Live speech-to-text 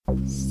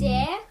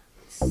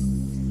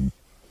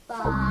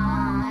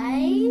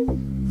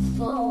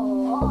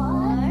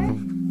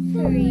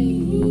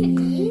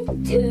3,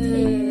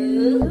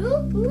 2,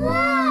 1.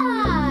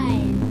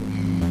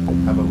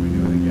 How about we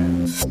do it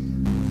again? 6,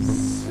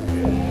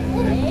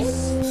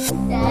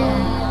 7,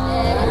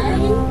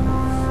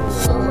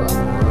 4,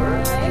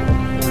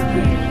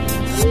 3,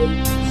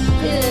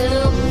 2,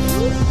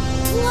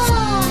 1.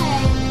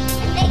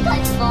 I think I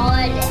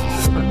farted.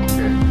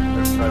 Okay,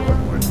 let's try one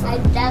more I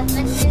time.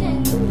 definitely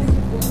didn't.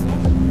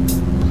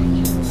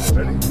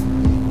 Ready?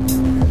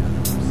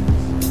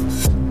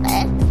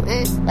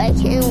 I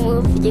can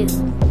move you.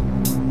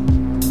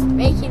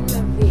 Making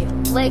reveal.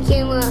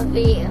 Making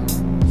reveal.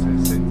 Say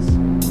 6,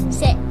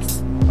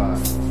 6, 5,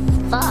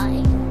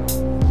 5,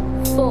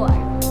 4,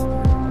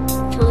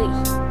 3,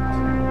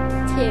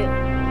 2,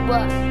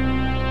 1.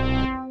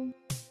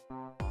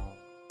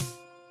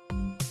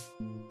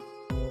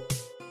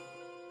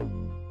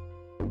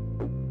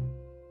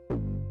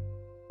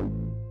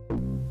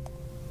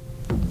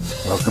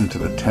 Welcome to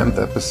the 10th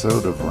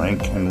episode of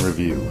Rank and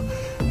Review,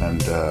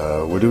 and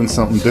we're doing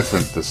something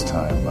different this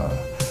time.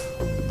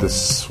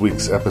 This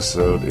week's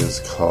episode is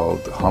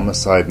called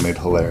Homicide Made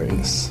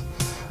Hilarious.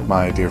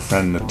 My dear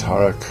friend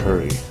Ntara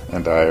Curry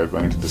and I are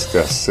going to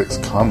discuss 6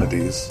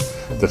 comedies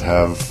that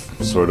have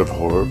sort of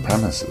horror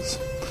premises.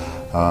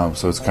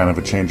 So it's kind of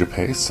a change of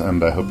pace,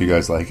 and I hope you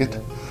guys like it.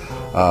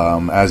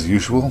 As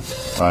usual,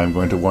 I'm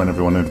going to warn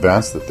everyone in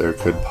advance that there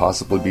could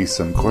possibly be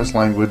some coarse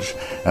language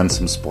and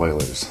some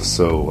spoilers.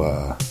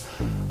 So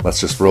let's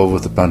just roll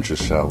with the punches,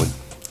 shall we?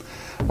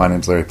 My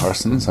name's Larry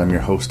Parsons. I'm your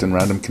host in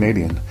Random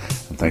Canadian,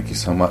 and thank you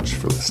so much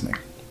for listening.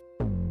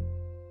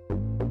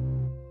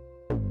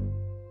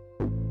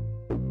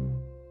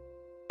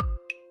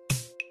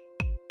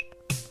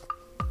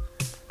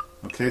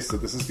 Okay, so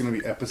this is going to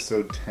be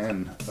episode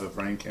 10 of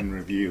Rank and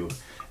Review,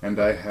 and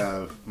I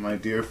have my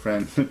dear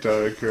friend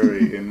Ntara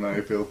Curry in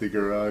my filthy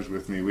garage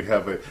with me. We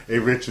have a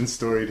rich and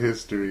storied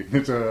history,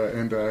 Ntara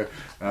and I,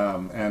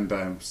 and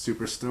I'm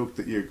super stoked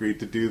that you agreed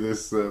to do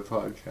this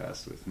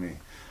podcast with me.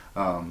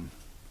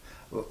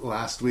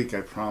 Last week I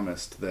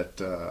promised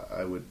that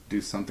I would do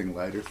something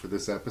lighter for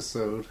this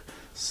episode,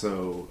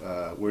 so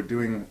we're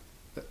doing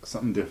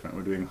something different.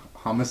 We're doing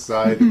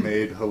Homicide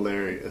Made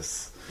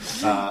Hilarious.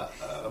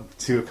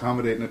 To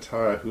accommodate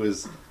Ntara, who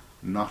is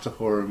not a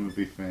horror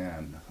movie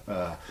fan.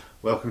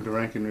 Welcome to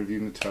Rank and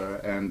Review,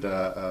 Ntara, and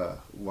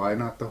why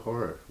not the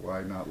horror?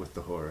 Why not with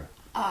the horror?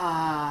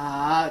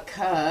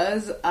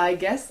 'Cause I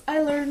guess I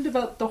learned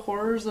about the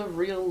horrors of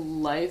real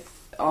life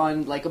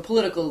on, like, a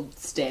political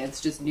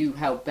stance, just knew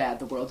how bad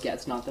the world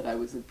gets, not that I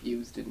was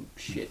abused and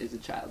shit as a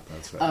child.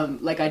 That's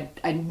right.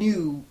 I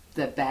knew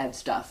that bad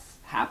stuff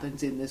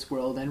happens in this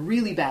world, and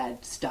really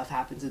bad stuff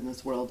happens in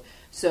this world,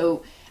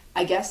 so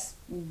I guess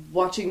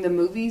watching the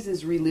movies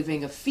is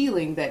reliving a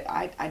feeling that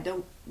I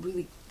don't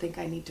really think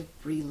I need to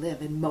relive,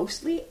 and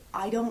mostly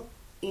I don't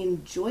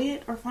enjoy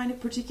it or find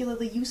it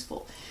particularly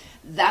useful.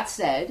 That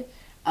said,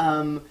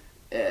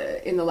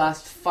 in the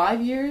last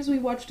 5 years we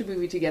watched a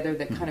movie together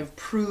that kind of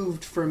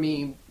proved for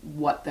me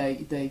what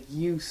the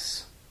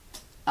use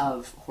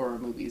of horror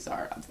movies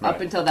are. Right. Up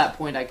until that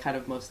point I kind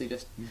of mostly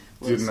just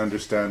Didn't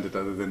understand it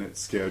other than it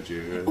scared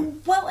you.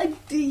 Well,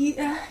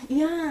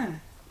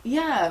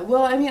 yeah,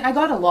 well, I mean, I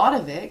got a lot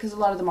of it, because a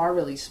lot of them are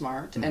really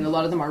smart, and a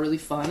lot of them are really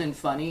fun and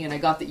funny, and I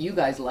got that you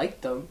guys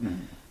liked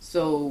them,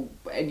 so,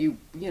 and you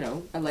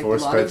know, I liked a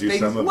lot of things.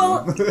 Some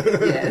of them.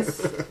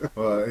 Yes.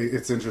 Well,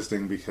 it's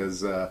interesting,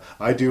 because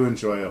I do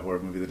enjoy a horror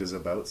movie that is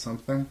about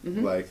something,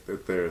 like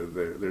that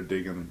they're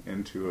digging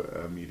into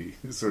a meaty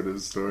sort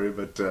of story,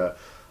 but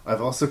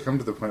I've also come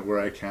to the point where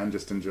I can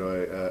just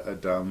enjoy a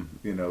dumb,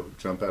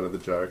 jump out of the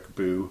dark,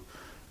 boo,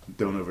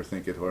 don't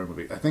overthink it horror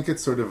movie. I think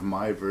it's sort of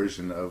my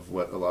version of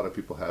what a lot of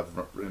people have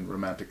in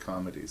romantic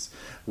comedies,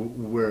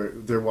 where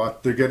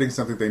they're getting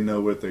something, they know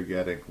what they're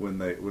getting when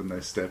they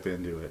step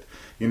into it.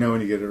 You know,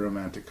 when you get a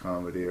romantic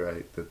comedy,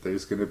 right, that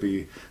there's going to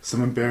be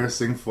some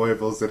embarrassing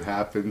foibles that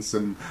happen,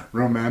 some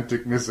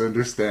romantic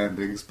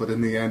misunderstandings, but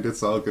in the end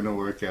it's all going to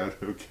work out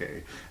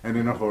okay. And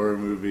in a horror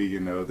movie, you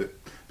know that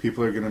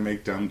people are going to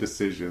make dumb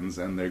decisions,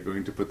 and they're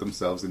going to put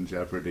themselves in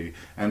jeopardy,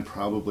 and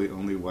probably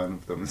only one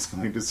of them is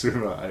going to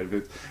survive.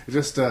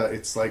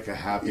 It's like a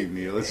happy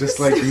meal. It's just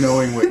like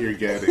knowing what you're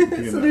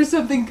getting. So there's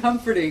something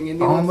comforting in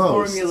the old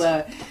Almost.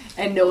 formula,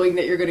 and knowing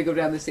that you're going to go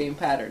down the same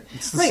pattern.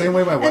 It's the same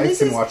way my wife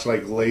can watch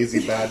like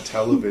lazy bad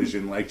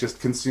television, like just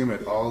consume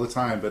it all the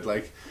time, but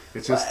like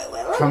it's just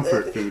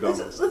comfort food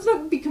almost. Let's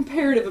not be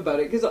comparative about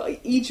it, because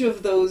each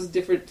of those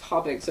different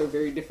topics are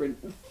very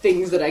different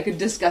things that I could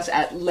discuss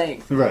at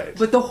length. Right.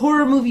 But the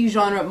horror movie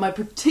genre, my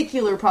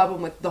particular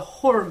problem with the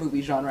horror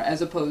movie genre,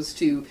 as opposed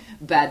to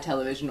bad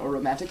television or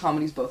romantic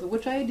comedies, both of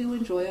which I do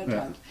enjoy at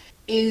times,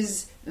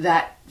 is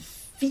that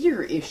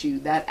fear issue,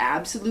 that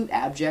absolute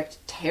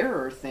abject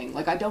terror thing.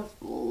 Like, I don't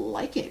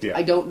like it. Yeah.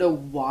 I don't know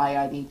why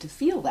I need to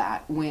feel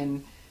that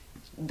when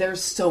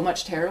there's so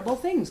much terrible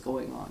things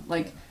going on.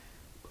 Like,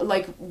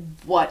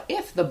 what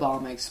if the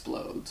bomb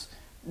explodes?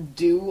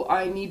 Do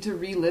I need to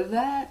relive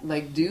that?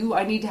 Like, do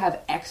I need to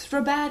have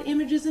extra bad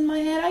images in my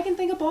head? I can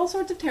think up all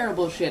sorts of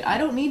terrible shit. I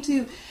don't need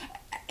to...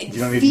 You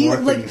don't need more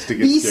things to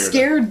get be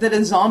scared that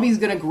a zombie's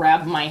gonna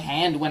grab my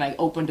hand when I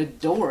opened a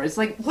door. It's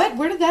like, what?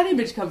 Where did that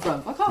image come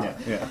from? Fuck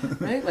off. Yeah.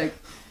 Right? Like,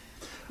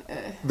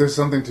 there's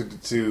something to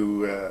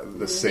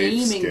the safe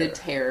naming scare. the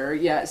terror.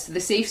 Yes, the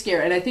safe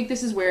scare, and I think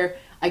this is where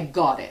I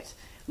got it.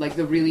 Like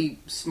the really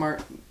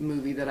smart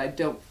movie that I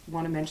don't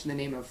want to mention the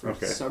name of for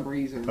some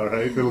reason. All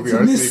right, it'll be It's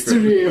our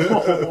mystery.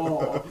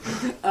 secret.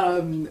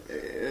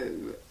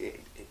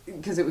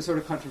 Because it was sort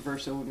of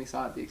controversial when we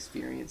saw the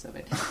experience of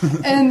it.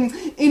 And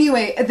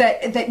anyway,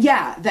 that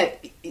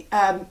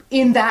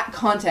in that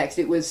context,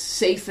 it was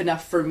safe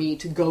enough for me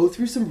to go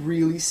through some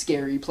really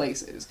scary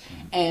places,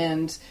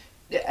 and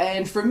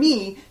for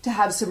me to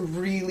have some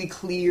really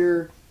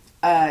clear,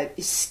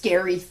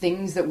 scary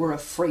things that we're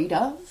afraid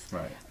of.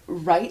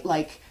 Right?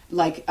 Like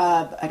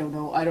I don't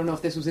know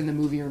if this was in the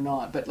movie or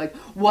not, but like,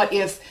 what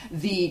if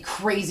the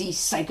crazy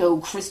psycho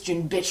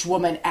Christian bitch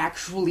woman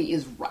actually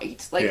is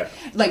right?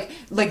 Like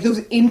those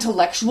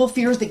intellectual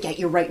fears that get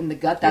you right in the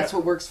gut. That's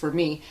what works for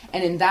me.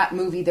 And in that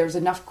movie, there's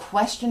enough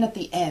question at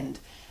the end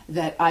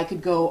that I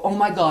could go, oh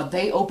my God,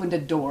 they opened a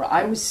door.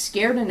 I was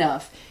scared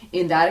enough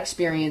in that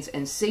experience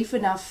and safe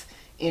enough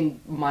in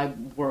my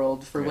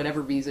world for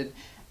whatever reason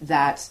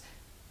that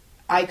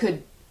I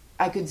could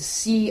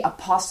see a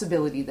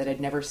possibility that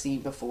I'd never seen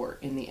before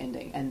in the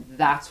ending, and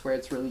that's where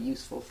it's really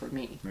useful for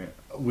me. Yeah.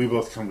 We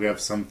have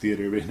some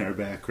theater in our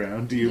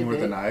background, you more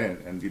than I,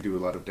 and you do a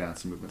lot of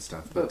dance and movement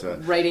stuff.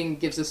 But writing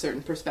gives a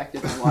certain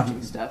perspective on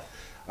watching stuff.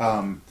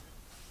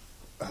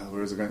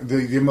 Where is it going?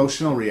 The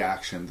emotional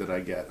reaction that I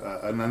get,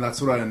 and then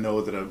that's what I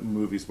know that a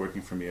movie's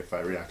working for me if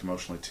I react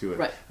emotionally to it.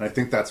 Right. And I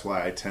think that's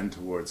why I tend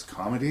towards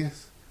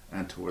comedies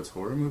and towards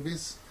horror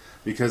movies.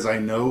 Because I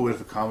know if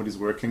a comedy's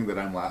working that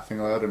I'm laughing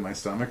loud and my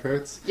stomach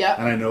hurts. Yeah.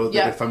 And I know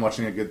that if I'm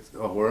watching a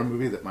horror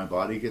movie that my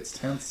body gets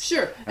tense.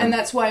 Sure. And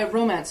that's why a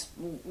romance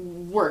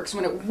works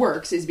when it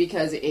works, is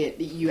because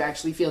you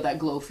actually feel that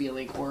glow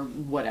feeling or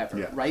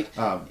whatever, right?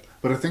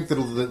 But I think that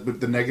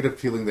the negative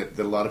feeling that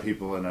a lot of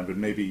people, and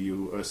maybe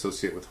you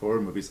associate with horror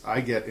movies, I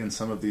get in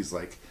some of these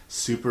like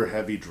super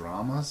heavy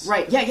dramas.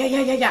 Right.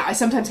 Yeah. I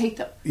sometimes hate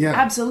them. Yeah.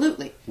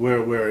 Absolutely.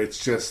 Where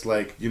it's just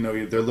like,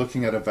 they're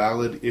looking at a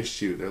valid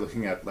issue. They're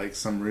looking at like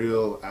some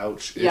real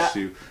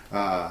issue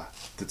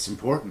that's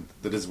important,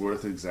 that is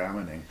worth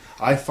examining.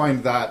 I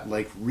find that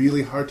like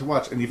really hard to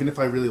watch. And even if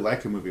I really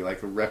like a movie,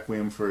 like a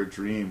Requiem for a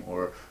Dream,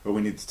 or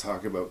We Need to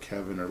Talk About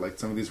Kevin, or like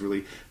some of these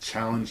really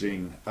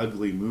challenging,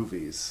 ugly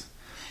movies,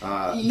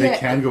 they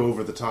can go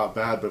over the top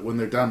bad, but when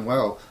they're done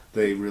well,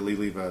 they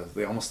really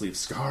they almost leave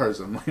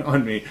scars on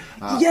me.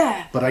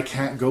 But I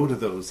can't go to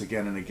those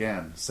again and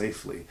again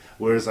safely.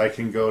 Whereas I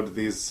can go to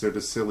these sort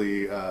of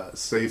silly,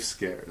 safe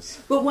scares.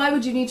 But why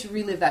would you need to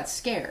relive that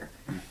scare?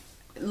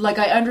 Like,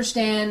 I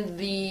understand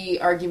the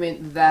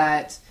argument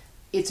that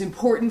it's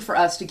important for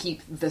us to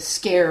keep the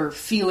scare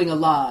feeling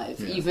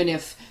alive, even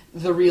if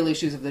the real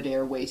issues of the day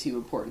are way too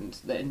important,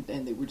 and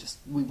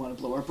we want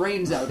to blow our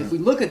brains out if we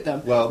look at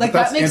them. Well, like,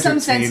 that makes some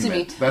sense to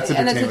me. That's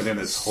entertainment in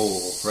its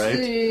whole,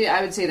 right?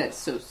 I would say that's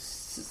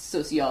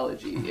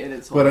sociology in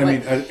its whole. But I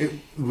mean,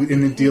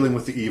 in dealing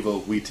with the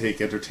evil, we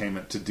take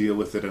entertainment to deal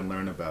with it and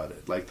learn about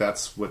it. Like,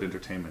 that's what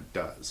entertainment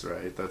does,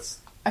 right?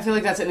 I feel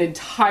like that's an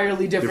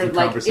entirely different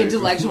like,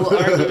 intellectual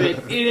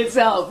argument in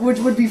itself, which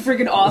would be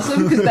freaking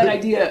awesome, because that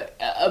idea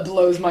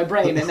blows my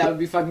brain, and that would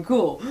be fucking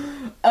cool.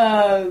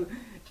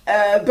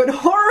 But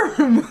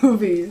horror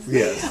movies,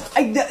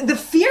 the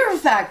fear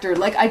factor,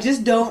 like, I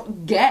just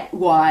don't get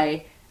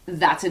why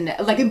that's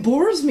like, it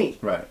bores me.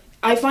 Right.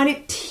 I find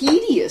it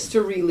tedious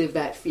to relive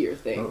that fear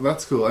thing. Well,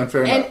 that's cool, and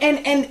fair enough.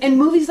 And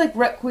movies like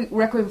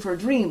Requiem for a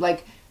Dream,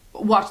 like,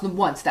 watch them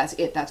once, that's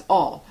it, that's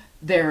all.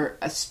 They're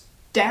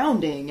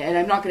astounding, and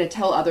I'm not going to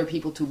tell other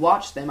people to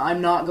watch them.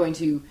 I'm not going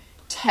to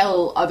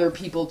tell other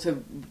people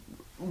to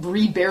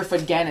read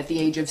Barefoot again at the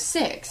age of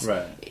 6.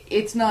 Right.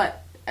 It's not...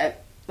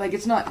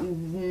 it's not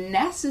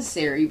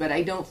necessary, but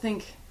I don't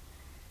think...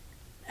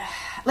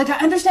 Like, I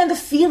understand the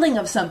feeling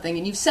of something,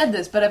 and you've said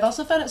this, but I've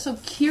also found it so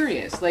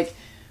curious. Like,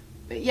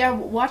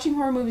 watching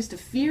horror movies to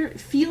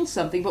feel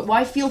something, but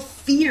why feel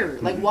fear?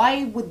 Like,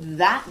 why would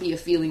that be a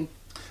feeling?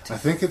 I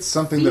think it's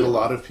something that a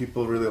lot of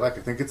people really like.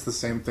 I think it's the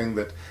same thing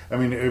that... I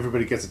mean,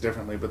 everybody gets it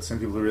differently, but some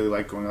people really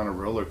like going on a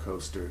roller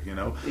coaster,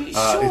 Sure, it's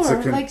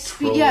a like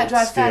speed,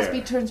 drive fast,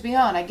 speed turns me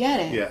on, I get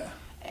it. Yeah.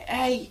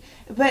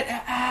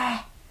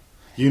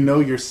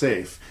 You're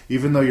safe.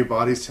 Even though your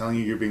body's telling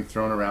you you're being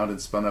thrown around and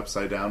spun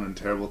upside down and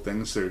terrible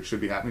things should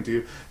be happening to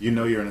you,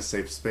 you're in a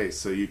safe space,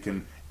 so you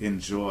can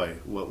enjoy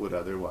what would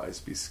otherwise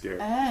be scary.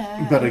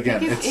 But again,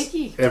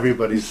 it's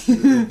everybody's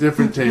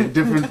different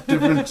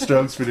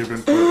strokes for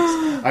different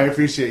folks. I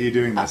appreciate you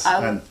doing this.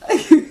 And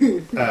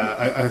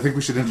I think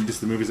we should introduce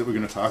the movies that we're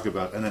going to talk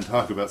about, and then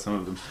talk about some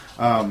of them.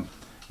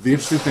 The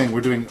interesting thing,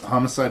 we're doing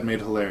Homicide Made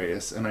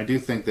Hilarious, and I do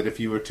think that if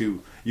you were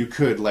to, you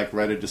could like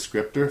write a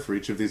descriptor for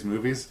each of these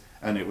movies,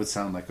 and it would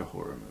sound like a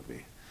horror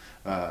movie.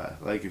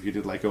 like if you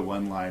did like a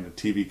one-line, a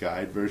TV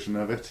guide version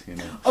of it, you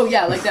know. Oh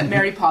yeah, like that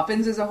Mary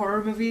Poppins is a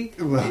horror movie.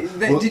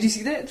 Did you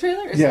see that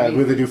trailer? Yeah,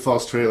 where they do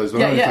false trailers.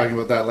 But I'm yeah. talking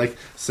about that. Like,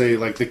 say,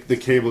 like the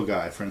Cable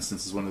Guy, for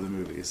instance, is one of the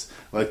movies.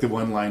 Like the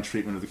one-line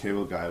treatment of the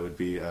Cable Guy would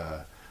be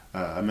a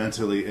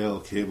mentally ill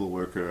cable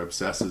worker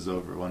obsesses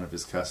over one of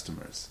his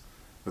customers.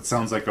 That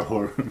sounds like a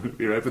horror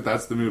movie, right? But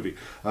that's the movie.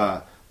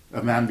 A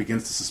man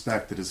begins to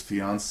suspect that his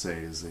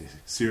fiancée is a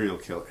serial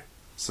killer,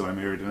 so I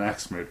married an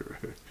axe-murderer.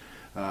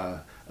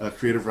 A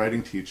creative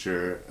writing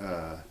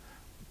teacher,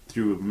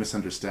 through a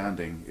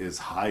misunderstanding, is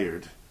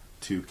hired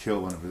to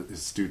kill one of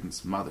his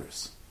students'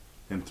 mothers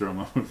and throw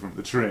Momma from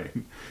the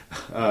Train.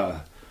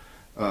 A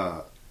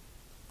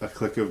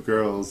clique of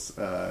girls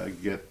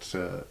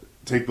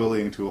take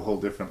bullying to a whole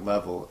different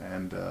level,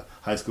 and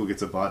high school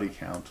gets a body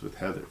count with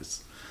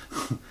Heathers.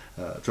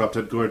 Drop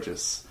Dead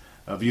Gorgeous,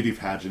 a beauty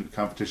pageant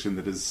competition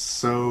that is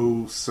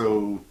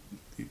so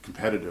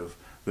competitive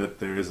that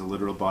there is a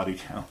literal body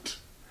count.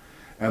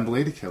 And The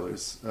Lady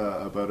Killers,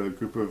 about a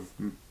group of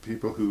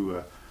people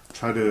who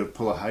try to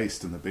pull a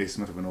heist in the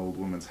basement of an old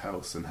woman's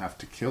house and have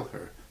to kill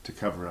her to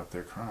cover up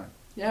their crime.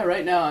 Yeah,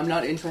 right now I'm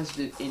not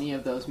interested in any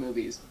of those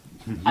movies.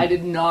 I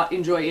did not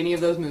enjoy any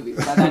of those movies.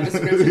 By that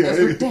description, those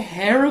were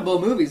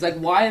terrible movies. Like,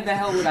 why the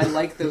hell would I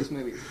like those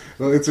movies?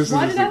 Well, it's just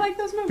why did I like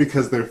those movies?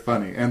 Because they're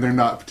funny, and they're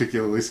not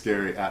particularly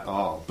scary at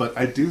all. But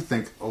I do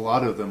think a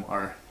lot of them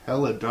are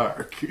hella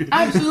dark.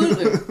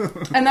 Absolutely.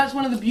 And that's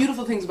one of the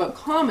beautiful things about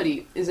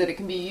comedy, is that it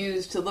can be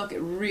used to look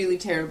at really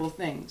terrible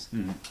things.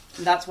 And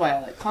that's why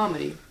I like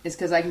comedy, is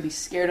because I can be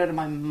scared out of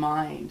my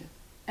mind.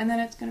 And then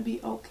it's going to be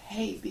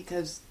okay,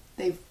 because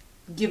they've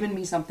given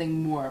me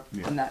something more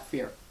than that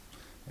fear.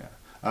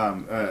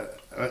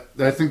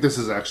 I think this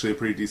is actually a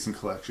pretty decent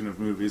collection of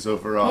movies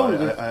overall.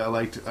 I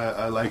liked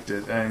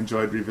it. I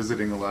enjoyed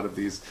revisiting a lot of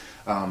these.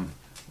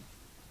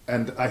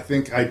 And I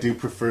think I do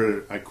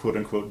prefer,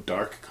 quote-unquote,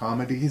 dark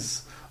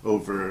comedies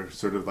over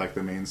sort of like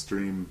the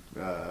mainstream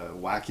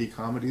wacky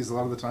comedies a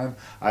lot of the time.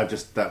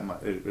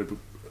 It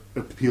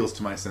appeals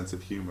to my sense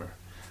of humor.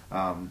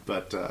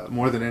 But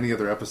more than any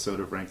other episode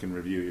of Rank and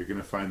Review, you're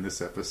going to find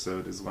this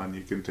episode is one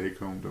you can take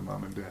home to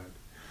mom and dad.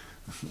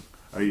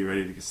 Are you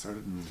ready to get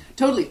started?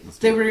 Totally.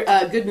 They were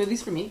good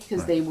movies for me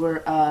because they were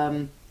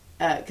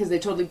because they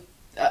totally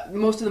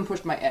most of them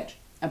pushed my edge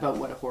about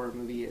what a horror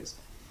movie is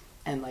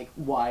and like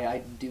why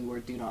I do or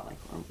do not like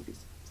horror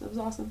movies. So it was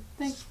awesome.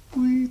 Thanks.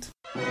 Sweet.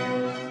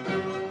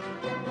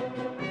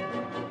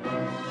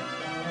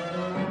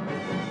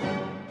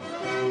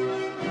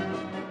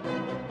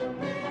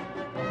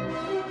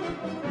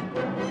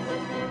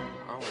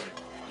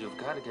 You've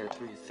got to get it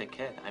through your thick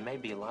head. I may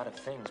be a lot of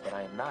things, but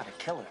I am not a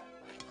killer.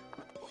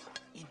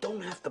 You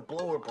don't have to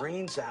blow her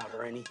brains out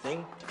or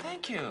anything.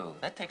 Thank you.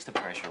 That takes the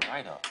pressure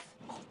right off.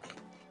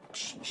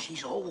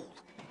 She's old.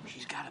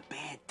 She's got a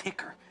bad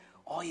ticker.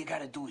 All you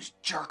gotta do is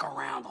jerk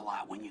around a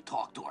lot when you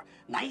talk to her.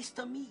 Nice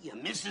to meet you,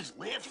 Mrs.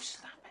 Lift.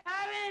 Stop it.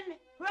 Evan,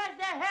 what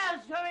the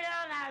hell's going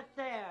on out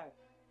there?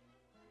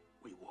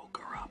 We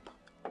woke her up.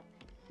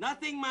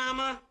 Nothing,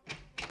 Mama.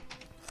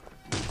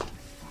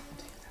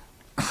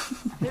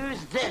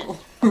 Who's this?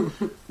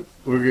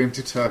 We're going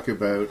to talk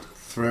about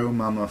Throw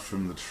Momma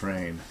from the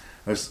Train.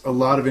 There's a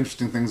lot of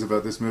interesting things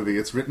about this movie.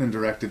 It's written and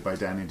directed by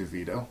Danny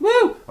DeVito.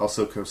 Woo!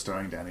 Also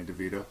co-starring Danny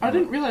DeVito. I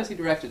didn't realize he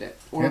directed it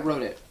or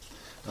wrote it.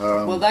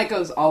 Well, that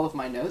goes all of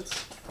my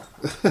notes.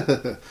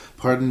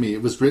 Pardon me.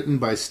 It was written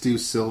by Stu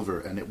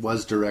Silver, and it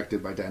was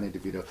directed by Danny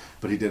DeVito,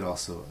 but he did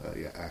also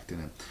act in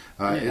it.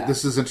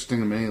 This is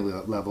interesting on many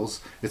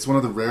levels. It's one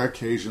of the rare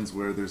occasions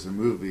where there's a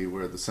movie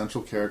where the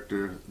central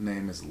character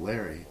name is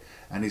Larry,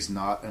 and he's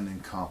not an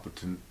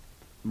incompetent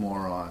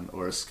moron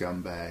or a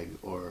scumbag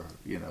or,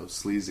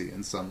 sleazy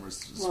in some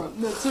respects. Well,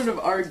 that's sort of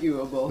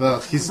arguable. Well,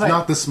 he's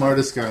not the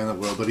smartest guy in the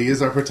world, but he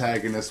is our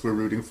protagonist. We're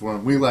rooting for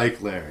him. We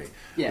like Larry.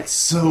 Yes. It's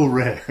so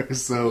rare.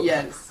 So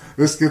yes.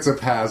 This gets a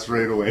pass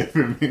right away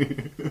from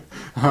me.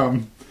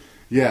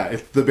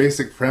 It's the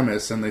basic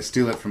premise, and they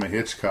steal it from a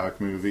Hitchcock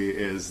movie,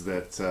 is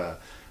that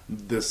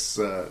this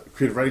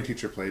creative writing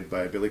teacher played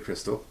by Billy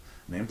Crystal,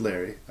 named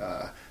Larry,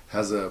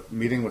 has a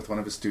meeting with one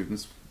of his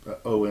students,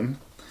 Owen,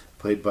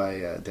 played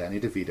by Danny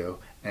DeVito,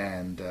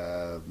 and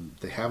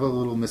they have a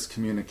little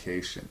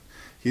miscommunication.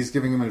 He's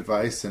giving him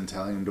advice and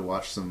telling him to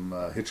watch some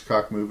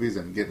Hitchcock movies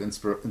and get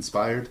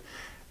inspired,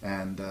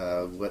 and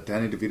what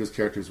Danny DeVito's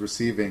character is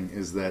receiving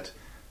is that,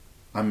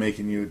 I'm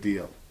making you a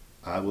deal.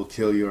 I will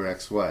kill your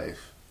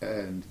ex-wife,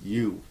 and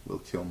you will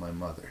kill my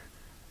mother.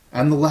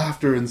 And the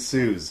laughter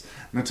ensues.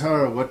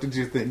 Ntara, what did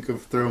you think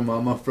of Throw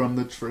Momma from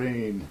the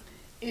Train?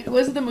 It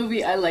was the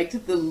movie I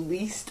liked the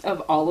least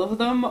of all of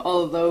them,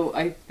 although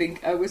I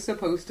think I was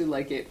supposed to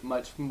like it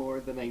much more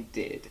than I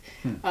did.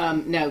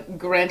 Now,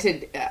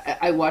 granted,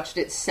 I watched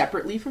it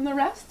separately from the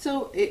rest,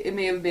 so it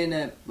may have been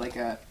an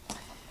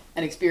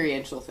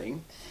experiential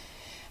thing.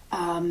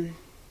 I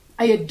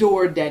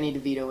adored Danny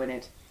DeVito in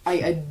it. I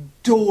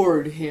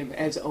adored him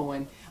as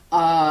Owen.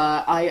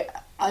 I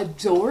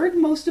adored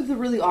most of the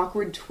really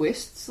awkward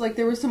twists. Like,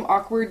 there were some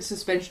awkward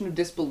suspension of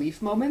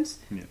disbelief moments,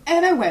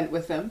 and I went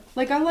with them.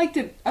 Like, I liked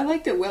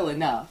it well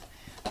enough.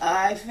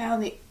 I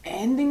found the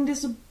ending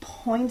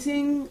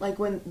disappointing. Like,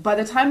 by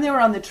the time they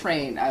were on the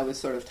train, I was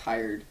sort of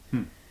tired.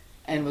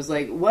 And was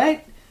like,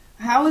 what?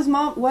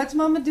 What's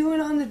Mama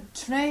doing on the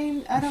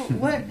train?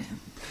 What?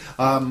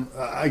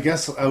 I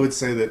guess I would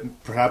say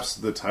that perhaps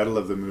the title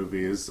of the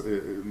movie is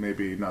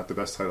maybe not the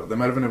best title. They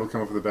might have been able to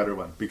come up with a better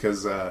one,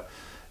 because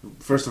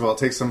first of all, it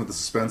takes some of the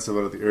suspense out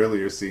of the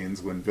earlier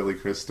scenes when Billy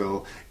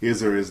Crystal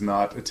is or is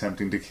not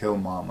attempting to kill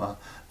Mama,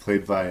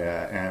 played by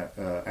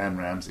Anne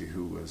Ramsey,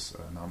 who was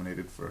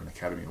nominated for an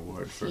Academy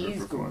Award for her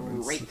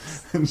performance.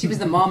 Great. She was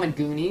the mom in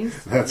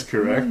Goonies. That's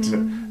correct.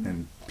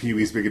 And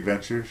Pee-wee's Big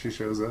Adventure, she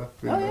shows up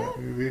in that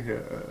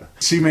movie.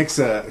 She makes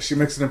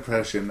an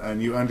impression,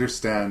 and you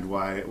understand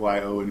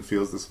why Owen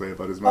feels this way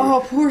about his mother.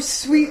 Oh, poor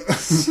sweet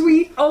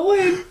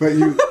Owen. But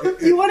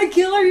you want to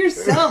kill her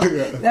yourself.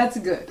 That's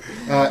good.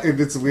 And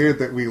it's weird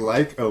that we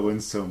like Owen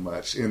so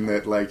much, in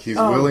that, like, he's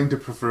willing to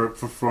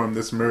perform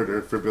this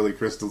murder for Billy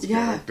Crystal's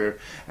character,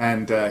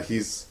 and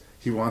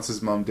he wants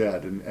his mom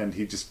dead, and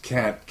he just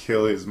can't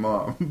kill his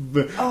mom.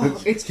 But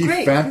it's he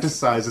great.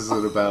 fantasizes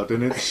it about,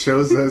 and it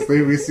shows us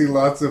we see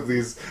lots of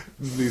these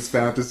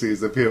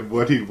fantasies of him,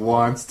 what he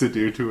wants to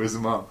do to his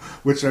mom,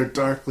 which are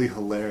darkly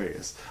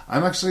hilarious.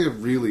 I'm actually a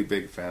really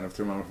big fan of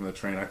Momma From The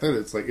Train. I thought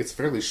it's a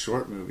fairly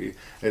short movie.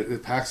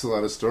 It packs a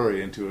lot of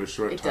story into a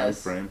short time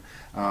frame.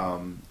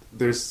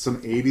 There's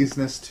some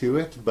 80s-ness to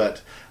it,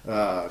 but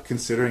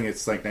considering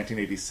it's like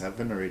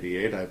 1987 or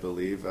 88, I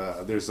believe,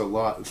 there's a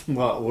lot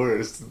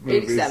worse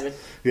movies. 87.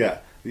 Yeah.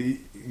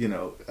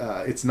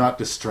 It's not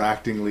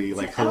distractingly,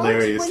 like,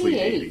 hilariously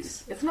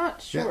 80s. It's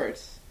not short.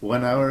 Yeah.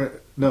 An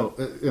hour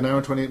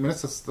and 28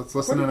 minutes, that's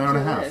less than an hour and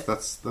a half.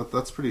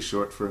 That's pretty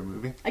short for a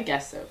movie. I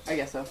guess so.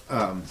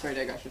 Sorry,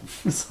 digression.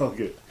 It's all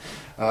good.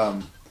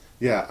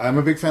 Yeah, I'm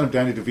a big fan of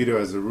Danny DeVito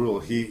as a rule.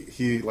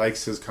 He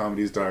likes his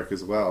comedies dark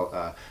as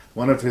well.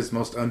 One of his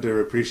most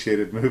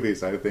underappreciated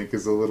movies, I think,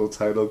 is a little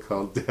title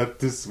called Death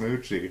to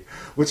Smoochie,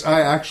 which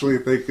I actually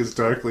think is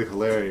darkly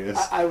hilarious.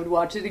 I would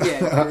watch it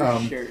again,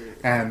 for sure.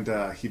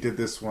 And he did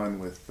this one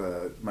with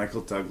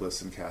Michael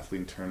Douglas and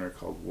Kathleen Turner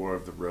called War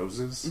of the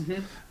Roses,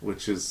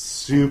 which is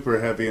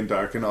super heavy and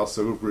dark and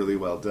also really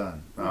well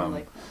done. I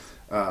like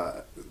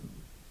that.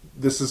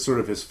 This is sort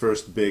of his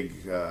first big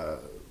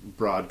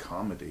broad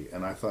comedy,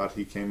 and I thought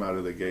he came out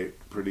of the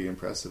gate pretty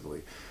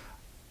impressively.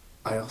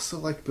 I also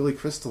like Billy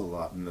Crystal a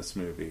lot in this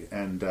movie,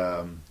 and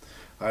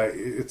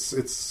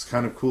it's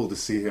kind of cool to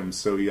see him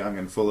so young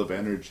and full of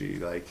energy.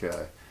 Like,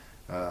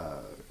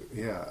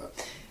 yeah.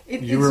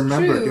 You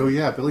remember? True. Oh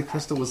yeah, Billy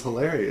Crystal was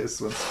hilarious.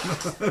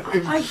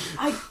 I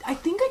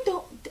think I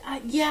don't.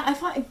 I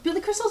find Billy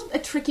Crystal's a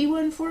tricky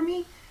one for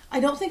me. I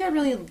don't think I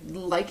really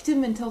liked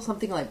him until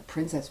something like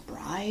Princess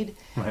Bride.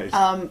 Right.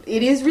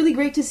 It is really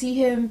great to see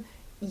him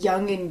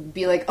young and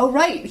be like, oh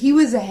right, he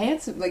was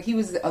he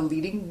was a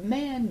leading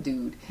man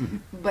dude.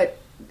 But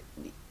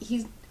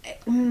he's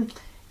and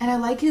I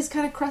like his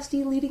kind of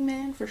crusty leading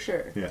man for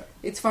sure. Yeah.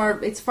 It's far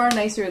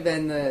nicer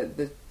than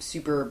the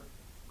super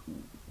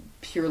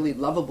purely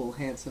lovable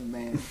handsome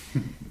man.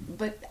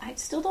 But I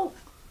still don't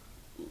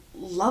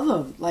love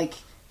him. Like,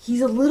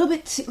 he's a little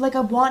bit I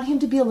want him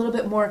to be a little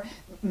bit more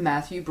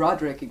Matthew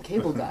Broderick and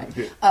Cable Guy.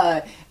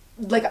 I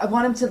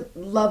want him to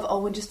love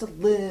Owen just a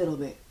little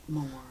bit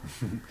more.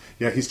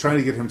 Yeah, he's trying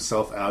to get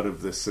himself out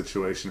of this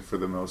situation for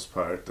the most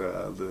part.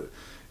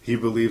 He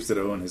believes that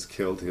Owen has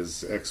killed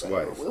his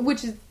ex-wife.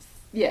 Which is,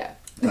 yeah.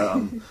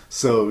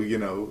 So,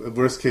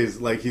 worst case,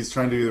 like, he's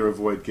trying to either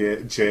avoid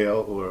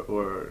jail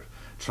or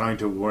trying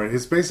to warn.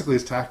 Basically,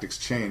 his tactics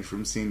change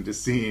from scene to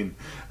scene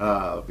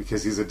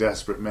because he's a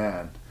desperate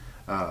man.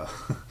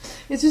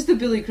 It's just the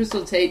Billy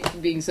Crystal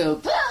take being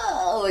so,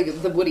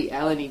 like the Woody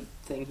Allen-y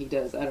thing he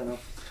does. I don't know.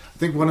 I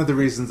think one of the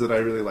reasons that I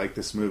really like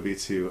this movie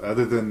too,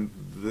 other than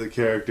the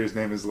character's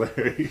name is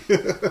Larry,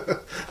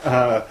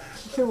 I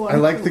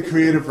like the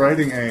creative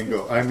writing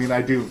angle. I mean,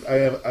 I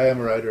am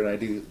a writer and I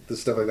do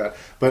this stuff like that.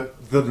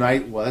 But the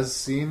Night Was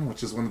scene,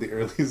 which is one of the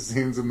earliest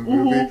scenes in the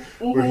movie,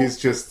 where he's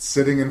just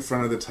sitting in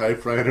front of the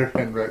typewriter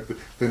and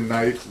the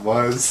night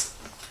was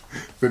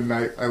the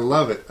night. I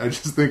love it. I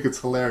just think it's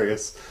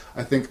hilarious.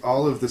 I think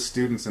all of the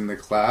students in the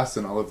class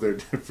and all of their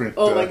different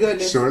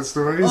short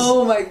stories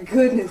are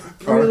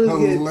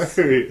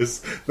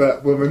hilarious.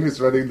 That woman who's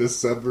running this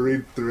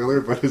submarine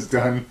thriller but has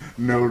done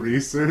no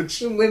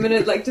research. Women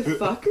I'd like to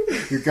fuck.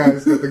 The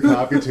guy's got the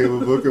coffee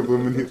table book of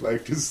women he'd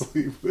like to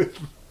sleep with.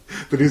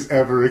 But he's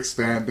ever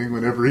expanding.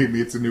 Whenever he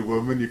meets a new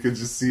woman, you can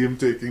just see him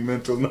taking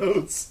mental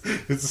notes.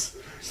 It's,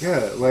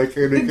 yeah, like...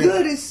 And the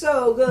good is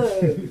so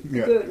good.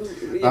 Yeah.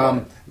 Good.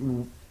 Yeah.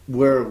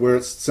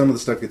 Where some of the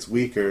stuff gets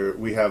weaker,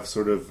 we have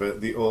sort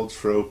of the old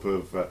trope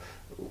of...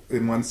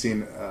 in one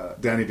scene,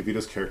 Danny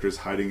DeVito's character is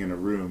hiding in a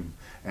room,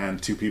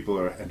 and two people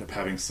end up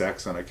having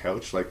sex on a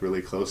couch, like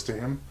really close to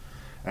him.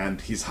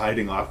 and he's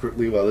hiding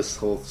awkwardly while this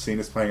whole scene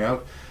is playing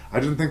out. I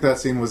didn't think that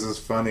scene was as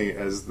funny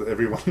as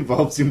everyone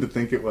involved seemed to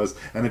think it was,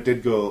 and it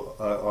did go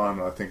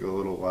on, I think, a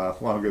little while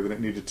longer than it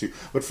needed to.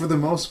 But for the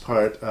most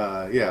part,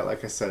 yeah,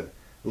 like I said,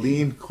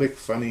 lean, quick,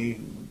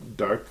 funny,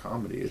 dark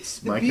comedy.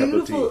 It's my cup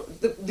of tea.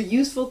 The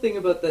useful thing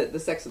about the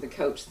sex on the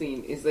couch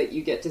scene is that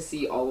you get to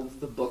see all of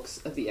the books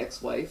of the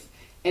ex-wife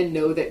and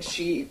know that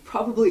she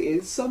probably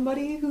is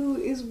somebody who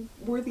is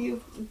worthy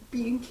of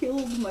being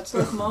killed, much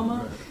like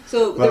Momma.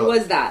 So there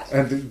was that.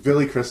 And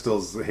Billy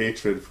Crystal's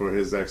hatred for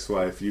his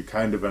ex-wife, you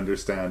kind of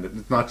understand it.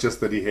 It's not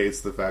just that he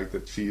hates the fact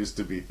that she used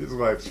to be his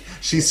wife.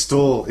 She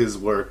stole his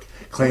work,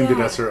 claimed it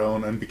as her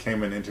own, and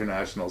became an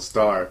international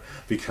star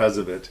because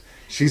of it.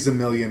 She's a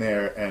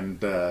millionaire and,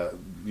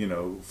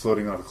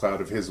 floating on a cloud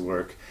of his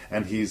work,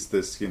 and he's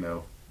this,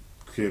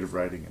 creative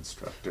writing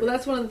instructor. Well,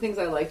 that's one of the things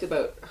I liked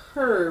about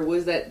her,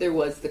 was that there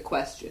was the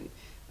question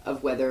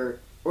of whether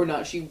or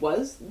not she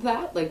was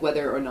that, like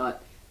whether or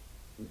not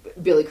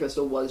Billy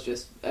Crystal was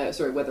just,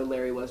 whether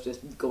Larry was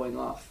just going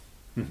off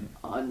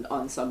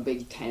on some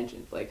big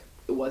tangent. Like,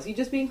 was he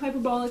just being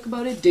hyperbolic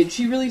about it? Did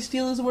she really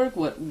steal his work?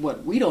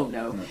 What we don't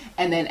know.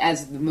 And then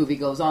as the movie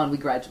goes on, we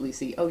gradually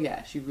see, oh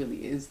yeah, she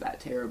really is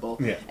that terrible.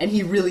 Yeah. And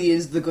he really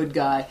is the good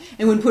guy.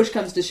 And when push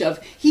comes to shove,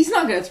 he's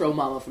not going to throw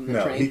Momma from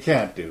the train. No, he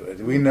can't do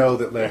it. We know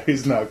that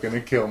Larry's not going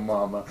to kill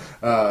Momma.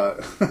 But,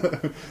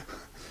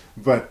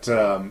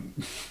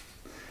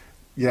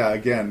 yeah,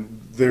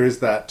 again, there is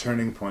that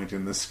turning point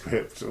in the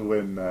script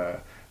when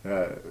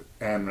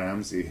Anne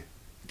Ramsey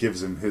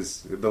gives him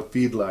the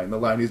feed line, the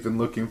line he's been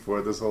looking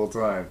for this whole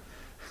time.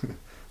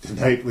 The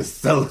night was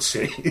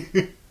sultry.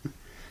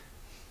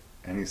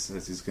 And he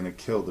says he's going to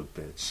kill the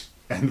bitch.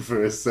 And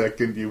for a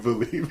second you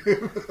believe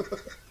him.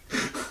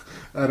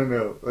 I don't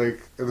know.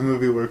 Like, the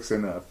movie works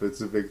enough. It's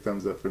a big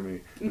thumbs up for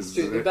me. It's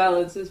true. The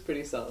balance is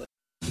pretty solid.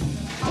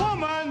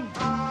 Woman!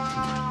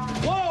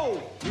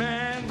 Whoa,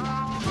 man!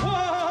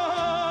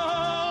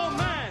 Whoa,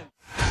 man!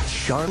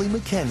 Charlie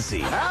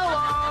McKenzie. Hello!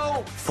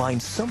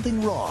 Finds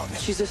something wrong.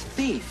 She's a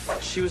thief.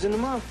 She was in the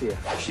mafia.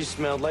 She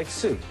smelled like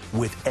soup.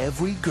 With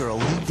every girl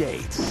he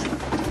dates.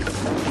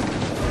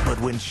 But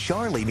when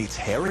Charlie meets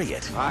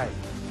Harriet... Hi.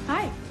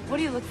 Hi. What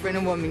do you look for in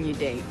a woman you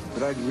date?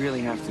 But I'd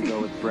really have to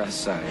go with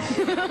breast size.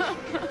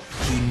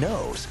 He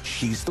knows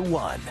she's the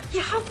one.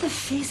 You have the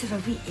face of a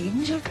wee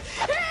angel.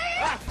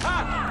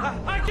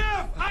 I give!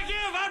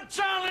 I'm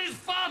Charlie's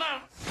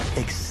father!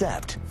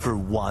 Except for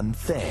one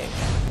thing.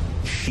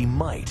 She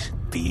might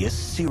be a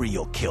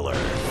serial killer.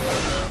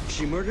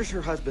 She murders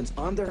her husbands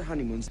on their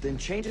honeymoons, then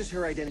changes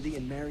her identity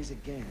and marries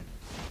again.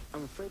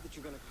 I'm afraid that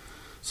you're gonna...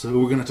 So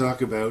we're going to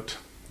talk about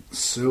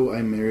So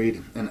I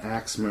Married an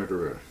Axe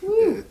Murderer.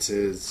 Woo. It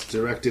is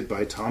directed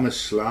by Thomas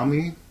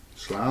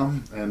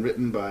Schlamm and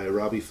written by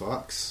Robbie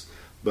Fox,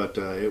 but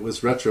it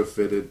was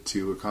retrofitted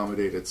to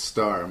accommodate its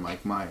star,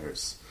 Mike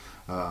Myers.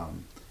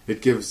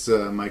 It gives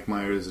Mike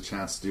Myers a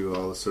chance to do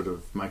all the sort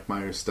of Mike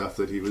Myers stuff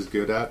that he was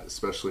good at,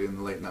 especially in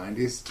the late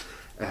 90s,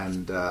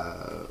 and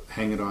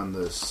hang it on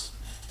this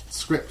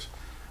script.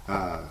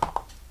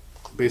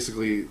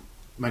 Basically,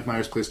 Mike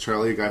Myers plays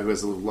Charlie, a guy who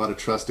has a lot of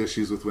trust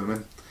issues with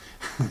women.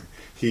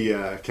 He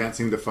can't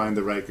seem to find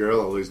the right girl,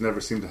 although he's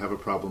never seemed to have a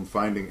problem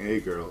finding a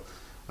girl.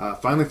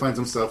 Finally finds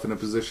himself in a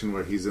position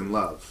where he's in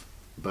love.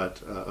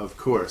 But, of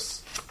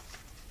course,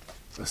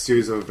 a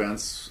series of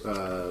events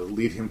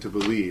lead him to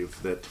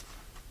believe that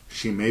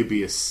she may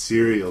be a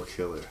serial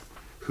killer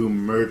who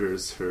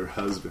murders her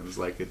husbands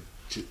like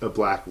a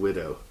black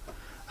widow.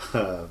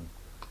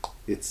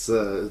 It's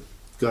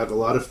got a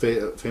lot of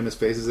famous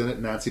faces in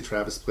it. Nancy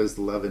Travis plays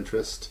the love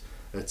interest.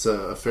 It's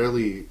a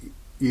fairly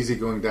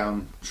easygoing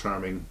down,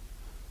 charming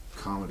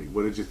comedy.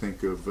 What did you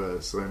think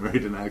of So I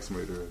Married an Axe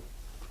Murderer?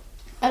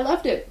 I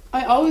loved it.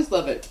 I always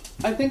love it.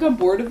 I think I'm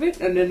bored of it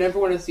and I never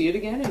want to see it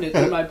again, and it's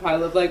in my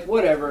pile of like,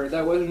 whatever,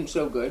 that wasn't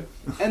so good.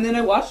 And then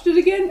I watched it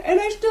again and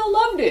I still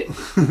loved it.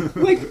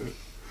 Like,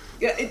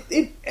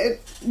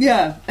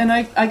 yeah. And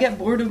I get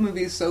bored of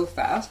movies so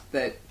fast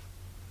that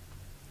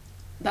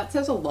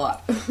says a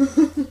lot.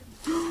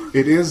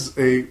 It is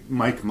a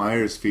Mike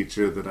Myers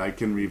feature that I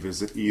can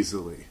revisit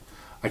easily.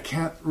 I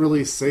can't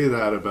really say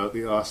that about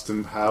the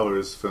Austin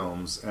Powers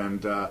films,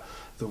 and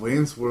the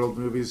Wayne's World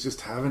movies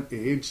just haven't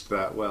aged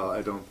that well,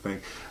 I don't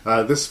think.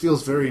 This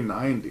feels very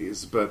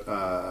 90s, but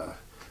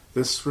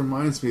this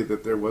reminds me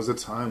that there was a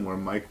time where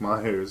Mike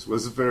Myers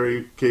was a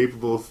very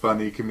capable,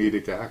 funny,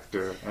 comedic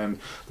actor, and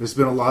there's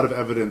been a lot of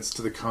evidence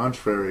to the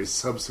contrary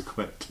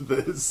subsequent to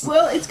this.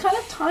 Well, it's kind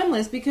of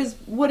timeless, because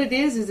what it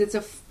is it's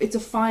a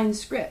fine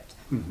script.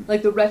 Mm-hmm.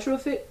 Like the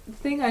retrofit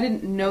thing, I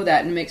didn't know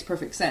that, and it makes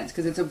perfect sense,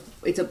 because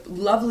it's a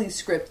lovely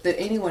script that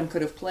anyone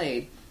could have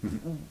played.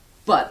 Mm-hmm.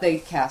 But they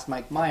cast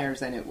Mike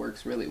Myers, and it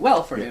works really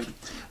well for him.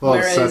 Well, all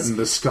of a sudden,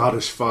 the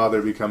Scottish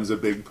father becomes a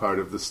big part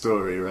of the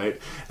story,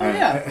 right?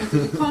 It's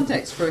the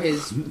context for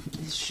his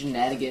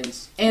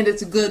shenanigans, and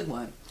it's a good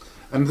one.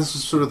 And this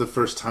was sort of the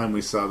first time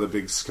we saw the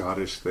big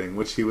Scottish thing,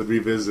 which he would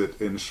revisit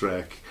in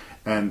Shrek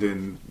and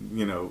in,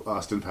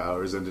 Austin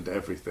Powers and in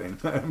everything,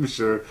 I'm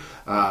sure.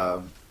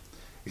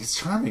 He's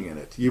charming in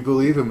it. You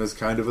believe him as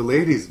kind of a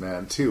ladies'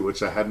 man too,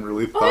 which I hadn't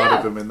really thought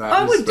of him in that.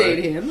 I would respect.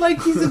 date him. Like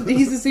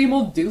he's the same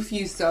old doofy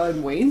you saw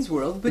in Wayne's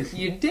World, but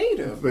you'd date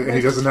him. But he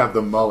doesn't have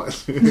the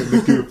mullet and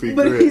the goofy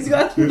but grin. he's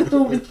got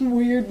the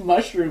weird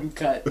mushroom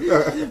cut,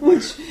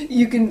 which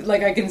you can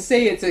I can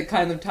say it's a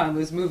kind of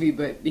timeless movie,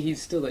 but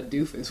he's still a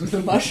doofus with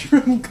a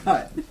mushroom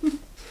cut.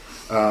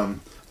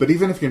 But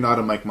even if you're not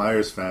a Mike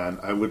Myers fan,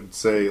 I would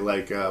say,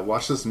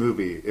 watch this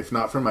movie, if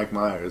not for Mike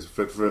Myers,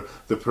 but for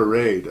the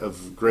parade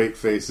of great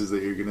faces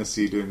that you're going to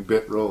see doing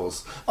bit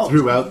roles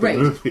throughout the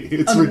movie.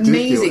 It's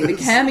amazing. ridiculous.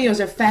 The cameos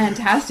are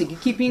fantastic. You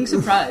keep being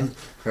surprised.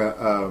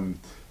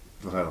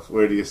 Well,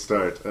 where do you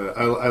start?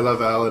 I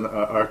love Alan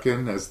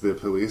Arkin as the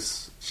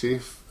police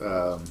chief.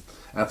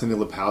 Anthony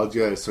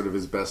LaPaglia is sort of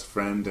his best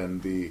friend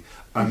and the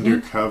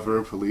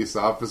undercover police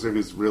officer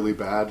who's really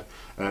bad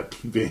at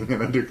being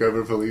an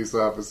undercover police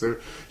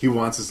officer. He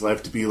wants his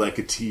life to be like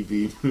a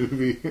TV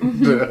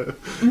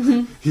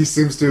movie. He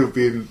seems to have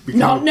become...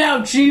 Not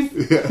now, Chief!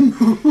 Yeah.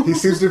 He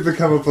seems to have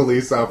become a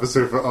police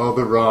officer for all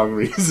the wrong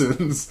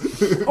reasons.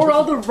 Or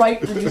all the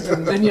right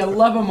reasons, and you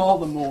love him all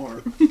the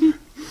more.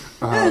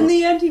 And in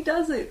the end, he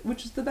does it,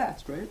 which is the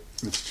best, right?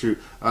 It's true.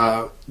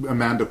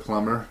 Amanda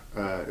Plummer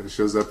who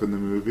shows up in the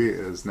movie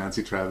as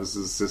Nancy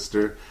Travis's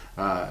sister.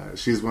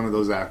 She's one of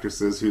those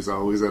actresses who's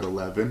always at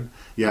 11.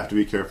 You have to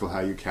be careful how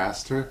you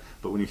cast her,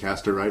 but when you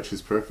cast her right,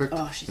 she's perfect.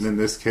 And in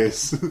this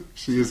case,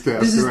 she is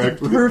cast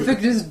correctly.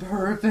 This is the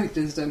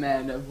perfectest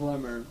Amanda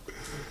Plummer.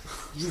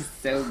 She's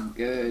so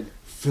good.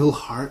 Phil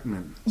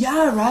Hartman.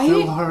 Yeah, right?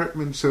 Phil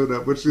Hartman showed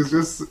up, which is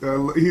just...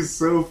 he's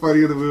so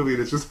funny in the movie,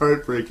 and it's just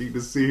heartbreaking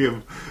to see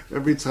him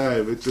every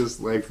time. It's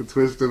just like a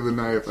twist of the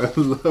knife. I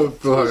love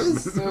Phil Hartman.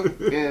 He's so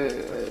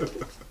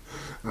good.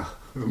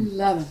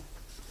 Love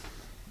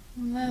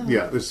him.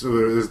 Yeah,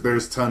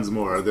 there's tons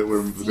more that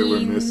we're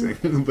missing.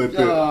 But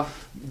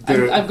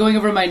I'm going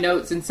over my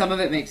notes, and some of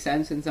it makes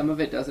sense, and some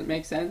of it doesn't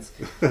make sense.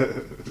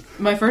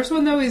 My first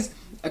one, though, is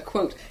a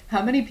quote.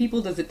 How many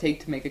people does it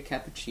take to make a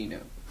cappuccino?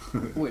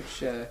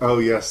 Which oh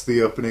yes,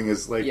 the opening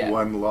is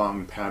one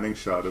long panning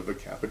shot of a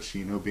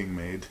cappuccino being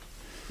made.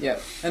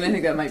 Yep, and I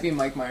think that might be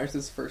Mike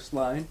Myers' first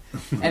line.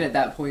 And at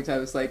that point, I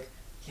was like,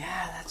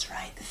 "Yeah, that's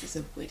right. This is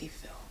a witty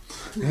film."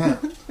 Yeah,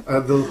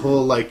 the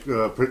whole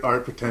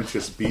art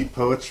pretentious beat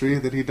poetry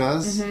that he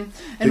does. And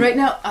right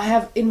now, I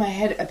have in my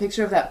head a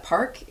picture of that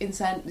park in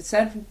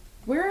San.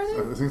 Where are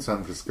they? I think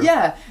San Francisco.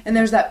 Yeah, and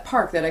there's that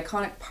park, that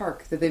iconic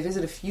park that they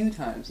visit a few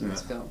times in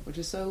this film, which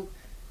is so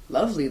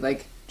lovely.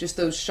 Like. Just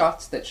those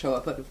shots that show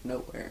up out of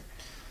nowhere.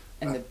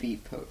 And the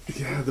beat poetry.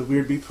 Yeah, the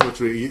weird beat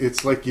poetry.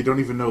 It's like you don't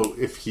even know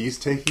if he's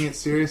taking it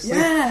seriously.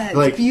 Yeah,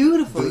 it's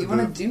beautiful. You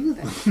want to do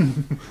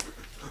that.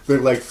 They're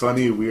like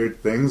funny,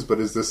 weird things, but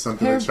is this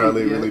something that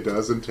Charlie really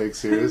does and takes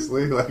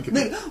seriously? Well, and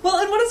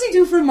what does he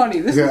do for money?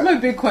 This is my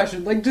big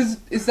question.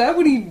 Is that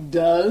what he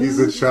does? He's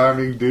a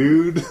charming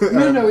dude.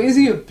 No, is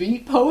he a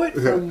beat poet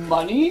for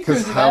money?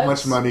 Because how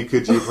much money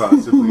could you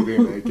possibly be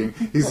making?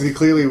 He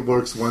clearly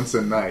works once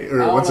a night, or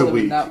once a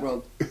week. In that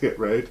world.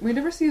 Right? We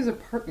never see his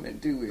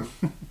apartment, do we?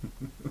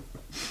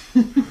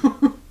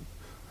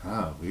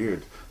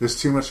 Weird. There's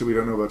too much that we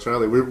don't know about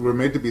Charlie. We're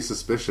made to be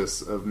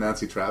suspicious of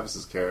Nancy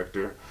Travis's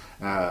character,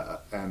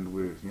 and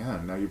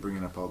now you're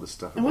bringing up all this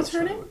stuff. And what's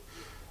her Charlie.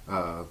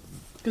 name?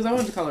 Because I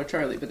wanted to call her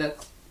Charlie, but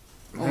that's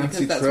only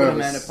Nancy because that's Travis what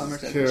Amanda Plummer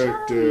said.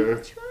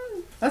 Character.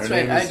 Charlie. That's her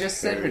right. I name just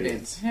said her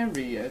name.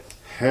 Harriet.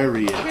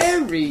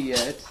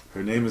 Harriet.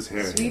 Her name is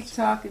Harriet. Sweet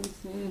talking.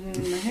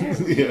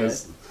 Harriet.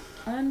 Yes.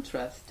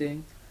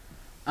 Untrusting.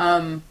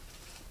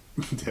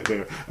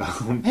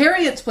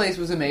 Harriet's place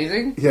was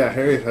amazing. Yeah,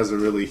 Harriet has a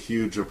really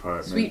huge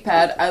apartment. Sweet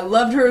pad. I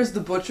loved her as the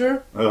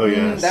butcher. Oh,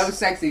 yes. That was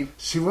sexy.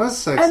 She was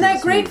sexy. And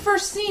that great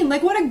first scene.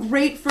 Like, what a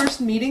great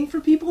first meeting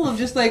for people of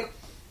just like,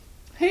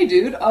 hey,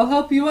 dude, I'll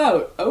help you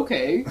out.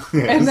 Okay.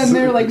 Yes. And then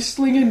they're like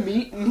slinging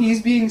meat and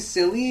he's being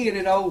silly and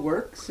it all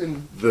works.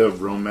 And the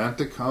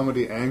romantic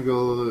comedy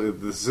angle,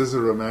 this is a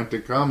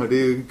romantic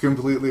comedy, it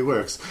completely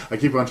works. I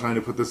keep on trying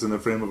to put this in the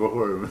frame of a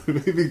horror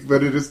movie,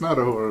 but it is not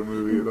a horror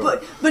movie at all.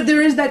 But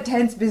there is that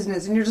tense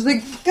business and you're just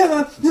like...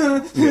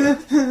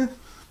 Yeah.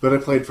 But I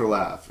played for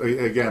laugh.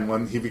 Again,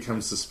 when he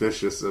becomes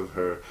suspicious of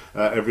her,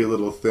 every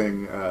little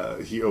thing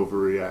he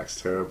overreacts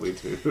terribly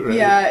to. Right?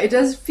 Yeah, it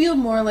does feel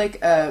more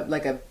like a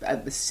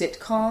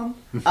sitcom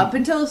up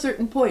until a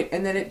certain point,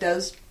 and then it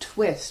does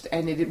twist,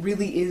 and it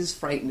really is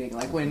frightening.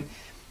 Like when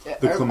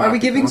are we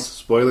giving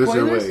spoilers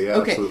away? Yeah,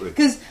 okay, absolutely.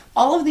 Because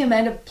all of the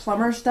Amanda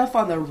Plummer stuff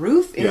on the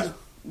roof is. Yeah.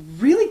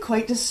 Really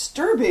quite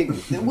disturbing.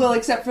 Well,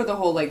 except for the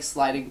whole like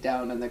sliding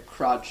down on the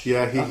crotch.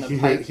 Yeah, on the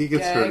pipe he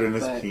gets hurt in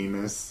his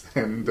penis,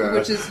 and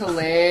which is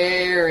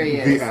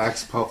hilarious. The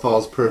axe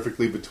falls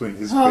perfectly between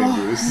his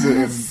fingers.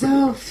 And,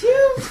 so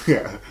phew.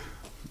 Yeah.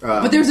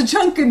 But there's a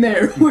chunk in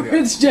there where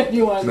it's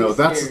genuinely No,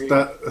 scary.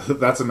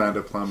 that's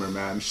Amanda Plummer,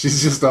 man.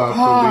 She's just off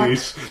the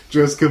leash,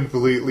 just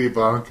completely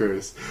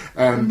bonkers,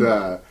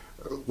 and.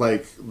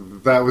 Like,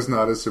 that was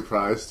not a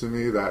surprise to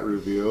me, that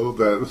reveal.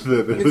 That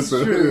it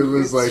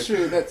was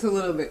true, that's a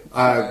little bit...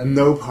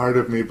 no part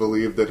of me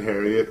believed that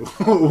Harriet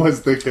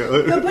was the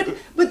killer. No,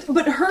 but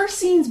But her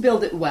scenes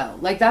build it well.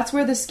 Like, that's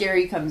where the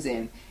scary comes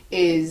in,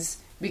 is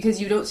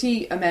because you don't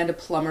see Amanda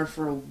Plummer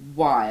for a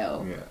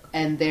while,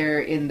 and they're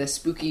in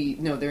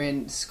the they're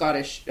in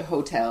Scottish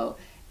hotel,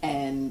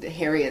 and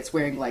Harriet's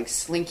wearing, like,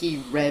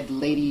 slinky red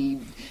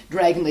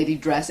dragon lady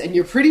dress, and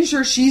you're pretty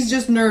sure she's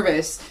just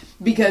nervous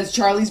because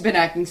Charlie's been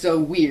acting so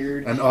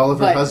weird. And all of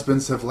her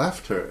husbands have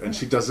left her, and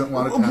she doesn't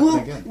want it to happen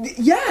again.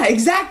 Yeah,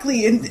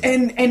 exactly.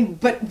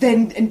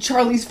 And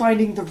Charlie's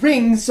finding the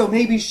ring, so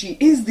maybe she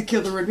is the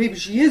killer, and maybe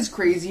she is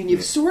crazy, and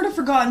you've sort of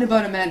forgotten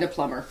about Amanda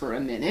Plummer for a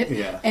minute.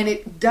 Yeah. And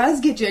it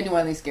does get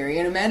genuinely scary,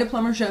 and Amanda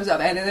Plummer shows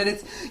up, and then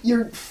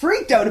you're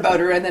freaked out about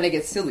her, and then it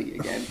gets silly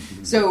again.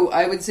 So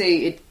I would say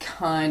it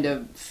kind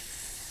of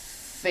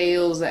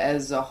fails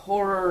as a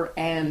horror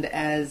and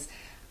as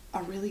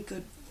a really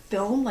good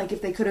film. Like,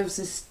 if they could have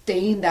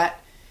sustained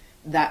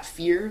that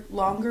fear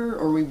longer,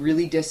 or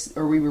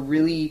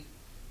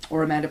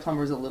Amanda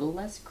Plummer was a little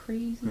less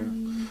crazy.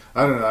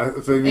 I don't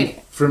know.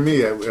 For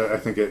me, I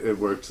think it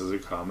worked as a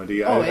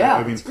comedy.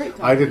 I mean, it's a great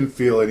comedy. I didn't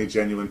feel any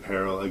genuine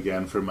peril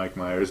again for Mike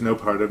Myers. No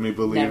part of me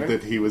believed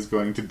that he was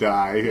going to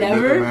die and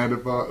that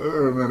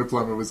Amanda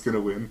Plummer was going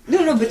to win.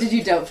 No, but did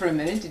you doubt for a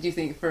minute? Did you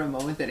think for a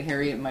moment that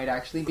Harriet might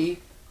actually be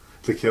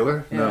the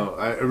killer? Yeah. No,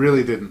 I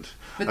really didn't.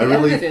 But the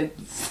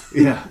evidence.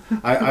 Yeah,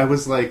 I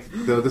was like,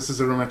 though, this is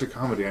a romantic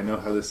comedy. I know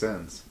how this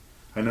ends.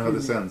 I know how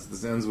this ends.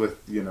 This ends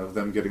with,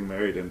 them getting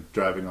married and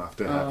driving off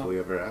to happily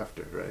ever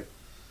after, right?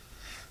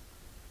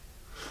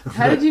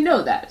 How did you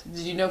know that?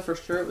 Did you know for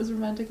sure it was a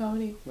romantic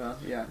comedy? Well,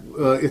 yeah.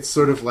 It's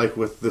sort of like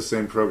with the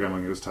same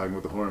programming I was talking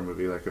with the horror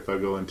movie. Like, if I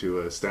go into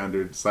a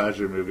standard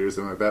slasher movie or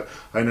something like that,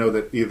 I know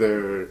that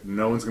either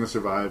no one's going to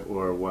survive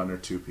or one or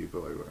two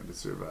people are going to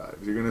survive.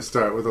 You're going to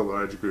start with a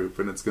large group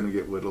and it's going to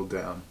get whittled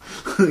down.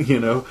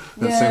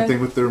 Same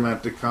thing with the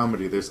romantic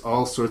comedy. There's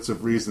all sorts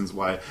of reasons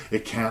why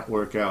it can't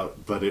work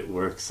out, but it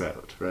works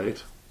out,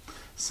 right?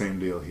 Same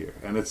deal here.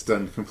 And it's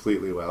done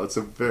completely well. It's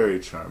a very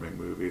charming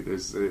movie.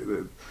 There's...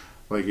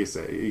 like you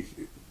say,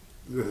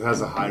 it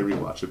has a high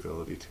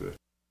rewatchability to it.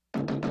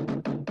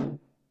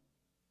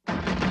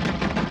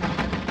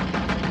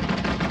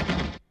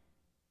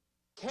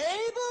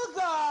 Cable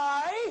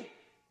guy!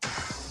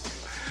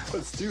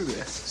 Let's do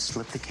this.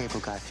 Slip the cable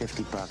guy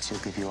 $50. He'll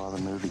give you all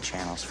the movie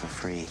channels for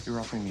free. You're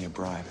offering me a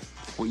bribe.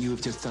 What you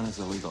have just done is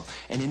illegal.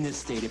 And in this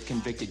state, if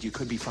convicted, you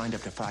could be fined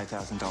up to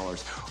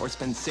 $5,000 or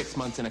spend 6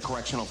 months in a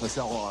correctional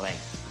facility.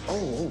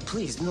 Oh,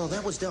 please. No,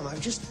 that was dumb. I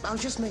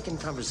was just making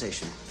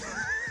conversation.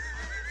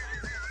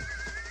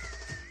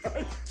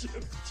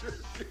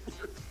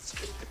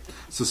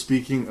 So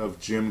speaking of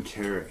Jim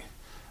Carrey,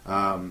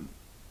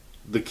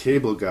 The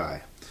Cable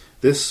Guy,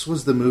 this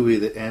was the movie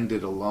that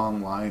ended a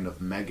long line of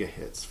mega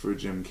hits for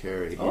Jim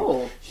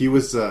Carrey. He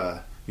was,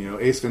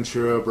 Ace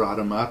Ventura brought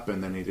him up,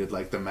 and then he did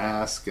like The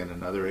Mask and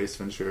another Ace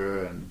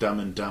Ventura and Dumb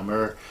and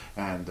Dumber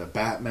and a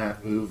Batman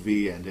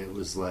movie, and it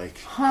was like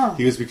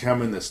he was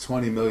becoming this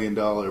 $20 million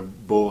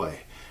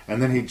boy.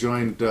 And then he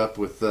joined up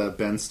with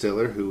Ben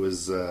Stiller, who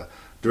was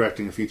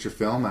directing a feature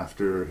film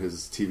after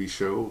his TV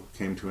show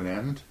came to an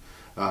end.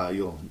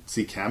 You'll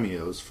see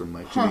cameos from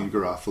like Janine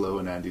Garofalo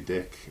and Andy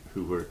Dick,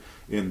 who were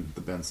in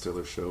the Ben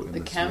Stiller show.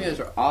 The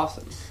cameos are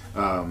awesome.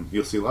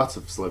 You'll see lots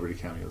of celebrity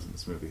cameos in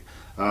this movie.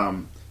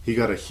 He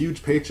got a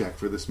huge paycheck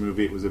for this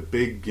movie. It was a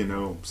big,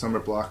 summer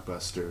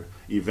blockbuster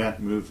event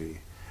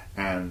movie.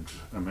 And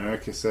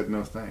America said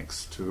no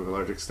thanks to a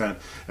large extent.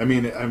 I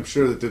mean, I'm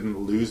sure it didn't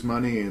lose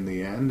money in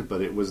the end, but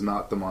it was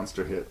not the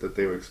monster hit that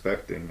they were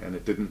expecting, and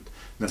it didn't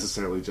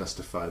necessarily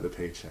justify the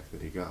paycheck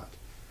that he got.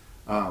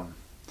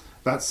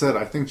 That said,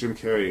 I think Jim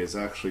Carrey is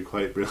actually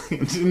quite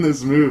brilliant in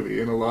this movie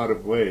in a lot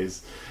of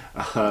ways.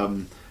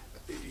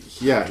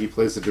 He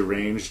plays a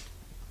deranged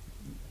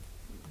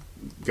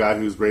guy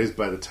who's raised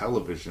by the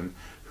television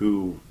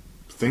who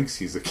thinks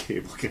he's a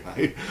cable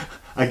guy.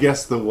 I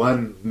guess the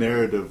one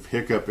narrative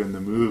hiccup in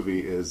the movie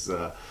is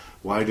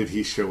why did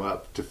he show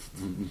up to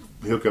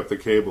hook up the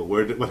cable?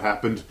 What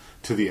happened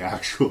to the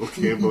actual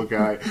cable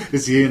guy?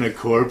 Is he in a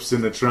corpse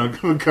in the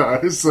trunk of a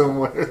car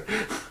somewhere?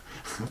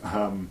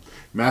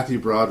 Matthew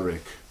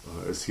Broderick,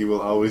 as he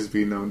will always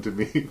be known to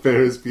me,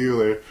 Ferris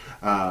Bueller,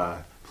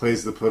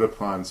 plays the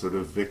put-upon sort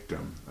of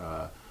victim.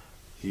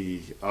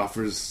 He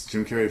offers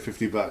Jim Carrey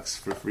 $50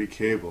 for free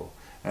cable,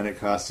 and it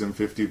costs him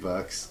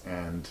 $50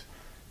 and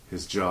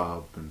his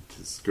job and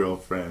his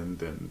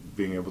girlfriend and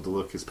being able to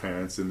look his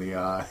parents in the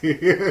eye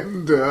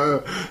and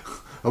a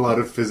lot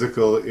of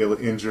physical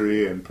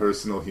injury and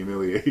personal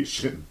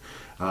humiliation.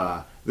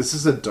 This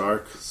is a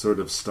dark sort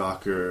of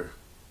stalker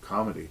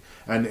comedy.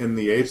 And in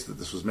the age that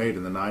this was made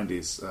in the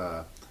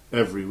 90s,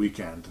 every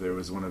weekend there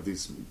was one of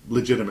these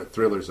legitimate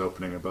thrillers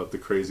opening about the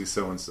crazy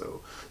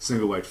so-and-so,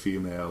 single white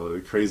female,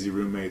 crazy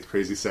roommate,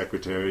 crazy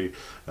secretary,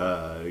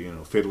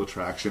 Fatal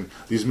Attraction.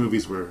 These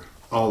movies were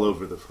all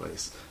over the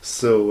place.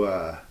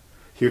 So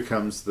here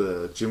comes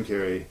the Jim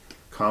Carrey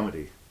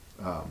comedy.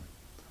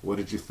 What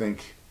did you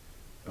think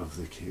of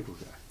The Cable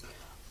Guy?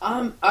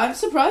 I'm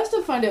surprised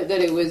to find out that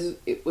it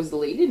was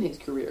late in his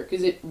career,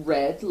 because it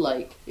read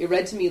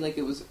to me like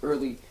it was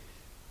early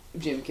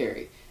Jim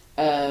Carrey.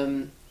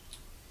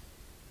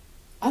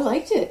 I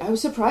liked it. I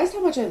was surprised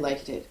how much I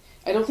liked it.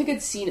 I don't think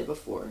I'd seen it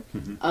before.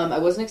 I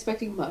wasn't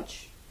expecting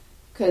much,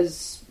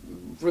 because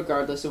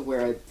regardless of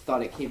where I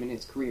thought it came in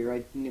his career,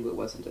 I knew it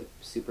wasn't a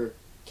super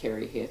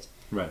Carrey hit.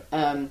 Right.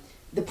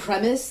 The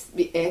premise,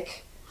 the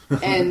ick,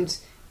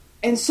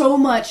 and so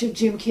much of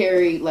Jim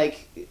Carrey,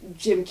 like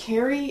Jim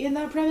Carrey in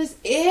that premise,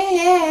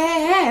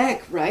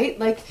 ick, right?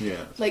 Like,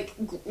 like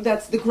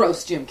that's the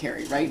gross Jim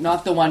Carrey, right?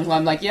 Not the one who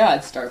I'm like, yeah,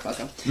 I'd start fuck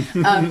him.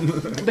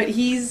 But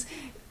he's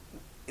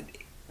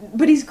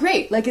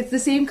great. Like, it's the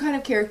same kind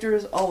of character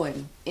as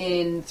Owen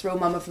in Throw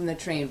Momma from the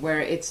Train, where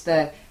it's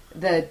the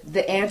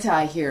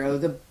anti-hero,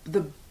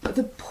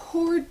 the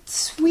poor,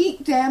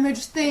 sweet,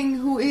 damaged thing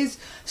who is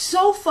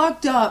so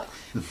fucked up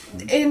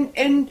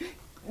and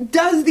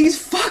does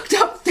these fucked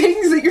up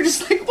things that you're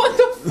just like, what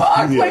the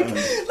fuck?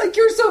 Like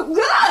you're so,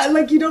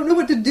 like you don't know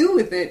what to do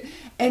with it.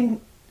 And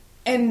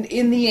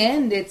in the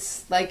end,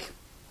 it's like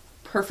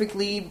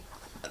perfectly,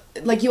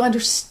 like you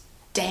understand,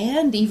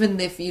 even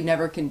if you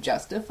never can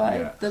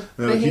justify the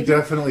behavior. He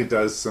definitely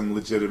does some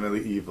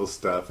legitimately evil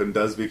stuff and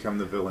does become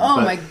the villain. Oh,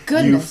 but my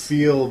goodness. You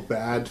feel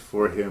bad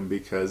for him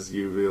because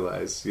you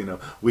realize,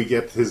 we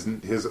get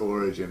his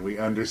origin. We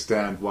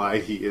understand why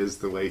he is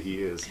the way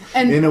he is.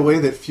 And in a way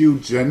that few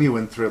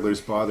genuine thrillers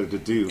bother to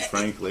do,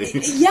 frankly.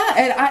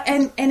 Yeah,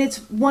 and it's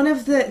one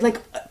of the,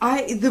 like,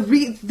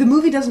 the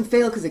movie doesn't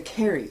fail because of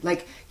Carrey.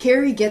 Like,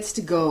 Carrey gets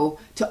to go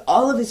to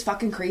all of his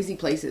fucking crazy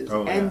places,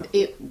 and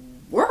it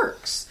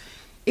works.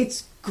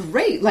 It's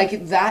great.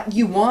 Like, that,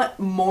 you want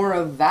more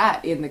of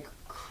that in the,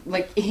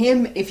 like,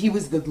 him, if he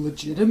was the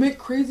legitimate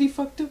crazy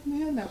fucked up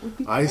man, that would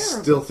be terrible. I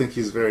still think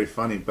he's very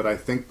funny, but I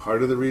think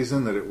part of the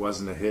reason that it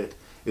wasn't a hit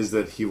is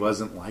that he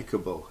wasn't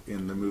likable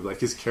in the movie.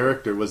 Like, his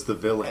character was the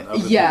villain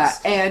of the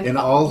and in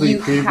all the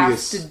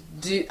previous... have to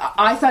do...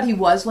 I thought he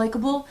was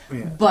likable,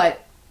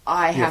 but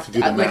I have to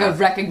like, I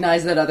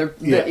recognize that that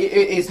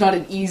it's not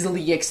an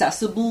easily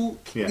accessible,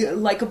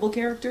 likable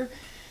character.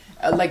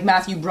 Like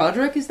Matthew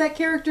Broderick is that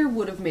character,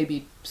 would have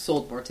maybe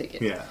sold more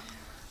tickets. Yeah.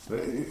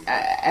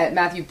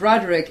 Matthew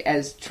Broderick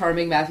as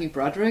charming Matthew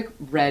Broderick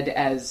read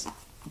as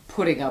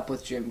putting up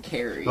with Jim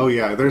Carrey. Oh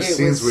yeah, there's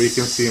scenes where you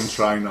can see him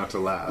trying not to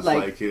laugh.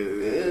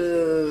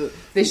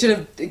 They should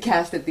have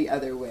cast it the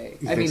other way.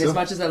 I mean, as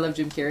much as I love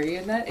Jim Carrey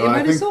in that, it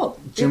might have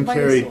sold. Jim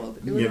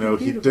Carrey,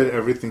 he did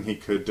everything he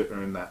could to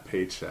earn that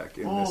paycheck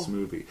in this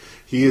movie.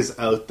 He is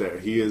out there.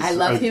 He is. I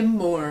love him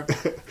more.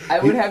 I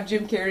would have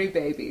Jim Carrey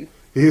baby.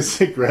 He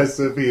is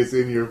aggressive. He is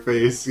in your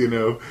face.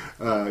 You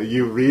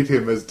read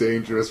him as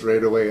dangerous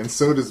right away, and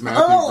so does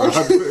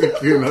Matthew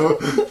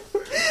Broderick.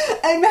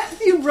 And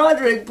Matthew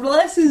Broderick,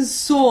 bless his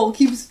soul,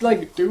 keeps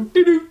like do.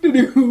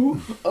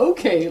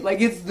 Okay,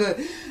 like it's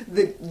the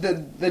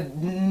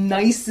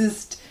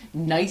nicest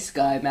nice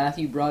guy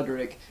Matthew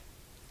Broderick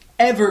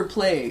ever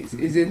plays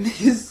is in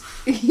his.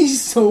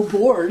 He's so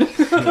bored.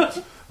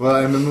 Well,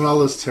 and then when all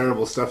this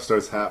terrible stuff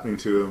starts happening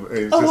to him,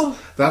 it's just,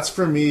 that's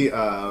for me,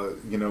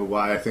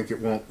 why I think it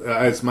won't,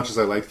 as much as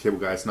I like Cable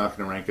Guy, it's not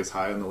going to rank as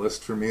high on the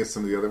list for me as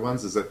some of the other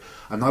ones, is that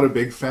I'm not a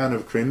big fan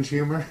of cringe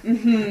humor,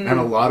 and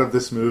a lot of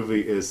this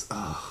movie is,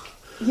 oh,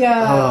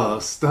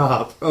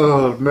 stop,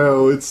 oh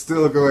no, it's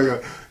still going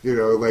on,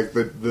 like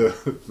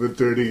the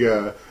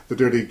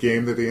dirty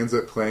game that he ends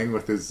up playing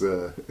with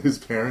his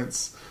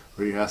parents,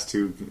 where he has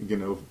to,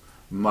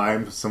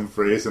 mime some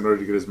phrase in order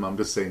to get his mom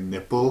to say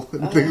nipple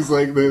and things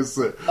like this.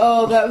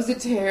 Oh, that was a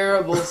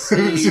terrible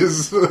scene.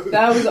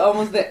 That was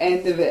almost the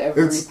end of it.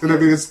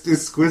 It's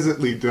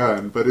exquisitely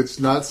done, but it's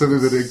not something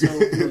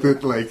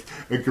that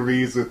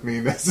agrees with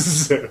me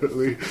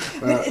necessarily.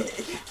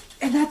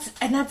 And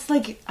that's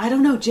like, I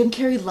don't know, Jim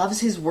Carrey loves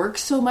his work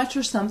so much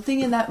or something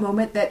in that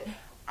moment that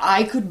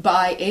I could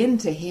buy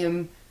into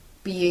him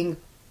being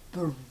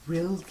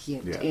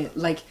brilliant.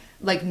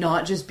 Like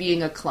not just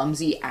being a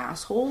clumsy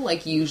asshole,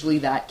 like usually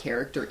that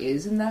character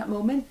is in that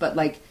moment, but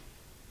like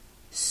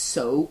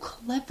so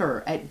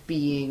clever at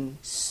being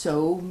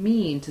so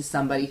mean to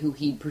somebody who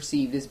he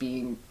perceived as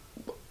being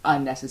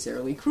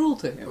unnecessarily cruel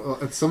to him. Well,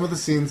 and some of the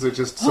scenes are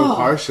just so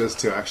harsh as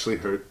to actually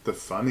hurt the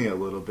funny a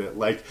little bit.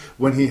 Like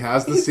when he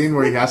has the scene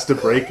where he has to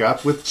break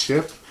up with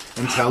Chip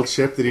and tell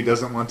Chip that he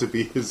doesn't want to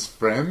be his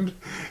friend.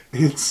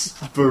 It's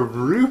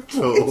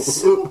brutal.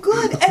 It's so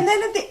good. And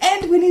then at the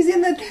end, when he's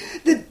in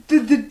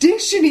the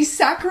dish and he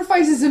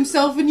sacrifices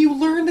himself, and you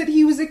learn that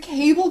he was a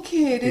cable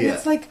kid, and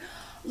it's like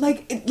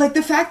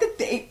the fact that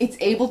it's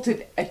able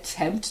to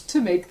attempt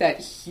to make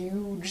that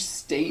huge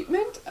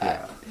statement.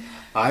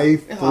 I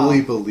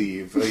fully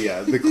believe.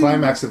 The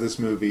climax of this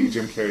movie,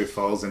 Jim Carrey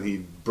falls and he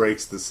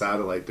breaks the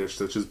satellite dish,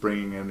 which is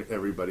bringing in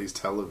everybody's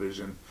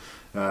television.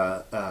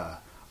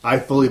 I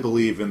fully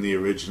believe in the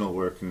original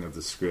working of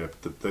the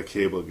script that the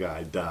cable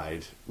guy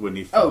died when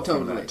he fell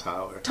from that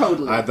tower.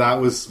 Totally.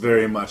 That was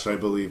very much, I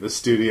believe, a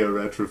studio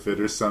retrofit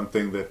or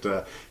something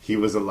that he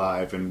was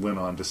alive and went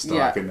on to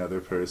stalk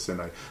another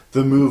person.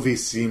 The movie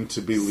seemed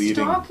to be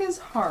leading... Stalk is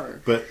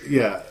hard. But,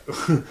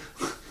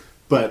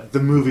 But the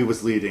movie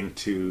was leading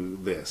to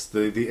this.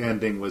 The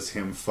ending was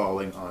him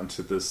falling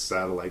onto this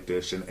satellite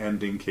dish and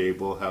ending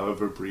cable,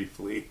 however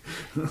briefly,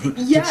 to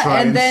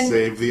try and then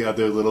save the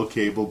other little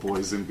cable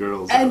boys and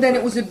girls. And then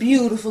it was a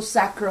beautiful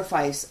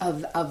sacrifice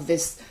of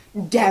this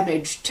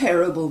damaged,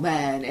 terrible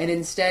man. And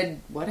instead,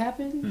 what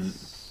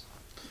happens?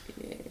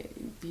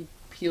 He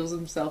peels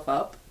himself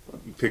up.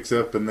 He picks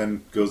up and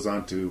then goes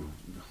on to,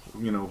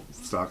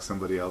 stalk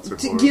somebody else. Or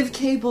to give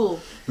cable.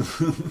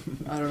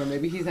 I don't know,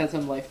 maybe he's had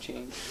some life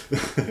change.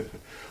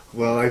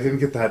 Well, I didn't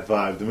get that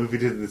vibe. The movie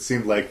didn't. It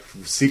seemed like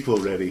sequel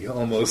ready,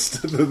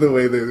 almost, the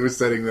way they were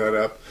setting that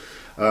up.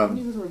 I don't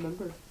even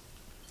remember.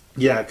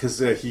 Yeah, because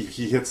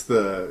he hits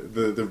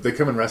they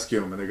come and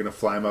rescue him, and they're going to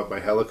fly him up by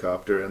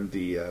helicopter, and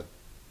the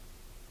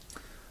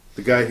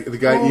guy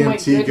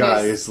EMT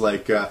guy is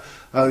like, "You're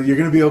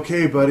going to be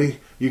okay, buddy.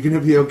 You're going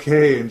to be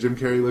okay." And Jim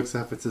Carrey looks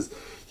up and says,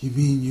 "You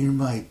mean you're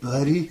my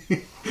buddy?"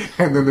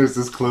 And then there's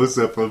this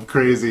close-up of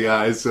crazy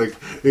eyes, like,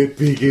 it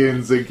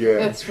begins again.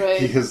 That's right.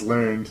 He has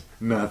learned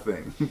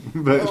nothing.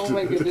 But oh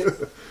my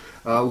goodness.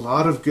 A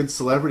lot of good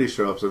celebrities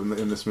show up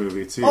in this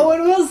movie, too.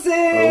 Owen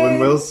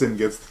Wilson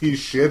gets the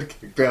shit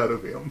kicked out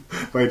of him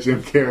by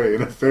Jim Carrey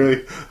in a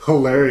very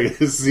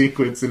hilarious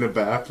sequence in a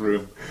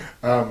bathroom.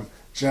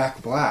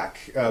 Jack Black,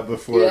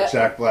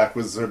 Jack Black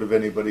was sort of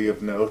anybody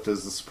of note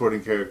as the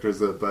supporting character,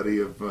 as a buddy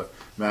of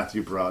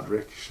Matthew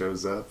Broderick,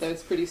 shows up.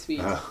 That's pretty sweet.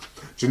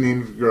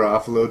 Janine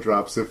Garofalo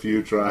drops a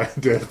few dry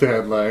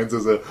deadpan lines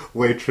as a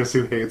waitress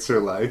who hates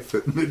her life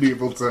at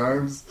medieval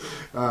times.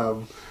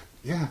 The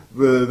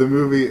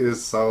movie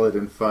is solid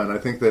and fun. I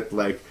think that,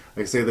 like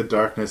I say, the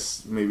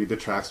darkness maybe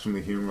detracts from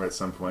the humor at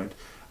some point.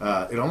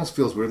 It almost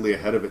feels weirdly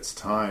ahead of its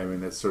time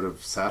in its sort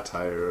of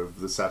satire of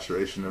the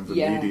saturation of the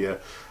media.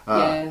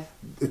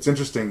 It's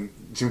interesting.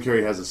 Jim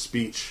Carrey has a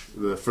speech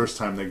the first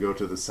time they go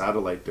to the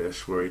satellite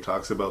dish where he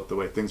talks about the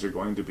way things are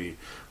going to be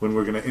when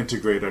we're going to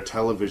integrate our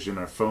television,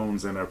 our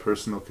phones, and our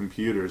personal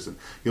computers, and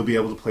you'll be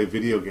able to play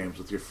video games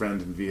with your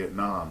friend in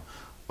Vietnam.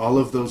 All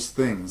of those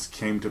things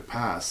came to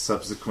pass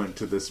subsequent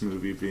to this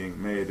movie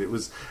being made. It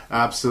was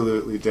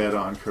absolutely dead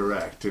on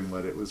correct in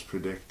what it was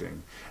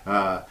predicting.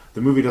 The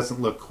movie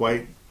doesn't look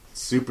quite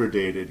super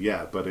dated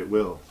yet, but it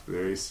will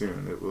very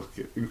soon. It will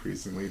get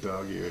increasingly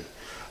dog-eared.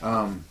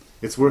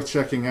 It's worth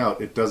checking out.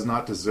 It does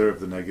not deserve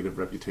the negative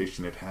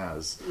reputation it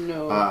has.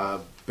 No.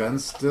 Ben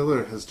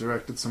Stiller has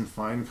directed some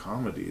fine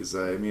comedies.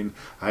 And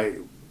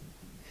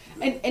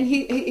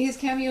his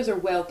cameos are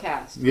well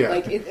cast. Yeah.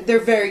 They're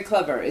very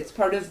clever. It's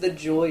part of the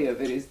joy of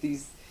it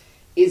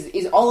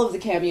is all of the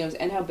cameos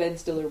and how Ben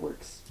Stiller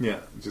works. Yeah,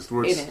 just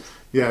works. In it.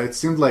 Yeah, it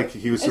seemed like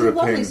he was sort of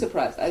lovely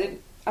surprise.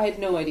 I had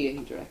no idea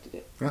he directed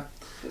it. Yeah.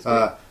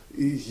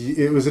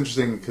 It was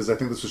interesting because I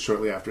think this was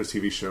shortly after his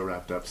TV show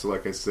wrapped up. So,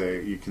 like I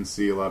say, you can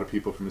see a lot of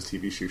people from his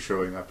TV show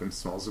showing up in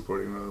small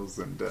supporting roles,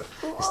 and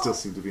he still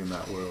seemed to be in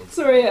that world.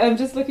 Sorry, I'm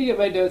just looking at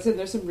my notes, and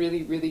there's some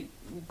really, really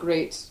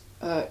great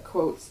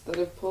quotes that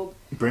I've pulled.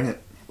 Bring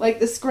it. Like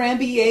the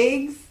scramby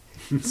eggs,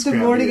 the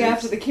morning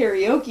after the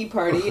karaoke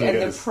party,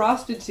 and the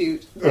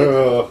prostitute.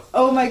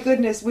 Oh my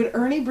goodness! Would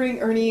Ernie,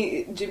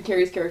 Jim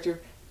Carrey's character,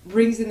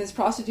 brings in this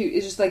prostitute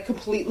is just like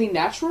completely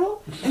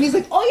natural, and he's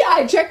like, "Oh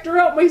yeah, I checked her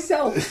out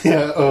myself."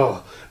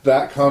 Yeah.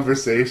 That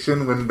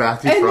conversation when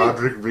Matthew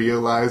Broderick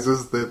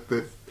realizes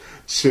that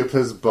Chip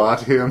has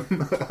bought him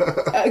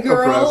a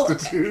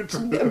prostitute,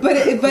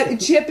 but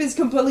Chip is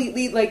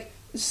completely like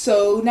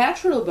so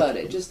natural about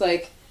it, just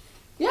like.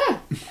 Yeah,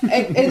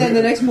 and then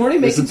the next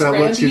morning making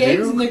scrambled eggs,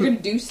 and they're going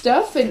to do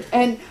stuff,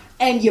 and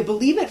you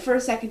believe it for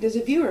a second as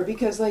a viewer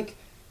because like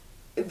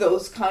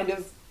those kind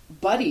of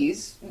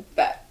buddies,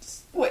 that's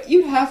what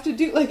you have to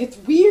do. Like it's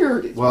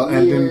weird. It's weird.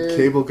 And in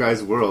Cable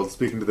Guy's world,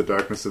 speaking to the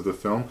darkness of the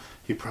film,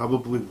 he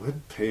probably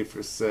would pay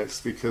for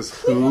sex because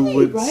who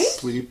would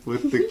sleep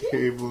with the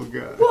cable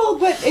guy? Well,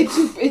 but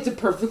it's a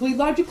perfully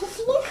logical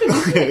solution.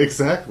 Yeah,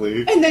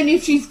 exactly. And then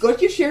if she's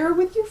good, you share her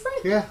with your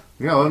friend. Yeah.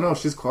 Oh no,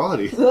 she's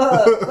quality. Let's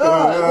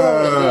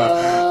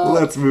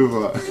move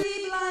on.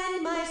 3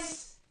 blind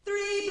mice,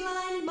 3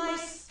 blind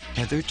mice.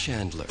 Heather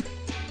Chandler,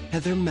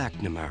 Heather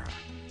McNamara,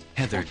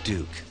 Heather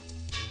Duke,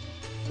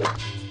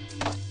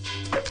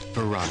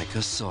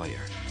 Veronica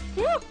Sawyer.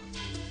 Why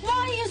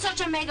are you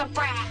such a mega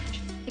brat?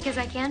 Because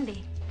I can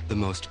be. The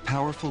most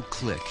powerful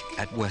clique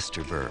at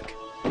Westerberg.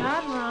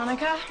 God,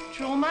 Veronica,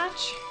 drool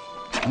much?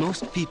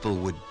 Most people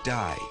would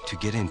die to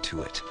get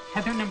into it.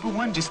 Heather number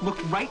 1 just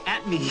looked right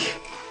at me.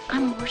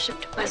 I'm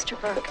worshipped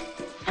Westerberg,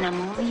 and I'm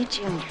only a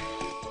junior.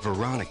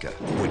 Veronica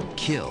would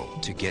kill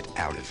to get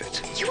out of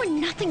it. You were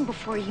nothing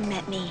before you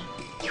met me.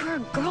 You were a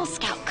Girl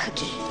Scout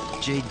cookie.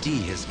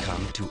 JD has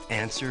come to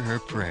answer her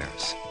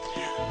prayers.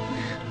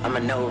 I'm a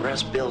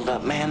no-rest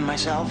build-up man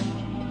myself.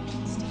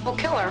 We'll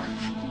kill her.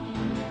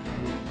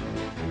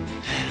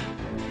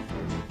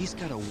 He's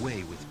got a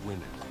way with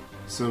women.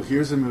 So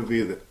here's a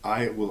movie that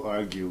I will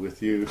argue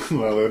with you.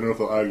 Well, I don't know if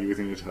I'll argue with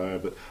you,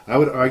 Ntara, but I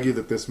would argue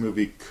that this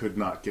movie could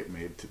not get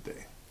made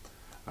today.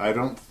 I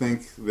don't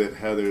think that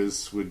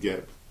Heathers would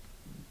get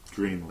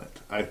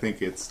greenlit. I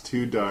think it's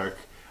too dark.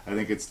 I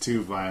think it's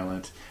too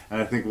violent.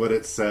 And I think what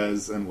it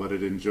says and what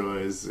it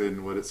enjoys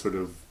and what it sort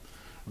of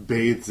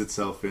bathes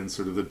itself in,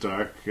 sort of the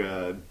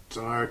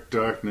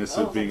darkness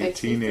of being a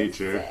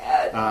teenager,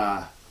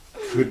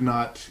 could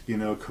not,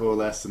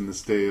 coalesce in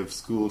this day of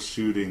school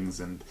shootings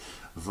and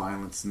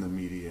violence in the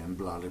media and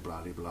blah, blah,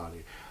 blah, blah.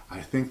 I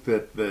think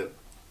that the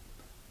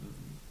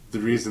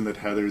reason that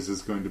Heathers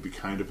is going to be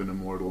kind of an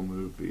immortal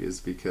movie is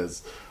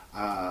because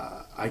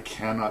I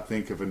cannot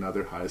think of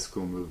another high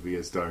school movie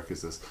as dark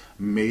as this.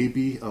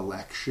 Maybe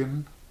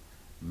Election,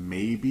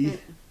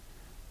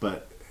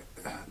 but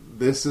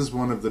this is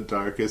one of the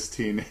darkest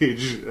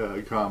teenage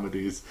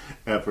comedies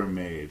ever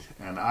made,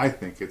 and I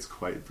think it's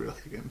quite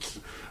brilliant.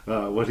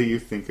 What do you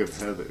think of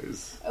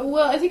Heathers?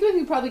 Well, I think we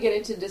can probably get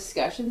into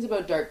discussions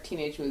about dark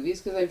teenage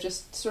movies, because I've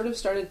just sort of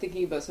started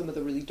thinking about some of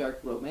the really dark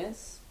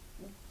romance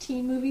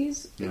teen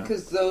movies,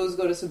 because those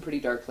go to some pretty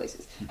dark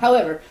places.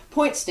 However,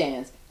 point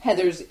stands,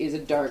 Heathers is a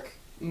dark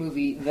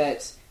movie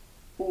that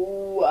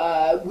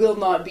will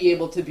not be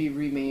able to be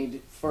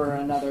remade for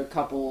another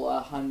couple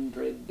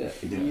 100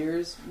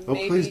 years. Oh,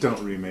 maybe. Please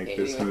don't remake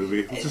this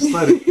movie. Just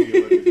let it be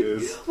what it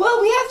is.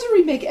 Well, we have to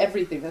remake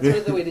everything. That's sort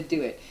of the way to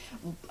do it.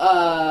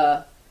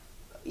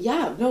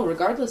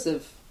 Regardless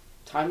of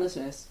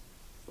timelessness,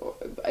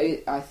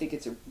 I think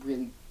it's a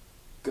really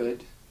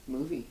good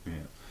movie. Yeah.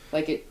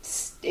 Like, it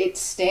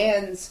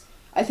stands...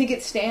 I think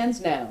it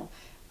stands now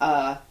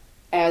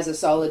as a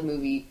solid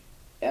movie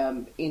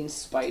in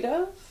spite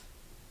of...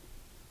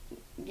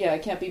 Yeah,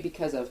 it can't be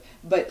because of...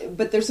 But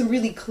there's some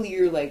really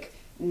clear,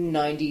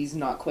 90s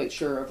not quite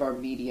sure of our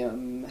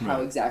medium,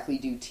 how exactly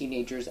do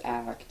teenagers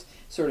act,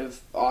 sort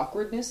of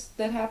awkwardness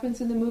that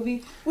happens in the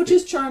movie, which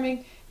is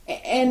charming,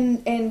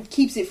 and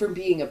keeps it from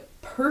being a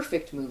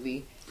perfect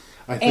movie,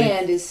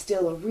 and is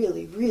still a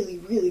really, really,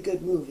 really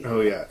good movie.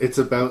 Oh, yeah. It's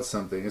about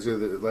something. It's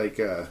really,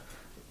 a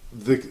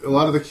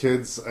lot of the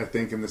kids, I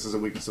think, and this is a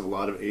weakness of a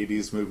lot of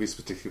 80s movies,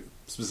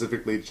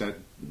 specifically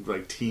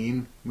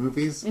teen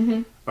movies,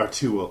 are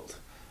too old.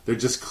 They're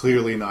just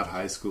clearly not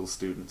high school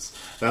students.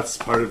 That's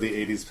part of the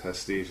 80s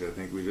prestige. I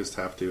think we just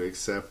have to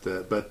accept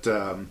that. But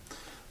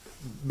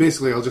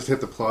basically, I'll just hit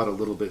the plot a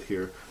little bit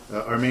here.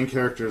 Our main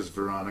character is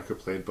Veronica,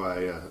 played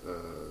by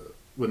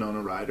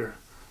Winona Ryder.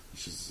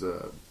 She's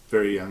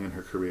very young in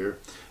her career.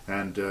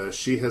 And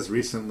she has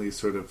recently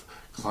sort of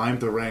climbed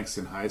the ranks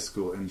in high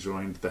school and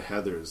joined the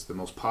Heathers, the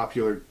most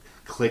popular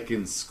clique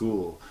in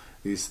school.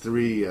 These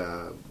three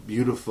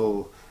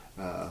beautiful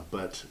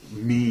but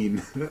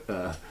mean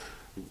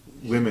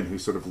women who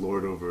sort of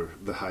lord over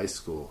the high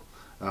school.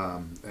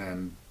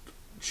 And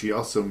she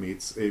also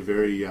meets a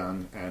very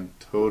young and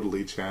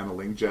totally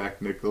channeling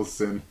Jack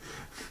Nicholson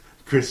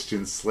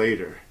Christian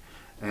Slater,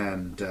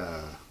 and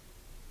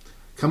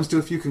comes to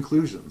a few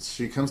conclusions.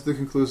 She comes to the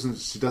conclusion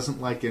that she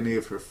doesn't like any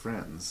of her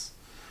friends,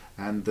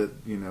 and that,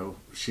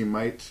 she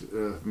might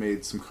have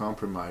made some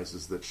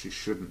compromises that she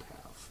shouldn't have.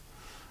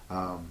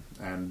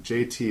 And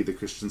JT, the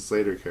Christian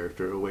Slater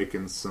character,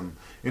 awakens some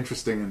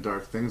interesting and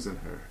dark things in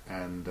her,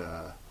 and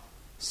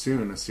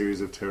soon a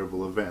series of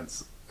terrible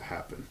events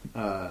happen.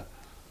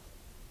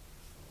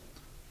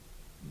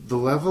 The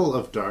level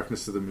of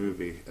darkness of the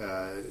movie,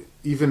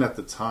 even at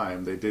the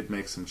time, they did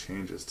make some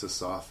changes to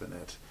soften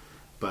it,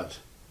 but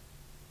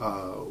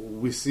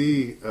we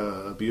see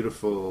a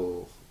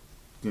beautiful,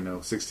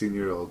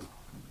 16-year-old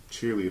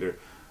cheerleader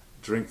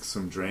drink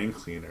some drain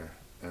cleaner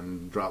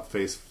and drop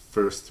face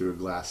first through a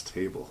glass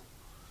table.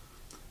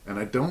 And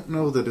I don't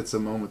know that it's a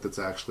moment that's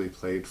actually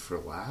played for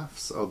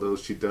laughs, although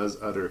she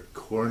does utter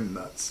corn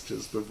nuts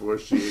just before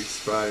she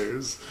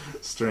expires,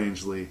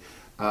 strangely.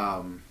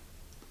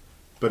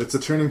 But it's a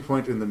turning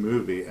point in the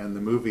movie, and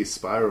the movie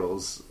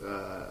spirals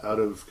out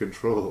of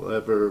control,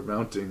 ever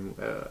mounting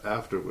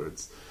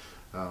afterwards.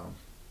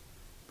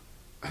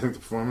 I think the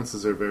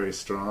performances are very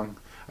strong.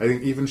 I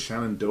think even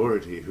Shannon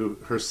Doherty, who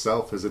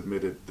herself has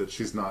admitted that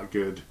she's not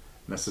good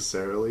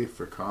necessarily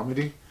for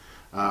comedy,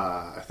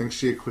 I think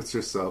she acquits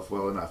herself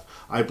well enough.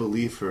 I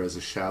believe her as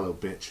a shallow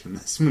bitch in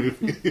this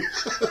movie.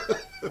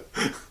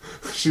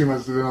 She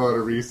must have done a lot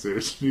of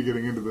research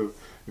getting into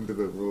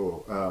the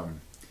role.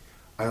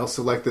 I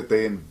also like that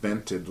they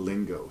invented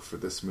lingo for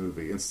this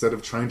movie. Instead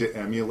of trying to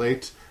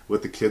emulate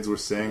what the kids were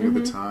saying at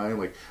the time,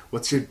 like,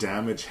 what's your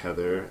damage,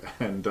 Heather?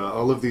 And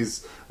all of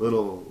these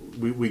little...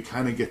 We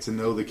kind of get to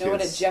know the kids. Know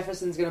what,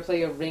 Jefferson's going to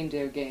play a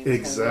reindeer game.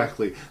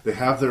 Exactly. They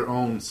have their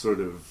own sort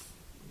of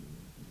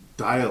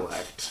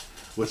dialect,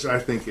 which I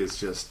think is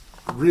just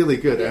really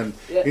good. And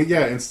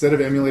instead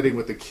of emulating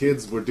what the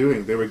kids were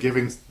doing, they were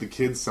giving the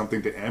kids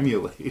something to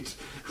emulate.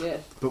 Yeah.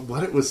 But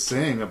what it was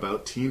saying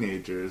about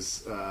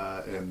teenagers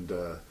and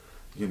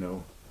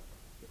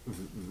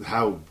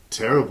how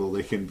terrible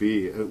they can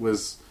be, it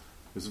was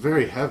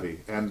very heavy,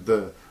 and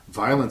the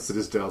violence that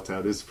is dealt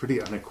out is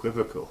pretty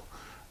unequivocal.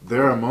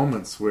 There are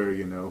moments where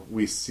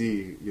we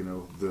see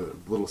the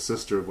little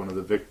sister of one of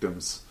the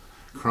victims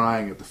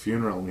crying at the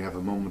funeral, and we have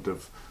a moment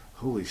of,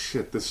 holy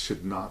shit, this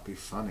should not be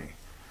funny.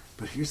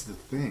 But here's the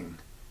thing.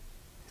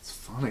 it's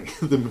funny.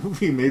 The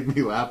movie made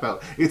me laugh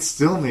out. It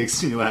still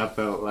makes me laugh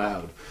out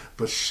loud.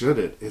 But should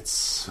it? It's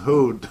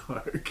so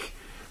dark.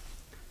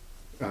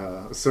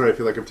 Sorry, I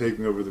feel like I'm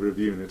taking over the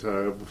review,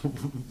 Ntara.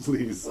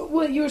 Please.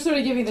 Well, you were sort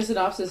of giving the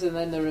synopsis and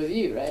then the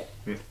review, right?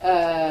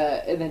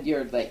 Yeah. And then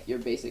your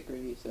basic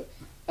review. So,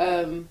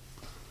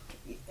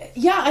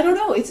 yeah, I don't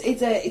know. I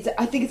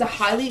think it's a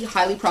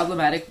highly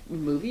problematic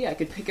movie. I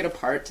could pick it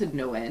apart to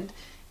no end,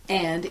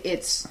 and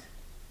it's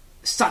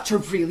such a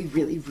really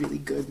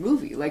good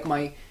movie. Like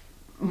my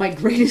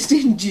greatest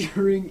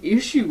enduring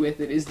issue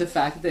with it is the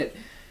fact that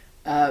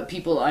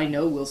people I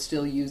know will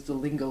still use the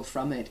lingo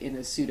from it in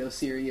a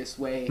pseudo-serious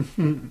way,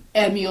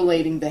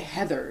 emulating the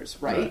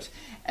Heathers, right?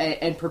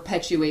 And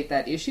perpetuate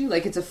that issue.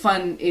 Like, it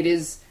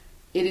is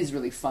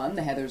really fun.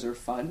 The Heathers are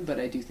fun, but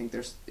I do think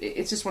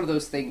it's just one of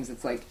those things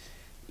that's like,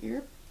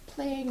 you're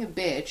playing a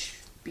bitch,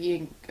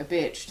 being a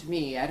bitch to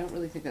me. I don't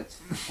really think that's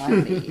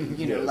funny.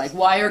 You know, like,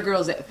 why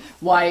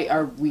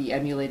are we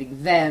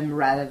emulating them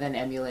rather than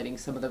emulating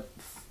some of the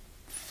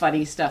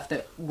funny stuff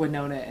that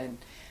Winona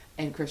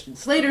and Christian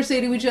Slater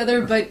say to each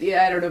other? But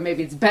yeah, I don't know,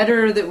 maybe it's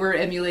better that we're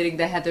emulating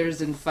the Heathers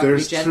and fucking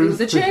gently with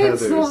the chainsaw.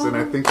 Heathers, and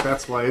I think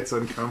that's why it's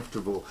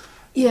uncomfortable.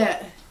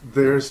 Yeah.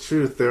 There's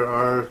truth.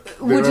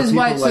 Which is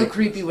why it's so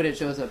creepy when it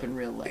shows up in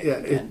real life.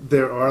 Yeah,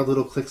 there are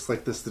little cliques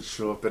like this that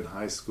show up in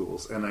high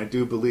schools, and I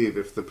do believe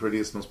if the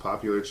prettiest, most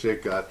popular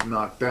chick got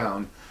knocked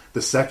down,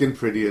 the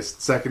second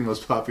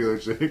most popular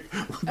chick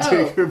would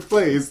take her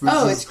place.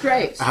 It's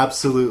great.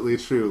 Absolutely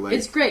true. Like,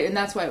 it's great, and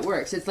that's why it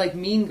works. It's like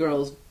Mean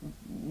Girls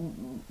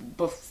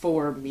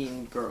before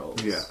Mean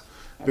Girls. Yeah.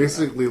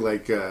 Basically,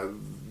 like,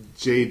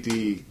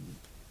 J.D.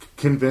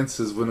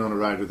 convinces Winona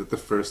Ryder that the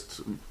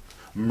first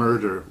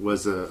murder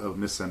was a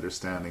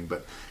misunderstanding,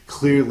 but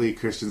clearly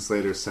Christian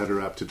Slater set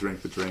her up to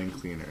drink the drain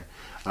cleaner.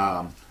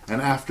 And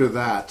after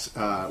that,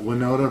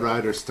 Winona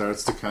Ryder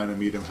starts to kind of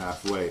meet him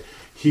halfway.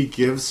 He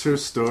gives her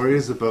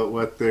stories about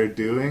what they're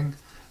doing,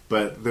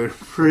 but they're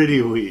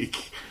pretty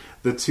weak.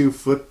 The two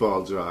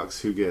football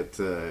jocks who get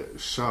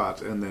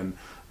shot and then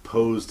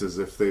posed as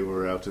if they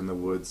were out in the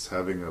woods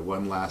having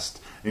one last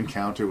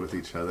encounter with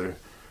each other.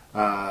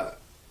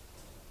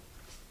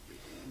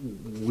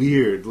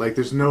 Weird. Like,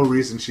 there's no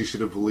reason she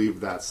should have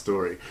believed that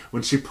story.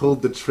 When she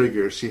pulled the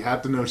trigger, she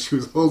had to know she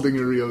was holding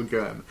a real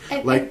gun.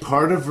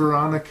 Part of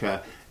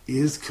Veronica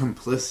is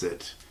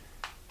complicit.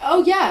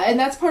 Oh yeah, and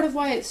that's part of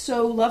why it's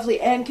so lovely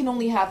and can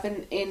only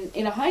happen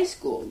in a high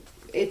school.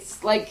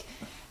 It's like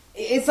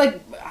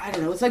I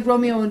don't know, it's like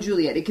Romeo and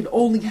Juliet. It can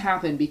only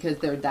happen because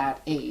they're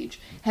that age.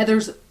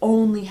 Heathers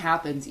only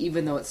happens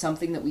even though it's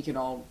something that we can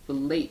all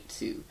relate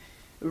to,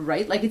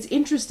 right? Like, it's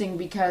interesting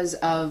because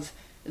of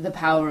the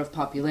power of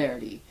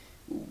popularity.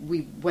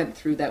 We went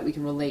through that, we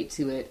can relate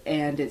to it,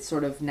 and it's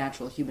sort of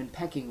natural human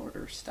pecking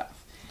order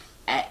stuff.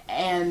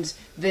 And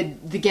the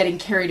getting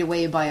carried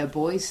away by a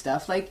boy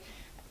stuff, like,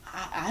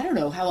 I don't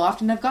know how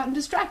often I've gotten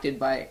distracted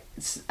by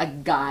a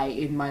guy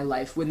in my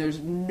life when there's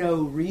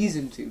no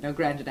reason to. Now,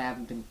 granted, I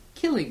haven't been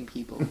killing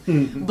people,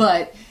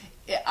 but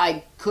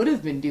I could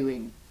have been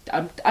doing...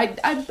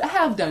 I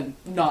have done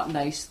not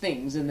nice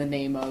things in the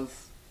name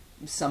of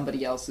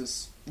somebody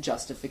else's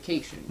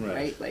justification,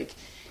 right? Like,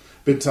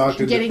 been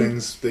talked into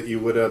things that you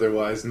would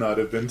otherwise not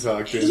have been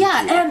talked into.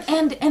 Yeah,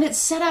 and it's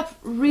set up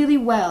really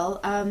well.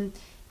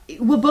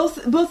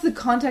 Both the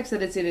context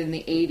that it's in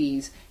the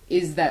 80s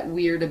is that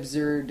weird,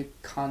 absurd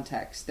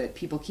context that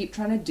people keep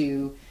trying to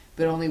do,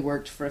 but only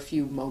worked for a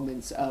few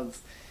moments of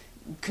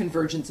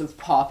convergence of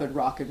pop and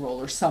rock and roll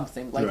or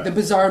something. Like, the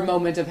bizarre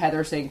moment of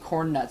Heather saying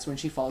corn nuts when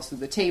she falls through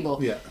the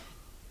table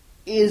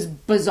is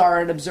bizarre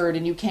and absurd,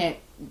 and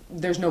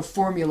there's no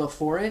formula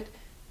for it,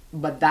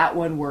 but that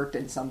one worked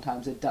and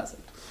sometimes it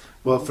doesn't.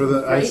 Well,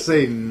 I'd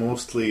say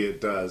mostly it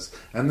does.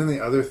 And then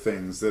the other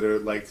things that are,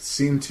 like,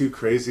 seem too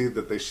crazy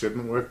that they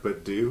shouldn't work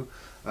but do,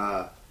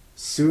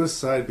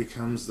 suicide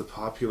becomes the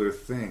popular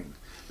thing.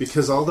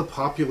 Because all the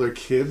popular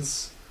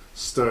kids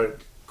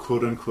start,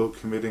 quote-unquote,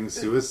 committing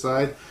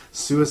suicide,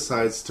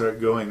 suicides start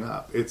going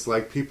up. It's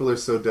like people are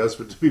so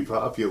desperate to be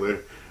popular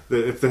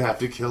that if they have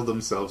to kill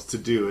themselves to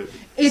do it...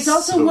 It's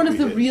also one of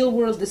the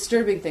real-world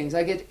disturbing things.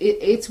 Like,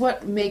 it's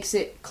what makes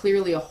it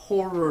clearly a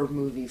horror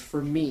movie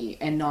for me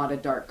and not a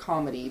dark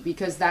comedy,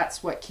 because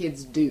that's what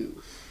kids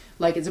do.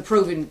 Like, it's a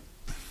proven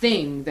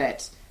thing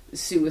that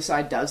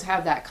suicide does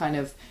have that kind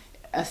of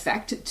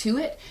effect to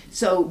it.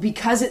 So,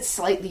 because it's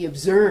slightly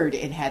absurd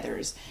in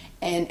Heathers,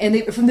 and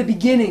they, from the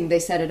beginning they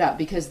set it up,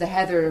 because the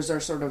Heathers are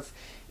sort of...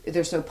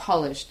 They're so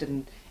polished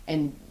and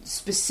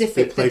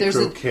specific they play that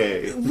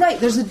croquet.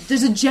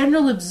 There's a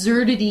general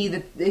absurdity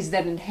that is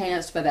then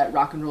enhanced by that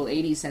rock and roll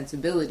 80s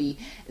sensibility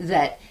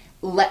that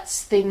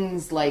lets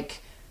things like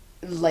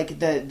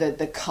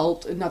the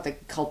cult, not the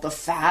cult, the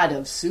fad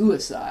of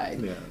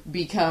suicide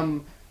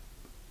become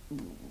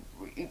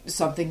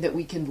something that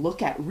we can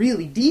look at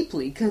really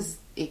deeply, because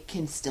it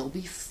can still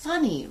be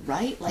funny,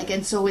 right? Like,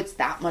 and so it's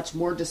that much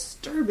more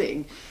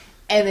disturbing.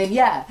 And then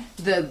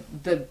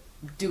the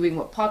doing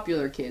what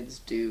popular kids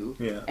do,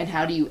 and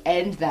how do you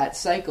end that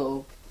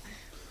cycle?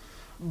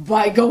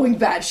 by going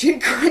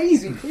batshit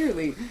crazy,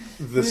 clearly.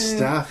 The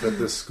staff at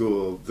the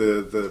school,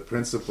 the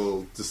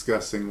principal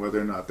discussing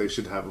whether or not they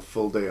should have a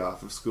full day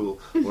off of school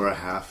or a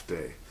half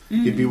day.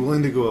 He'd be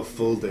willing to go a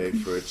full day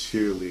for a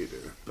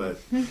cheerleader,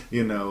 but,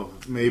 you know,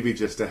 maybe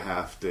just a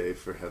half day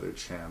for Heather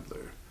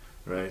Chandler,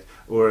 right?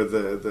 Or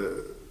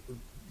the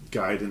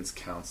guidance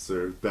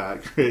counselor,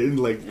 bad grade,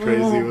 like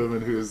crazy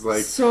woman who's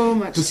like, so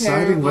much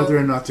deciding terrible. whether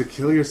or not to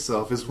kill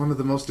yourself is one of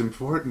the most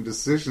important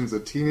decisions a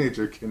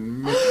teenager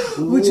can make.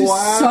 Which is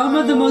some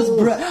of the most...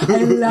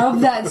 I love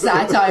that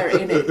satire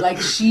in it.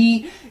 Like,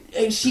 she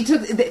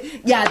took...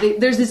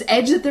 there's this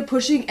edge that they're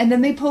pushing, and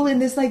then they pull in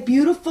this, like,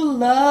 beautiful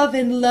love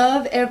and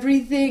love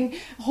everything,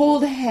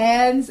 hold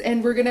hands,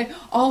 and we're gonna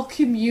all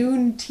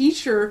commune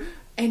teacher,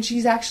 and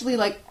she's actually,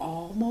 like,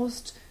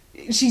 almost...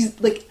 She's,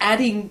 like,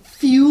 adding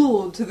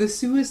fuel to the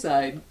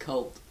suicide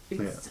cult.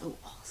 It's so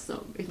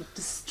awesome and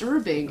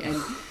disturbing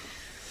and...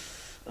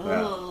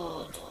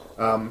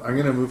 I'm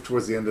going to move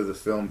towards the end of the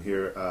film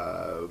here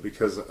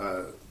because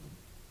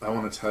I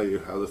want to tell you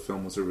how the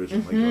film was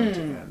originally going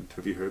to end.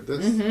 Have you heard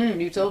this?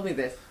 You told me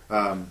this.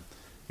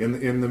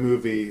 In the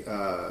movie,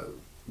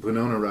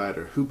 Winona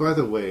Ryder, who, by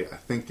the way, I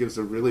think gives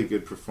a really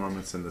good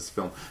performance in this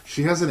film.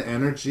 She has an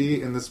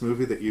energy in this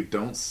movie that you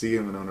don't see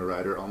in Winona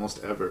Ryder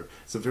almost ever.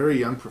 It's a very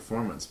young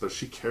performance, but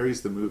she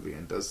carries the movie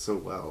and does so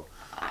well.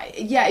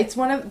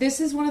 This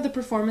is one of the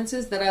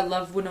performances that I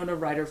love Winona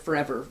Ryder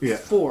forever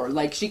for.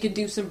 Like, she can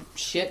do some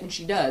shit, and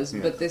she does,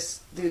 but this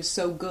is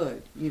so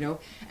good, you know?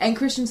 And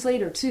Christian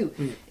Slater,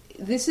 too.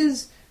 This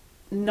is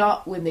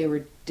not when they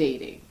were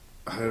dating.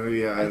 I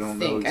don't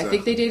know exactly. I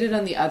think they dated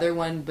on the other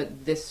one,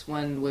 but this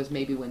one was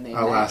maybe when they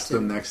I'll ask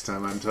them next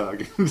time I'm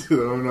talking to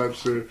them. I'm not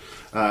sure.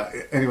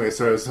 Anyway,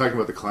 so I was talking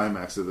about the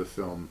climax of the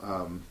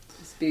film.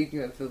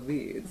 Speaking of the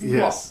leads.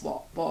 Yes.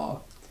 Wah.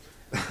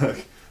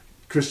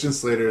 Christian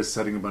Slater is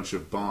setting a bunch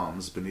of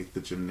bombs beneath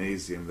the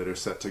gymnasium that are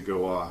set to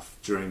go off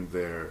during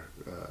their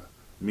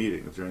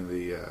meeting, during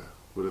the,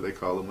 what do they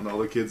call them when all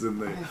the kids in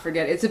there? I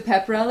forget. It's a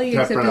pep rally,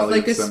 except it's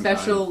like a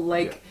special,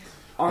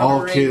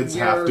 all kids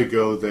have to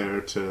go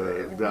there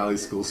to rally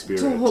school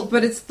spirit.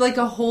 But it's like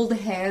a hold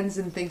hands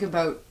and think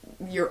about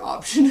your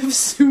option of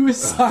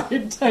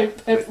suicide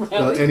type pep rally.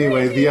 Well,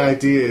 anyway, the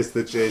idea is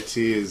that JT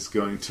is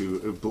going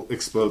to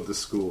explode the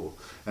school.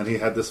 And he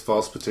had this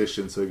false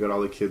petition, so he got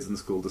all the kids in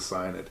school to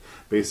sign it,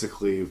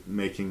 basically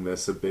making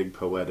this a big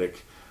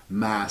poetic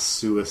mass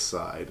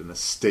suicide and a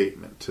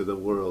statement to the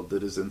world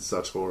that is in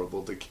such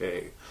horrible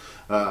decay.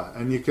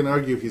 And you can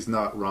argue he's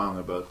not wrong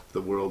about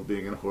the world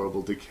being in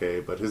horrible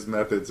decay, but his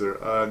methods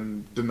are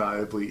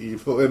undeniably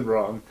evil and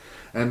wrong.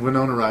 And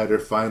Winona Ryder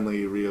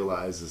finally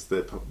realizes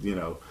that, you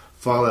know,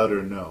 fallout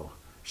or no,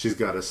 she's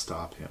got to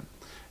stop him.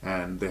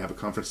 And they have a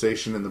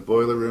conversation in the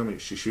boiler room.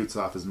 She shoots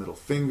off his middle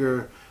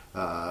finger,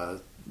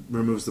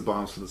 removes the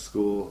bombs from the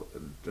school.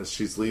 As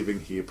she's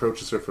leaving, he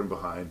approaches her from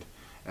behind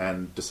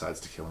and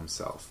decides to kill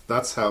himself.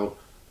 That's how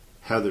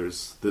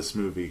this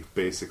movie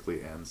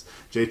basically ends.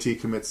 JT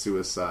commits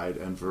suicide,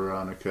 and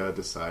Veronica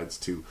decides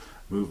to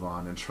move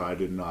on and try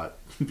to not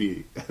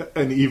be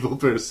an evil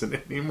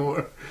person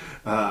anymore.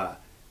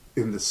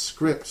 In the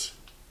script,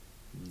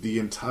 the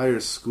entire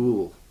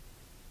school,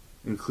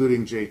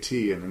 including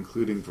JT and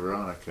including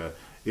Veronica,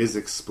 is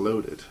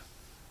exploded.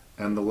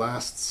 And the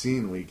last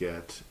scene we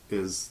get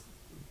is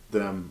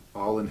them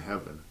all in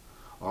heaven.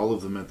 All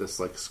of them at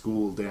this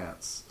school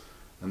dance.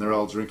 And they're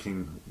all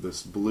drinking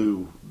this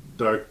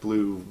dark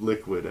blue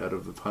liquid out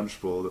of the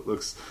punch bowl that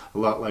looks a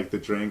lot like the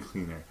drain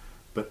cleaner.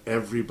 But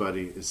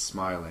everybody is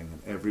smiling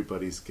and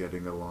everybody's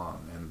getting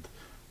along. And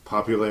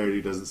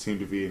popularity doesn't seem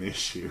to be an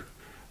issue.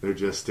 They're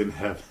just in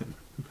heaven.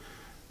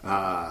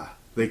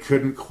 They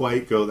couldn't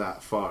quite go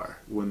that far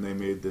when they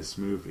made this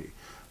movie.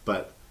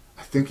 But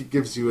I think it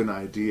gives you an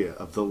idea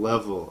of the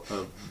level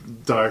of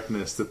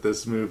darkness that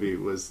this movie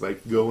was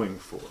going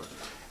for.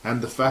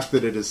 And the fact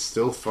that it is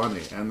still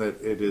funny and that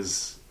it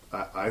is,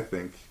 I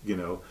think, in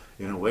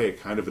a way,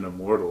 kind of an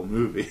immortal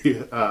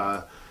movie,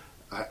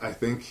 I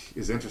think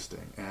is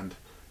interesting. And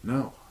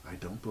no, I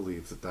don't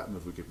believe that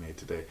movie would get made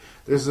today.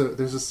 There's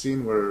a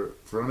scene where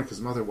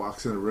Veronica's mother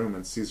walks in a room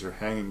and sees her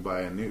hanging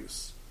by a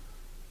noose.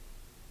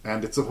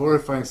 And it's a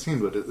horrifying scene,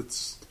 but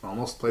it's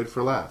almost played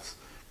for laughs.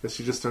 Because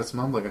she just starts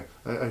mumbling,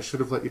 I should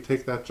have let you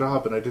take that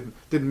job, and I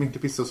didn't mean to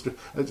be so strict.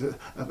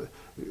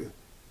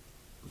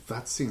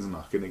 That scene's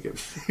not going to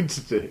get made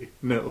today.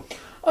 No.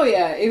 Oh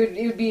yeah,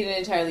 it would be an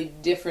entirely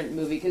different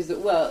movie because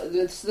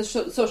the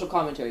social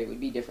commentary would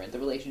be different. The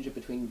relationship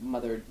between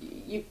mother,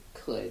 it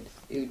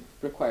would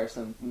require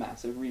some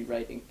massive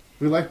rewriting.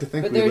 We like to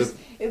think,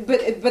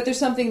 but there's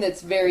something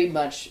that's very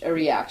much a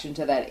reaction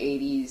to that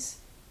 '80s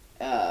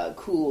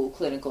cool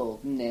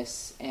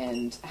clinicalness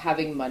and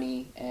having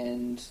money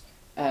and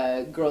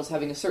girls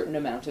having a certain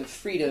amount of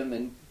freedom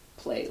and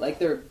play.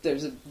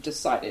 There's a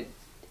decided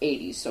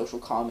 '80s social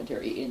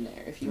commentary in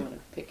there if you want to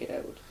pick it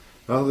out.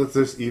 Well,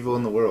 there's evil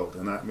in the world,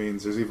 and that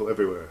means there's evil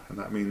everywhere, and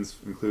that means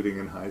including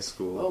in high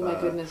school. Oh my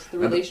goodness, the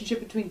relationship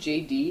between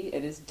JD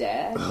and his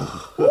dad.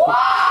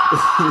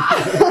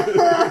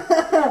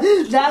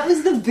 That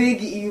was the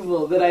big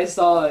evil that I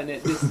saw in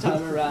it this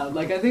time around.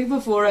 Like, I think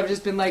before I've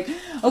just been like,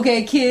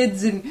 okay,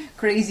 kids and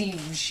crazy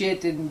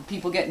shit and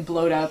people getting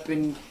blowed up,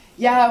 and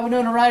yeah,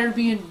 Winona Ryder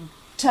being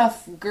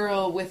tough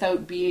girl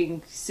without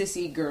being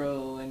sissy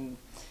girl, and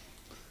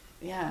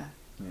yeah.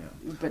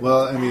 But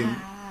well, I mean,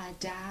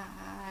 Dad.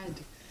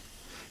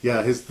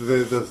 Yeah,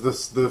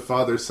 the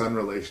father-son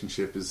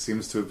relationship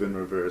seems to have been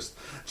reversed.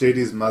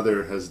 JD's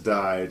mother has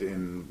died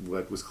in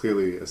what was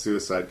clearly a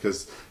suicide,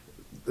 because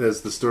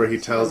as the story he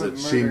tells it,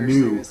 she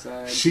knew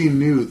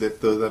that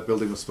that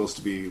building was supposed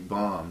to be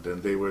bombed,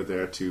 and they were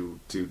there to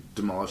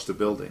demolish the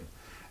building.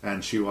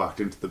 And she walked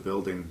into the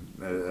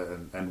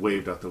building and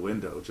waved out the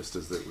window just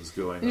as it was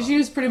going on. She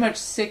was pretty much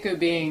sick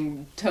of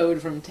being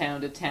towed from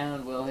town to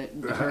town while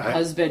her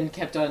husband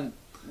kept on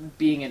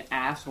being an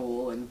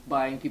asshole and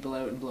buying people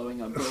out and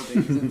blowing up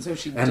buildings, and so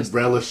she just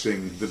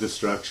relishing the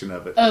destruction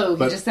of it.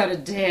 He just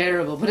sounded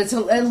terrible, but it's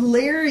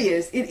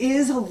hilarious. It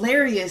is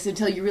hilarious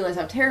until you realize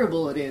how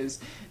terrible it is.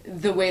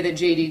 The way that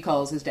JD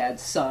calls his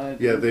dad's son.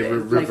 Yeah, they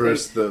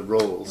reversed the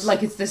roles.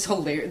 Like it's this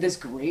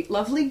great,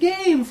 lovely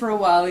game for a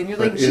while, and you're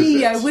like,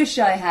 gee, I wish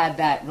I had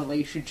that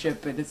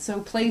relationship, and it's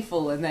so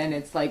playful, and then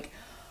it's like,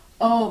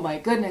 oh my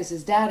goodness,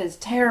 his dad is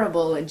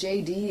terrible, and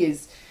JD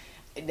is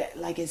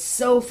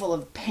so full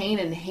of pain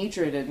and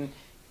hatred,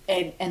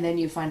 and then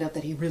you find out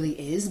that he really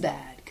is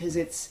bad,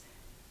 because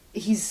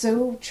he's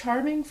so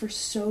charming for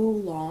so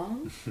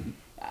long.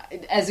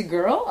 As a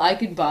girl, I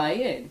could buy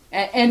in.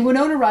 And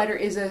Winona Ryder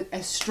is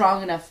a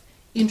strong enough,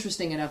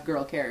 interesting enough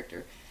girl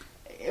character.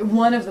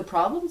 One of the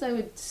problems, I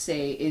would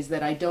say, is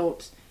that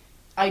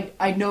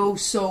I know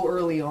so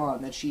early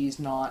on that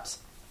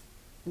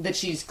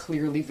she's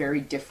clearly very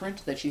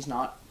different, that she's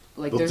not,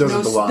 like,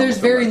 there's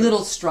very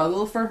little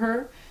struggle for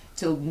her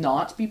to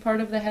not be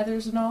part of the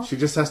Heathers and all. She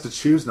just has to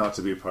choose not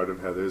to be part of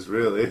Heathers,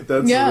 really.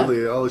 That's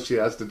really all she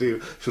has to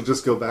do. She'll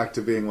just go back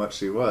to being what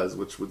she was,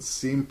 which would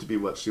seem to be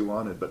what she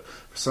wanted, but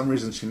for some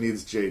reason she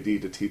needs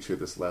JD to teach her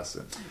this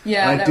lesson.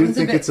 Yeah, and I do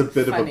think it's a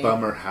bit of a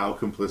bummer how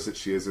complicit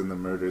she is in the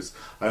murders.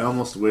 I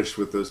almost wish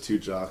with those two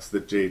jocks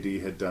that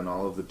JD had done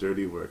all of the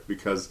dirty work,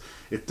 because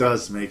it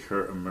does make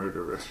her a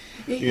murderer,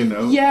 you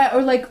know? Yeah,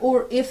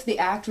 or if the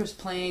actress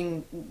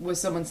playing was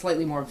someone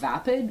slightly more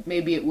vapid,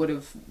 maybe it would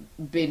have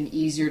been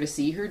easier to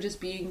see her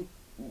just being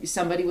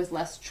somebody with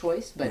less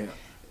choice,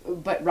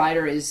 but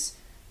Ryder is...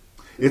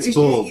 It's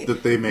bold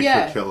that they make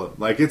her kill him.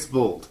 Like, it's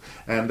bold.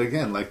 And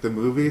again, like, the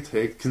movie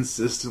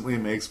consistently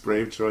makes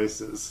brave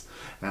choices.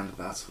 And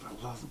that's what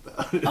I love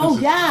about it. Oh,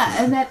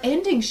 yeah. And that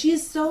ending, she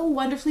is so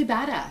wonderfully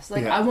badass.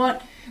 Like, I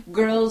want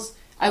girls...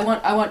 I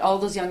want all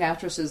those young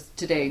actresses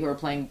today who are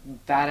playing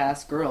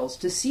badass girls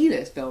to see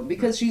this film,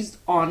 because she's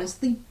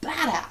honestly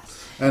badass.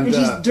 And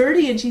she's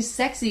dirty, and she's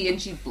sexy,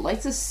 and she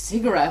lights a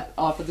cigarette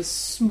off of the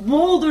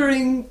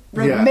smoldering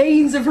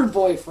remains of her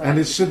boyfriend. And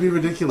it should be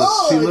ridiculous.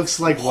 She looks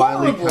like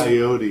Wile E.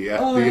 Coyote at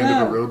the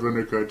end of a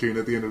Roadrunner cartoon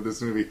at the end of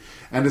this movie.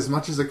 And as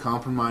much as a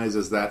compromise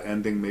as that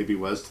ending maybe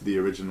was to the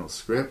original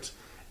script,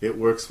 it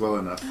works well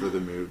enough for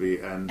the movie.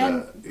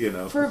 And you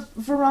know... For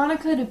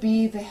Veronica to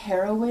be the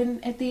heroine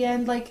at the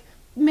end, like...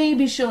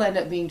 Maybe she'll end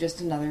up being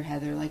just another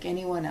Heather like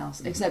anyone else,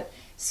 except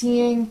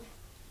seeing...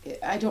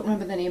 I don't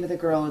remember the name of the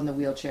girl in the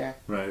wheelchair.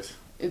 Right.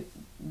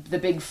 The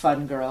big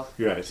fun girl.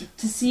 Right.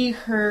 To see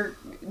her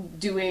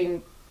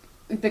doing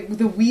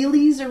the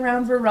wheelies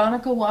around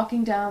Veronica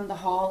walking down the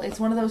hall, it's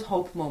one of those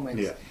hope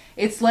moments. Yeah.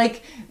 It's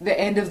like the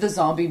end of the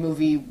zombie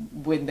movie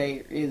when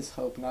there is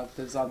hope, not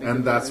the zombie movie.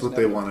 And that's what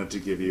they wanted to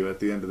give you at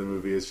the end of the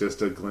movie, is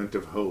just a glint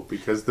of hope,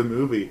 because the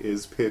movie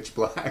is pitch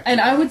black. And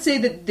I would say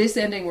that this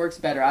ending works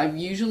better. I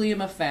usually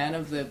am a fan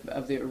of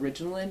the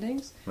original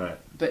endings. Right.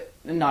 But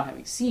not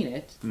having seen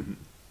it,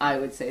 I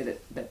would say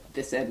that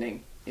this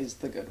ending is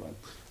the good one.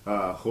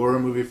 Horror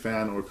movie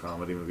fan or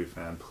comedy movie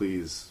fan,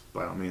 please,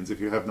 by all means, if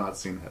you have not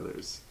seen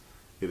Heathers,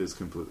 it is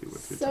completely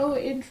worth your time. So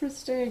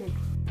interesting.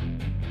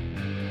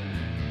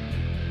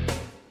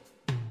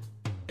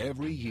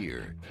 Every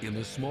year, in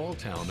the small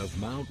town of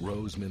Mount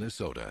Rose,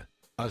 Minnesota,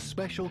 a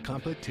special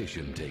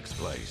competition takes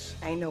place.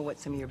 I know what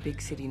some of your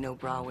big city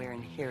no-bra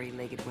wearing,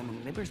 hairy-legged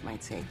women libbers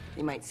might say.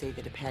 They might say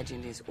that a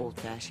pageant is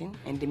old-fashioned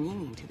and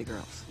demeaning to the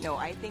girls. No,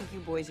 I think you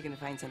boys are going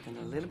to find something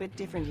a little bit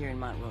different here in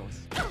Mount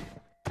Rose.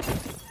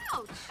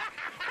 Ouch!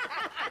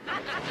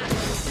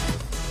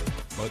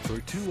 But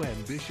for two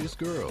ambitious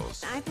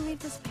girls... I believe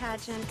this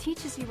pageant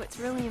teaches you what's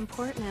really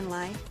important in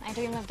life. I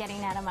dream of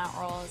getting out of Mount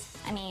Rose.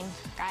 I mean,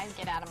 guys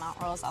get out of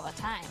Mount Rose all the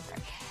time for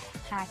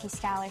hockey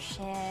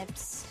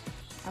scholarships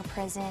or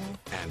prison.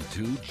 And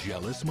two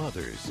jealous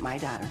mothers. My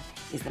daughter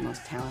is the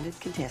most talented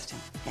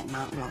contestant that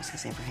Mount Rose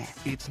has ever had.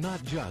 It's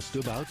not just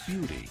about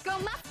beauty. Go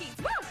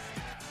Muskies! Woo!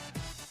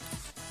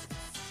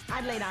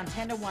 I'd lay down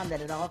 10-1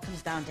 that it all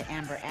comes down to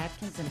Amber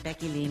Atkins and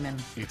Becky Lehman.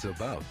 It's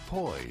about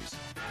poise.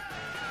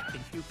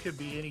 If you could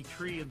be any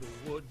tree in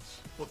the woods,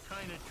 what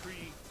kind of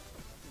tree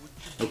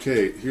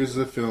Okay, here's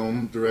a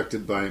film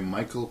directed by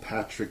Michael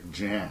Patrick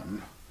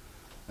Jan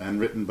and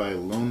written by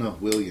Lona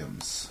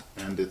Williams,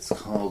 and it's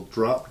called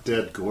Drop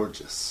Dead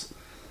Gorgeous.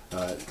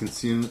 It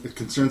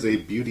concerns a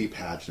beauty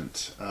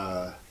pageant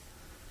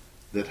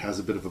that has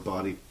a bit of a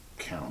body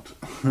count.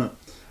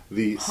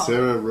 The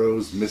Sarah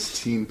Rose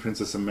Miss Teen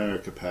Princess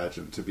America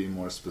pageant, to be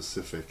more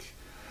specific.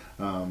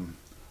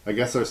 I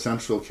guess our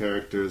central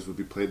characters would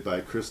be played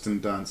by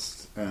Kirsten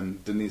Dunst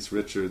and Denise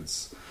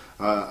Richards.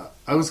 I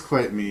was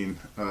quite mean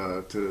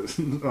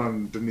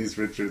on Denise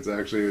Richards,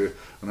 actually,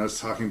 when I was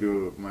talking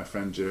to my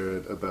friend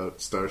Jared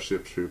about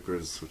Starship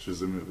Troopers, which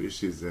is a movie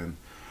she's in.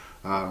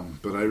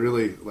 But I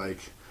really,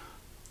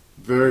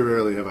 very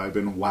rarely have I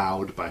been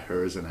wowed by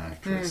her as an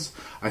actress.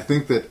 I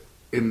think that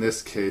in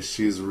this case,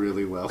 she's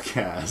really well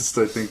cast.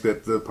 I think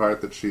that the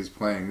part that she's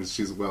playing,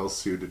 she's well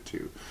suited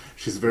to.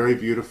 She's very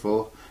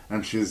beautiful,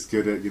 and she's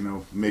good at,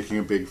 making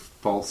a big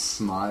false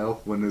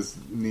smile when is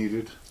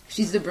needed.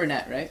 She's the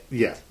brunette, right?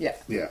 Yeah.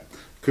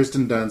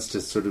 Kirsten Dunst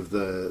is sort of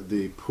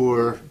the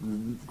poor,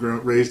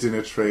 raised in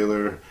a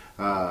trailer,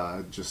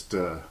 just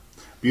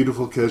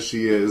beautiful because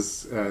she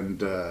is,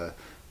 and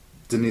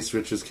Denise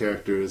Richards'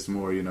 character is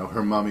more,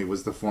 her mommy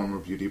was the former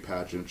beauty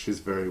pageant. She's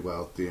very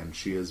wealthy, and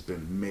she has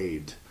been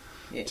made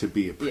to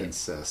be a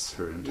princess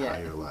her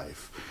entire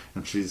life.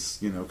 And she's,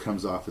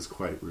 comes off as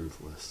quite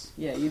ruthless.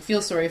 Yeah, you'd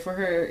feel sorry for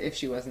her if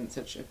she wasn't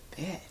such a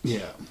bitch.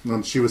 Yeah,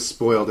 and she was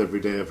spoiled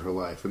every day of her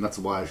life, and that's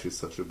why she's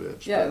such a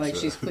bitch. Yeah,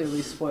 she's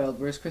clearly spoiled,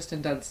 whereas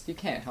Kristen Dunst, you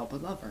can't help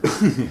but love her.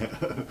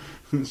 Yeah,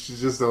 she's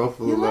just all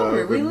full of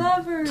love. We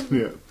love her.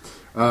 Yeah.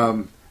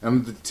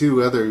 And the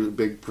two other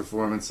big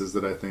performances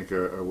that I think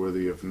are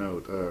worthy of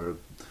note are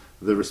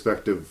the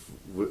respective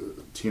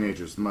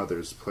teenagers'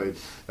 mothers.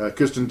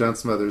 Kirsten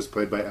Dunst's mother is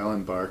played by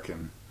Ellen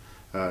Barkin.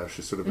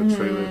 She's sort of a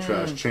trailer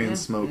trash,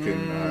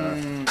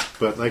 chain-smoking,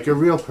 but like a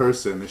real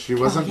person. She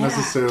wasn't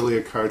necessarily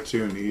a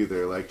cartoon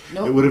either.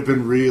 It would have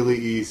been really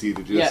easy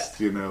to just,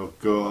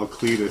 go all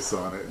Cletus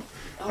on it.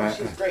 Oh,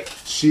 she's great.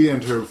 She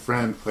and her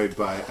friend, played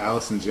by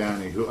Allison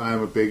Janney, who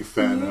I'm a big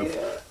fan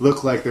of,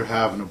 look like they're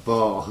having a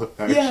ball,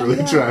 actually,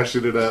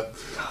 trashing it up.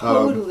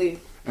 Totally.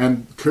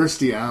 And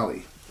Kirstie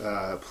Alley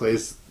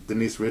plays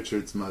Denise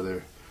Richards'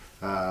 mother,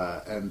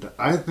 and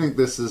I think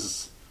this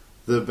is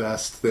the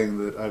best thing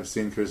that I've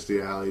seen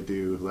Kirstie Alley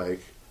do,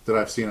 that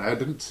I've seen. I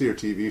didn't see her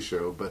TV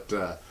show, but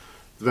the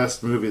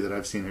best movie that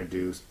I've seen her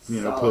do,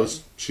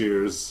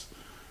 post-Cheers,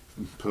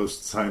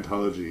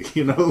 post-Scientology,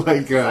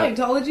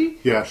 Scientology?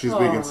 Yeah, she's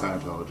big in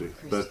Scientology.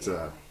 But,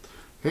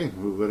 hey,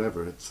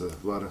 whatever, it's a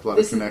lot of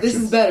connections. This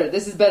is better.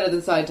 This is better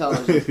than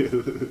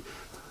Scientology.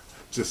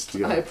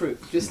 I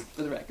approve, just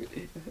for the record.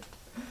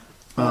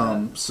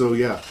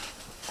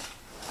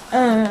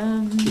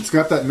 It's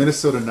got that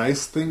Minnesota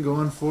Nice thing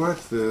going for it.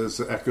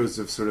 There's echoes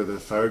of sort of the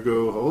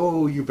Fargo,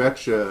 oh, you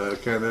betcha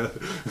kind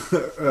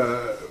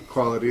of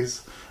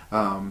qualities.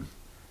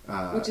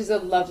 Which is a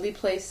lovely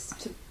place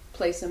to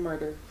place a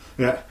murder.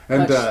 Yeah.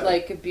 And, much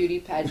like a beauty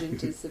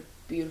pageant is a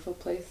beautiful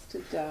place to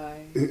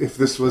die. If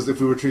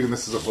we were treating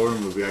this as a horror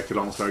movie, I could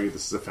almost argue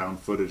this is a found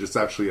footage. It's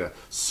actually a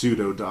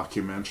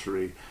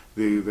pseudo-documentary.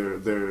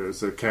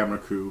 There's a camera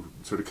crew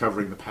sort of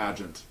covering the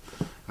pageant.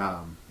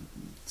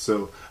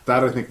 So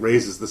that, I think,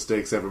 raises the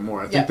stakes ever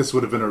more. I think this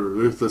would have been a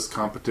ruthless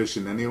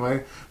competition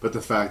anyway, but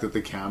the fact that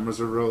the cameras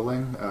are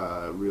rolling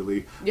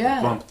really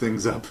bumped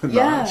things up a notch.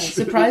 Yeah,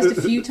 surprised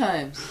a few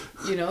times.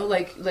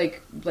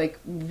 Like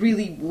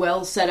really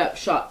well set up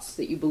shots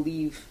that you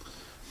believe.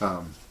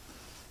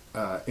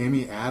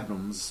 Amy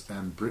Adams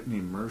and Brittany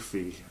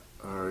Murphy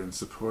are in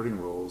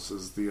supporting roles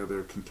as the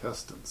other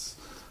contestants,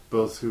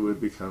 both who would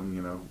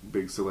become,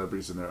 big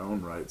celebrities in their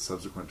own right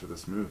subsequent to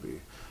this movie.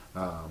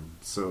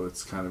 So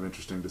it's kind of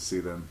interesting to see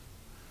them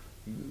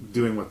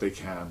doing what they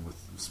can with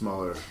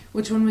smaller...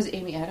 Which one was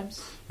Amy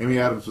Adams? Amy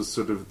Adams was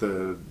sort of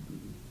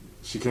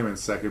she came in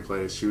second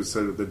place. She was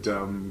sort of the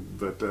dumb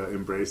but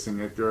embracing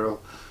it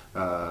girl.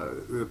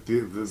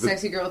 The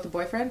sexy girl with the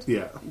boyfriend?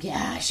 Yeah.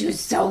 Yeah, she was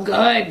so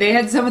good. They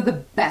had some of the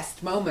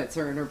best moments,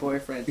 her and her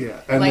boyfriend.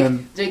 Yeah. And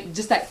then,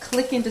 just that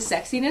click into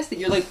sexiness that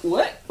you're like,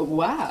 what?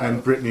 Wow.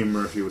 And Brittany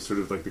Murphy was sort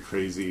of like the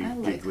crazy,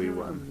 giggly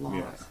one. A lot.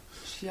 Yeah.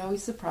 She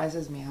always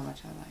surprises me how much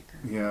I like her.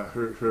 Yeah,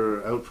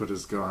 her output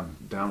has gone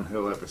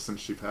downhill ever since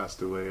she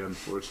passed away,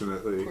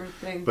 unfortunately. Poor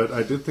thing. But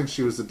I did think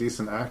she was a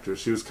decent actress.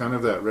 She was kind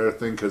of that rare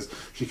thing because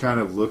she kind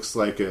of looks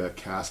like a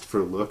cast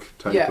for look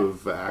type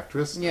of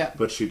actress. Yeah.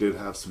 But she did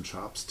have some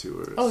chops to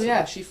her. Oh,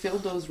 yeah, she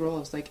filled those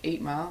roles, like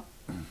 8 Mile.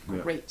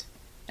 Great.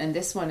 And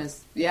this one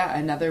is,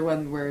 another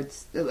one where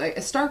it's like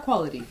a star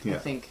quality, I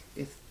think,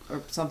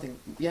 or something,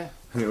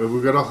 Anyway,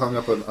 we got all hung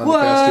up on the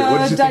past year.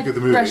 What did you think of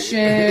the movie?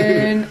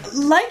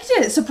 Liked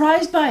it.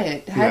 Surprised by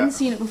it. Hadn't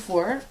seen it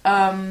before.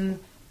 And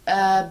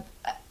I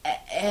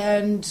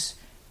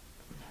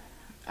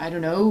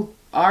don't know,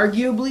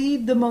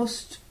 arguably the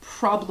most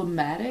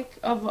problematic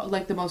of,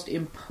 the most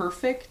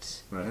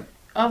imperfect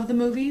of the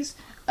movies,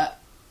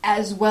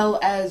 as well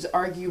as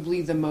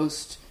arguably the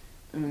most,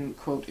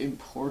 quote,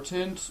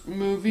 important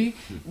movie,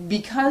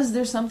 because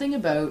there's something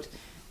about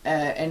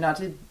and not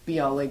to be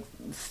all like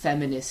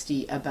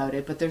feministy about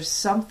it, but there's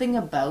something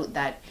about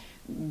that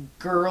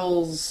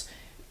girls'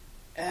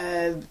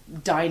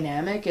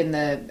 dynamic in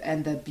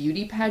the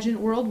beauty pageant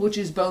world, which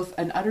is both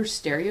an utter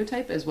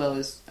stereotype as well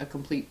as a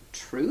complete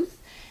truth.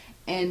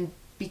 And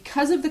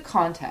because of the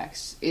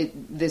context,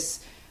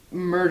 this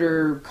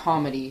murder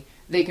comedy,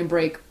 they can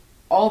break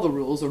all the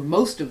rules, or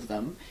most of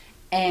them,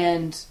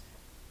 and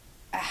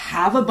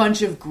have a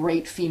bunch of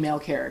great female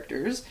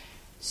characters,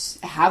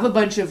 have a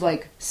bunch of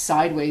like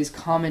sideways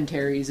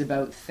commentaries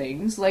about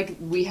things. Like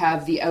we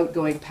have the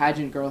outgoing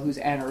pageant girl who's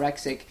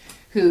anorexic,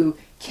 who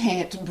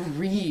can't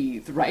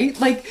breathe, right?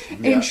 Like,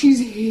 and she's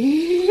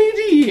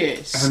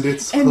hideous. And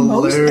it's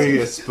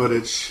hilarious, but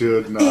it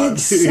should not.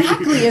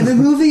 Exactly, and the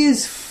movie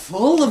is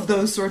full of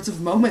those sorts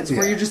of moments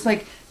where you're just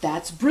like,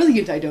 that's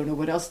brilliant, I don't know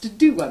what else to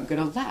do, I'm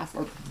gonna laugh.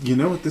 Or, you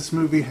know what this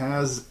movie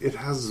has? It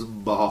has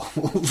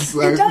balls.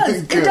 It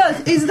does.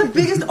 It's the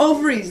biggest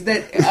ovaries of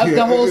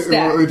the whole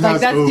stack. Well, like,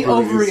 that's ovaries, the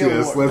ovary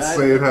yes, award. Let's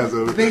say it has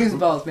ovaries. The biggest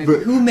balls, maybe.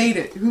 But who made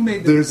it? Who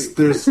made the movie?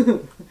 There's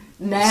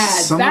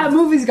nads. That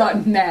movie's got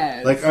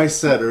nads. Like I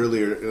said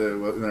earlier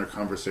in our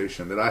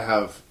conversation, that I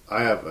have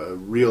a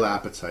real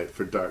appetite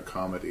for dark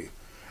comedy.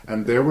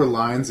 And there were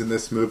lines in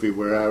this movie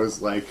where I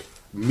was like,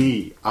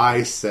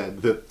 I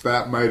said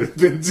that might have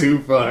been too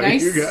far,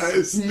 you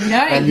guys.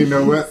 Nice. And you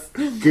know what?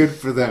 Good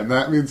for them.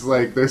 That means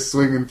like they're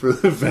swinging for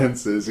the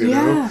fences. You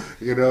know,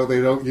 you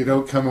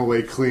don't come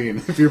away clean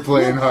if you're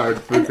playing hard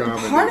for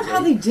comedy. Part of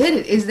how they did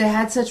it is they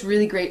had such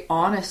really great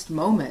honest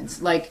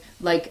moments, like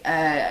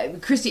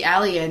Kirstie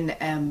Alley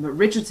and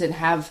Richardson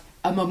have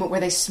a moment where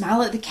they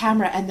smile at the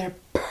camera and they're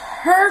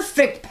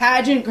perfect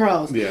pageant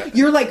girls. Yeah.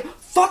 You're like,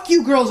 fuck,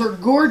 you girls are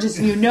gorgeous,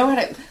 and you know how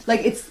to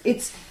like.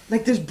 It's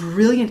like there's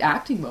brilliant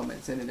acting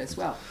moments in it as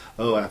well.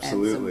 Oh,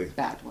 absolutely. And some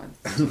bad ones.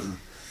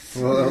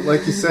 Well,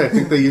 like you say, I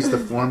think they used the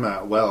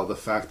format well. The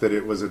fact that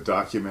it was a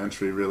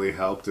documentary really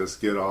helped us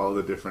get all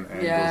the different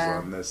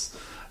angles on this.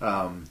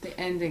 The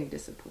ending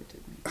disappointed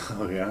me.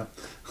 Oh yeah,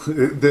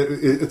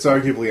 it's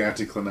arguably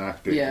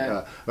anticlimactic.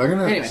 Yeah. I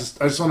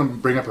just want to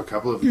bring up a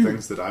couple of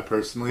things that I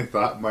personally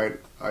thought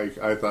I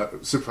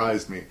thought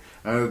surprised me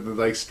and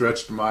like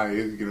stretched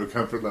my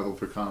comfort level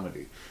for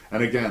comedy.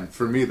 And again,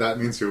 for me, that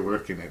means you're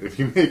working it. If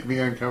you make me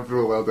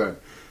uncomfortable, well done.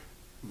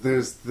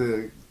 There's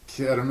the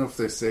kid. I don't know if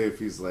they say if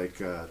he's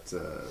like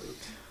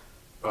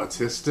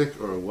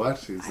autistic or what.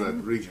 He's that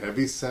really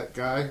heavy-set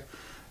guy.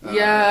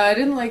 I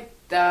didn't like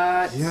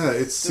that. Yeah,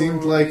 it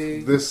seemed like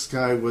this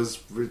guy was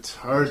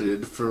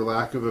retarded, for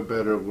lack of a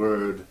better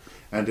word,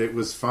 and it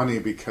was funny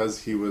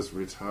because he was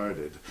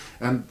retarded.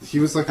 And he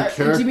was like a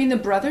character. Do you mean the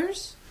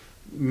brothers?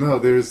 No,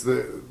 there's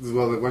the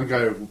one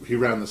guy, he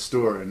ran the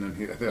store, and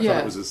then I thought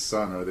it was his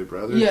son. Are they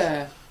brothers?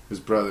 Yeah.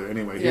 His brother.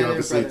 Anyway, he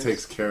obviously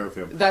takes care of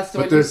him. That's the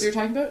one you're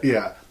talking about?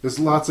 Yeah. There's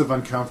lots of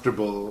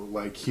uncomfortable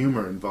like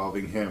humor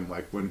involving him.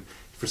 Like when,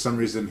 for some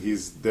reason,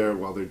 he's there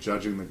while they're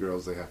judging the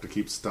girls, they have to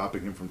keep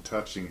stopping him from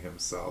touching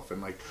himself.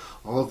 And like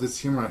all of this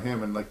humor on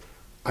him. And like,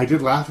 I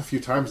did laugh a few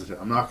times at it.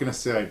 I'm not going to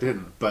say I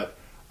didn't, but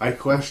I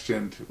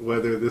questioned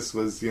whether this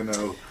was,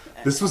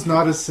 this was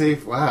not a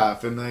safe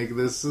laugh, and like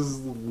this is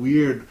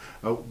weird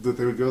that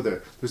they would go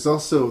there. There's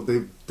also,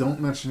 they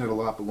don't mention it a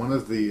lot, but one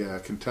of the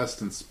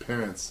contestants'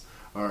 parents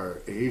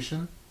are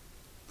Asian,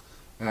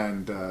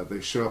 and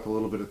they show up a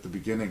little bit at the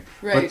beginning.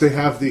 Right. But they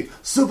have the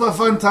super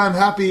fun time,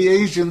 happy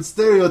Asian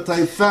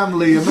stereotype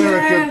family,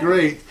 America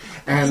great,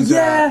 and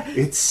it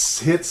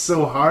hits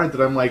so hard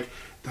that I'm like,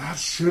 that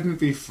shouldn't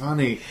be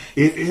funny.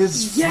 It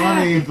is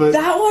funny, but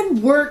that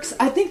one works.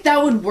 I think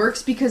that one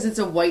works because it's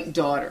a white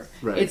daughter.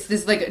 Right. It's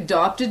this like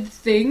adopted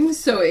thing,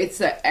 so it's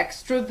an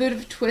extra bit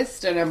of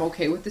twist, and I'm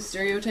okay with the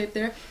stereotype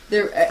there.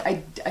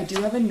 I do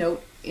have a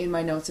note in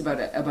my notes about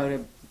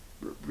a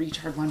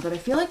retard one, but I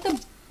feel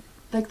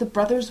like the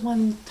brothers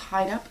one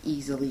tied up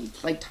easily,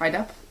 like tied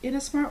up in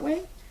a smart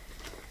way.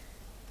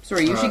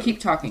 Sorry, you should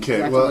keep talking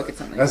because I have to look at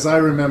something. As I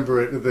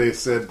remember it, they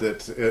said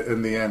that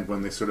in the end,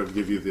 when they sort of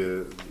give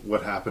you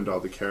what happened to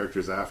all the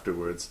characters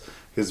afterwards,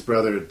 his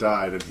brother had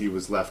died and he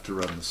was left to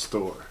run the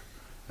store.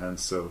 And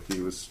so he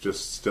was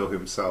just still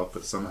himself,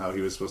 but somehow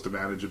he was supposed to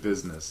manage a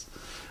business.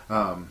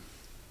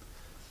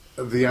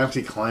 The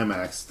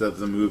anticlimax of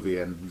the movie,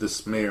 and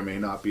this may or may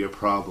not be a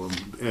problem,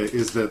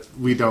 is that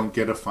we don't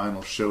get a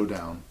final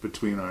showdown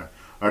between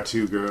our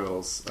two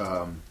girls.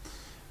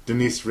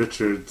 Denise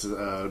Richards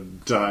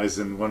dies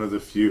in one of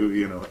the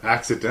few,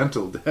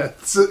 accidental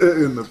deaths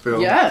in the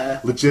film. Yeah.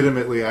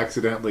 Legitimately,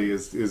 accidentally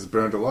is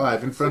burned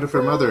alive in front of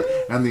her mother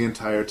and the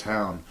entire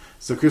town.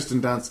 So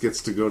Kirsten Dunst gets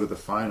to go to the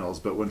finals,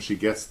 but when she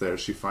gets there,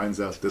 she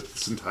finds out that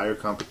this entire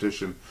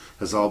competition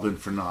has all been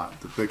for naught.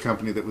 The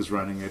company that was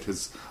running it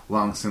has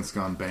long since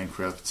gone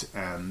bankrupt,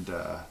 and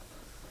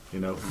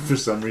for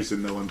some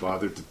reason, no one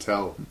bothered to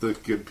tell the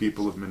good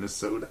people of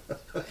Minnesota.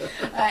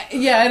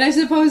 And I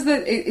suppose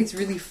that it's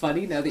really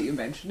funny now that you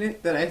mention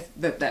it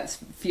that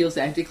feels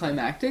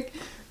anticlimactic,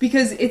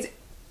 because it's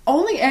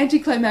only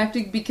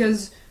anticlimactic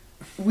because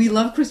we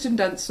love Kirsten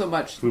Dunst so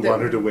much. We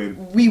want her to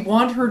win. We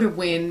want her to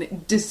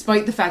win,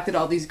 despite the fact that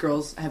all these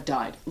girls have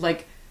died.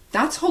 Like,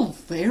 that's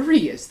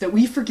hilarious that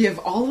we forgive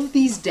all of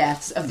these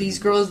deaths of these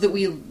girls that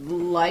we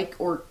like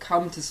or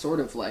come to sort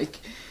of like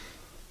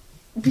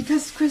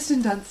because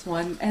Kristen Dunst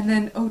won, and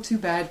then, oh, too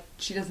bad,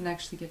 she doesn't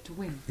actually get to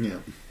win. Yeah.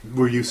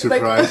 Were you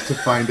surprised to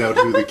find out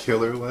who the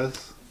killer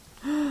was?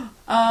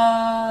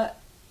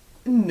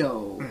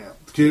 No. Yeah.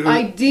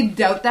 I did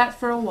doubt that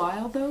for a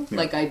while, though. Yeah.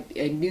 Like, I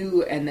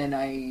knew, and then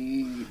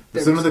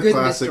there Some was of the good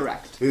classic,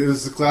 misdirect. it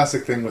was the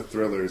classic thing with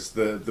thrillers.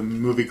 The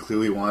movie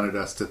clearly wanted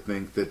us to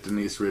think that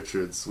Denise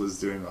Richards was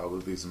doing all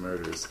of these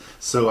murders.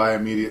 So I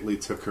immediately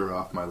took her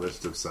off my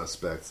list of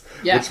suspects.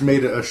 Yeah. Which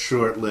made it a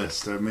short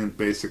list. I mean,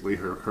 basically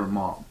her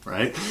mom,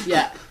 right?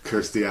 Yeah.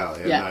 Kirstie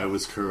Alley, and Yeah. I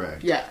was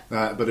correct. Yeah.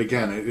 But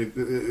again, it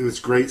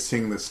was great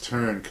seeing this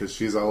turn, because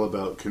she's all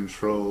about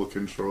control,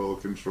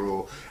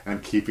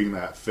 and keeping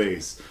that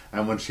face.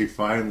 And when she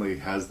finally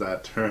has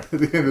that turn at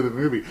the end of the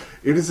movie,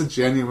 it is a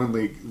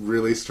genuinely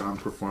really strong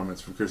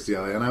performance from Kirstie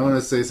Alley. And I want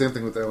to say same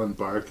thing with Ellen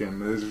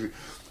Barkin.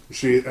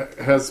 She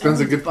spends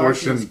a good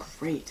portion. Is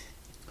great.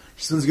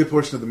 She spends a good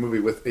portion of the movie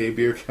with a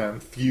beer can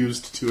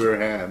fused to her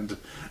hand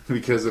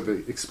because of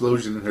an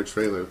explosion in her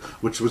trailer,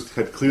 which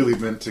had clearly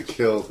meant to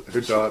kill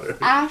her daughter.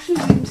 Ash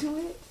is into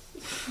it.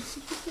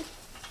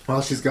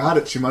 Well, she's got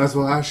it. She might as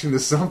well ash into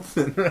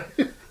something,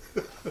 right?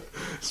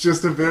 It's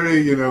just a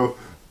very,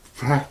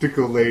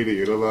 practical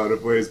lady in a lot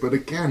of ways. But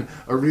again,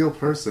 a real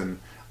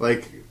person.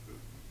 Like...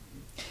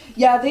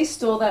 Yeah, they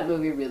stole that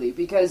movie, really,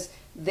 because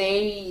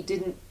they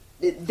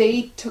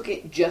took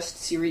it just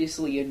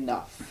seriously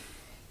enough.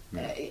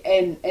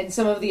 And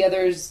some of the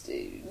others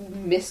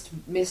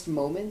missed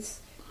moments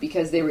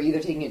because they were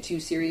either taking it too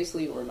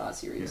seriously or not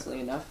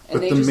seriously enough.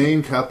 And but the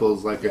main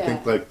couples, I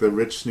think, like the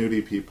rich,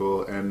 snooty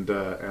people and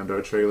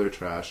our trailer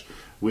trash,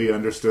 we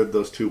understood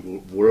those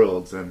two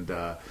worlds, and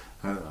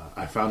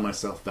I found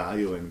myself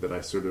valuing that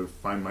I sort of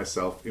find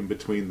myself in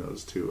between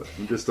those two.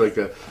 I'm just like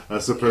a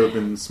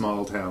suburban,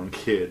 small-town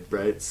kid,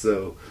 right?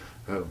 So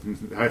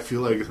I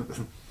feel like...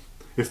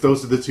 If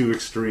those are the two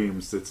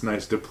extremes, it's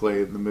nice to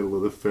play in the middle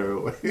of the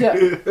fairway.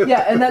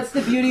 Yeah, and that's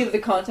the beauty of the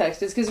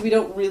context, is because we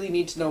don't really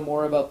need to know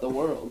more about the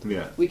world.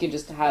 Yeah. We can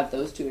just have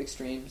those two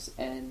extremes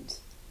and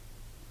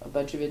a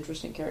bunch of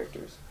interesting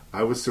characters.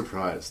 I was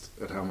surprised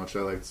at how much I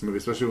liked this movie,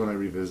 especially when I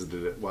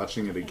revisited it.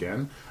 Watching it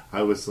again,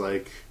 I was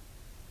like,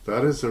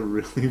 that is a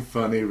really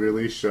funny,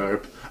 really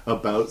sharp,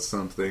 about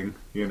something,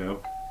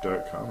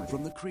 dark comedy.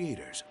 From the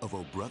creators of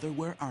Oh Brother,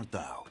 Where Art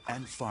Thou?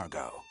 And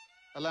Fargo.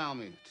 Allow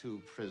me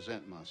to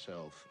present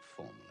myself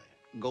formally.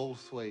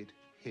 Goldthwaite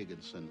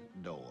Higginson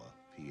Doa,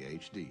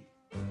 Ph.D.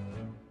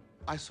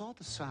 I saw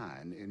the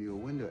sign in your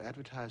window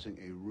advertising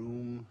a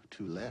room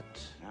to let.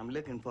 I'm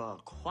looking for a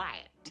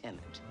quiet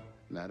tenant.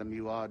 Madam,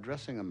 you are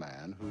addressing a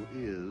man who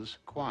is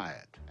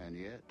quiet, and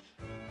yet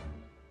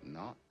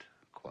not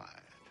quiet.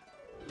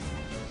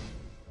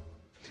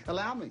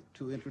 Allow me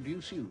to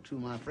introduce you to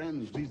my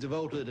friends, these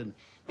devoted and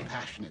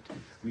passionate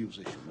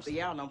musicians. So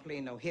y'all don't play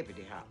no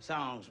hippity-hop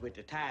songs with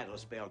the title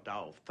spelled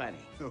all funny.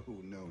 Oh,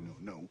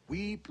 no.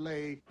 We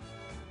play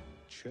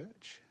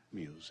church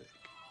music.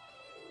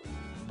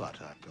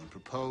 But I don't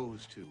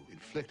propose to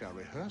inflict our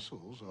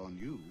rehearsals on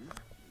you.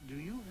 Do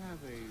you have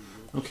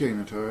a... Okay,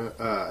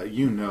 Ntara,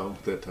 you know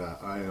that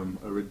I am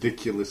a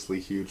ridiculously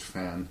huge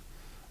fan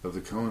of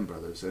the Coen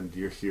brothers, and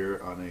you're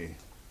here on a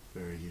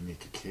very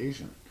unique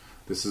occasion.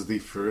 This is the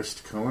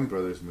first Coen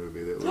Brothers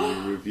movie that will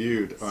be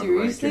reviewed on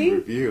Rank and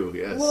Review.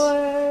 Yes.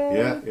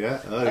 What?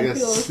 Yeah. Oh, I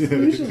yes. feel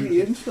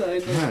usually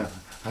inside. Yeah.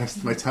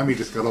 My tummy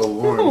just got all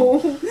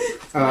warm.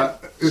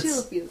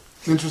 It's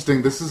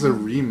interesting. This is a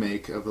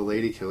remake of The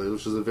Lady Killer,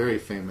 which is a very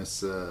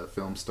famous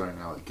film starring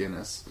Alec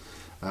Guinness.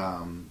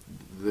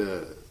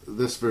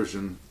 This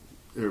version,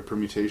 or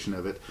permutation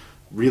of it,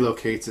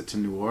 relocates it to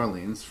New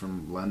Orleans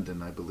from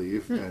London, I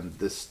believe, and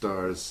this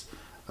stars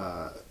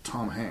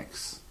Tom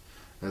Hanks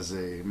as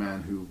a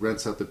man who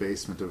rents out the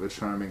basement of a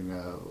charming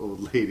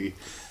old lady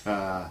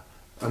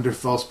under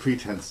false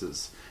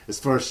pretenses. As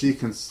far as she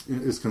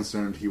is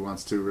concerned, he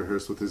wants to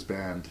rehearse with his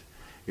band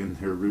in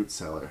her root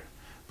cellar.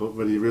 But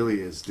what he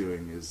really is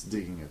doing is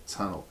digging a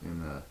tunnel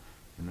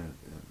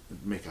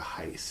make a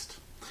heist.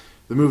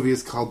 The movie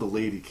is called The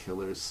Lady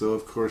Killers, so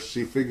of course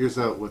she figures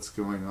out what's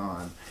going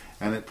on,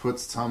 and it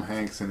puts Tom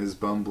Hanks and his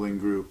bumbling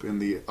group in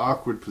the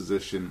awkward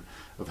position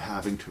of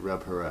having to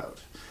rub her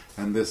out.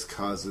 And this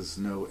causes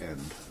no end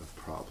of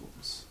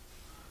problems.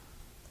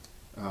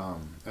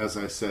 As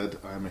I said,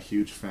 I'm a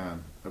huge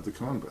fan of the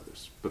Coen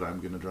brothers, but I'm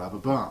going to drop a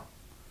bomb.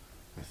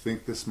 I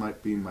think this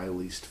might be my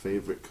least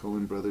favorite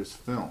Coen brothers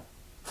film.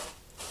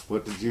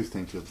 What did you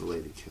think of The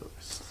Lady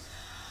Killers?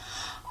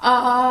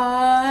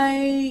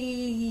 I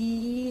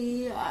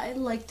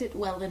liked it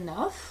well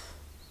enough.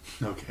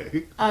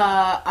 Okay.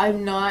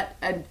 I'm not...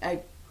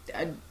 I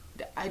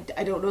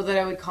don't know that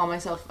I would call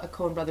myself a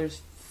Coen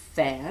brothers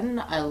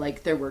fan. I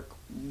like their work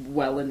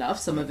well enough.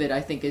 Some of it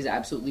I think is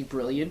absolutely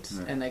brilliant,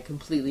 and I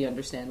completely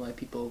understand why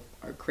people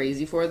are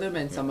crazy for them,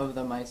 and some of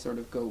them I sort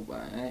of go,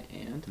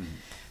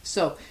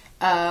 So,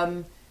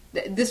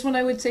 this one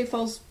I would say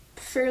falls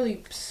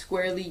fairly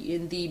squarely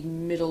in the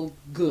middle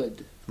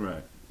good.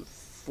 Right.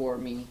 for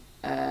me.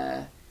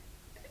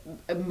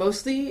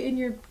 Mostly in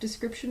your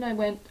description, I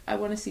want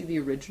to see the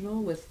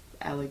original with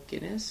Alec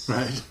Guinness.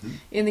 Right.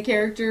 In the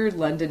character,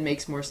 London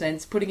makes more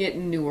sense. Putting it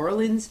in New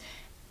Orleans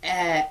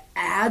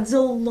adds a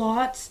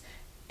lot,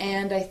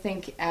 and I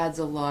think adds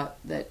a lot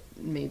that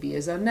maybe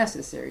is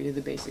unnecessary to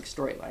the basic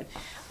storyline.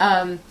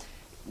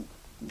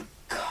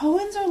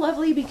 Coens are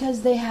lovely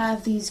because they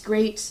have these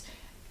great...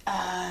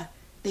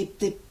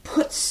 They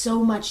put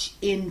so much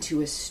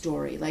into a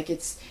story. Like,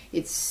 it's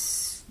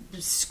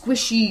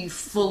squishy,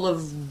 full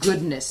of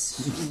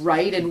goodness,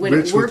 right? And when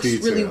it works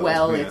really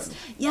well,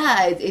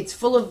 it's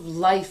full of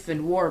life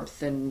and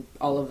warmth and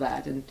all of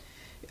that. And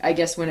I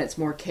guess when it's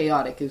more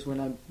chaotic is when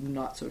I'm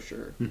not so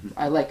sure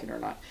I like it or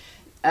not.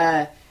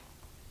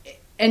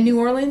 And New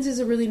Orleans is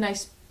a really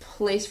nice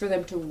place for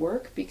them to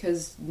work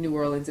because New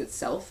Orleans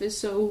itself is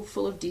so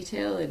full of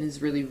detail and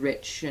is really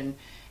rich, and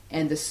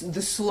the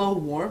slow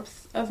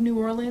warmth of New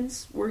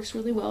Orleans works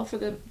really well for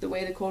the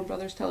way the Coen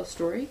brothers tell a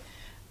story.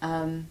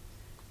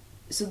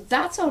 So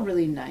that's all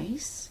really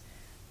nice.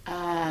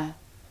 I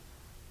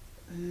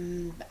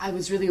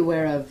was really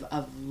aware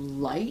of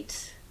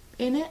light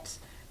in it.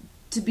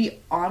 To be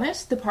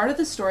honest, the part of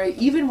the story,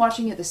 even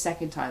watching it the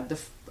second time,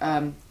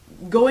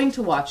 going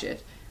to watch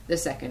it the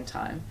second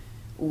time,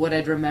 what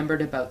I'd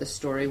remembered about the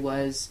story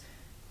was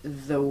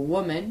the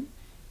woman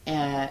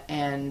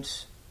and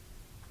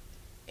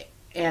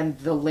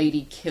the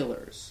lady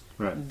killers.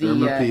 Right.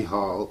 Irma P.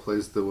 Hall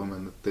plays the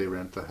woman that they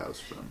rent the house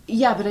from.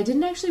 Yeah, but I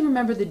didn't actually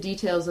remember the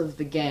details of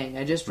the gang.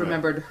 I just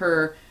remembered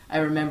her. I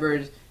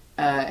remembered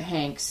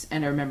Hanks,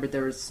 and I remembered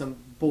there was some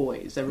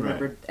boys. I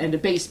remembered and a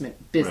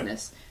basement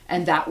business,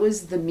 and that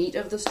was the meat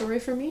of the story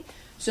for me.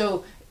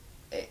 So,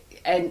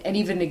 and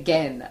even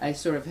again, I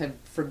sort of had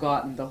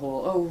forgotten the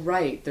whole. Oh,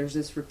 right. There's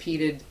this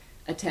repeated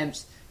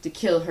attempt to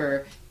kill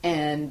her,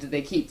 and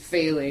they keep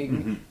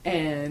failing,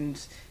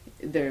 and.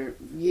 And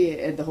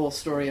the whole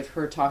story of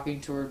her talking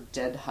to her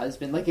dead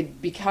husband, like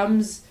it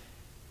becomes,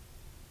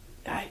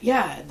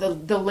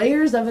 the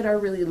layers of it are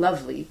really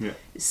lovely. Yeah.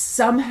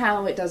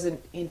 Somehow it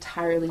doesn't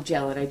entirely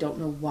gel, and I don't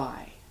know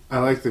why. I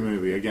like the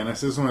movie. Again,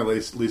 this is one of my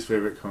least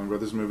favorite Coen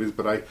Brothers movies,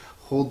 but I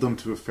hold them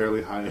to a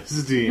fairly high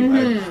esteem.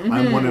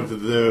 I'm one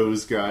of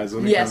those guys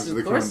when it comes to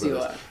the Coen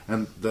Brothers,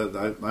 and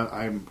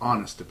I'm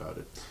honest about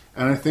it.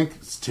 And I think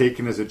it's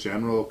taken as a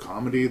general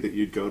comedy that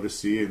you'd go to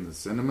see in the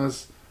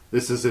cinemas.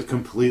 This is a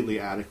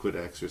completely adequate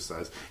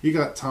exercise. You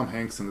got Tom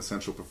Hanks in the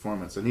central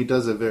performance, and he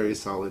does a very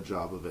solid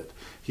job of it.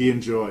 He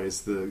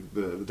enjoys the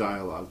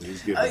dialogue that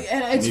he's given.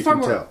 And it's far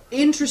more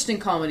interesting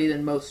comedy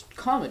than most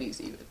comedies,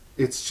 even.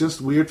 It's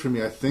just weird for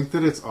me. I think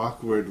that it's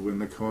awkward when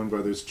the Coen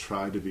brothers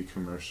try to be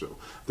commercial.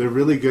 They're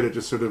really good at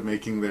just sort of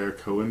making their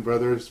Coen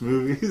brothers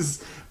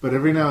movies, but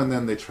every now and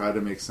then they try to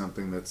make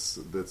something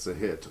that's a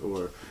hit,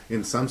 or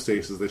in some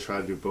cases they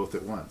try to do both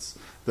at once.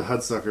 The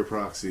Hudsucker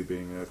Proxy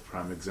being a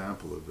prime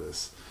example of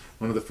this.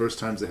 One of the first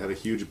times they had a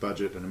huge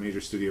budget and a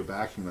major studio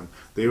backing them,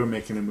 they were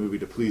making a movie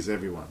to please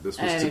everyone. This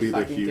was to be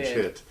their huge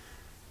hit.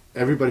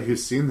 Everybody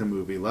who's seen the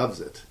movie loves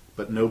it,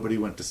 but nobody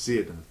went to see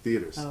it in the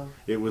theaters. Oh.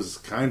 It was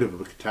kind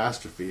of a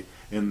catastrophe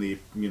in the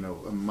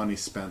a money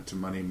spent to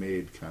money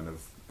made kind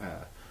of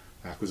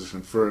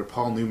acquisition. For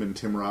Paul Newman,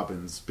 Tim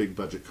Robbins' big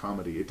budget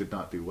comedy, it did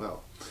not do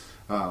well.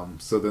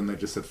 So then they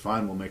just said,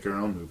 fine, we'll make our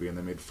own movie, and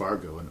they made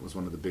Fargo, and it was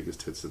one of the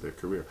biggest hits of their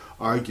career,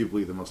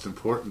 arguably the most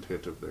important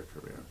hit of their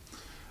career.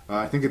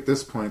 I think at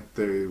this point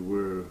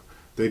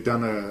they'd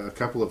done a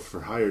couple of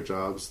for-hire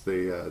jobs.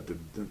 They did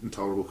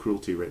Intolerable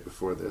Cruelty right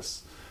before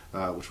this,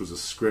 which was a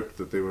script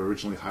that they were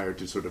originally hired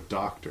to sort of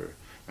doctor,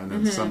 and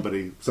then some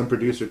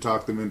producer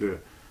talked them into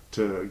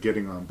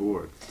getting on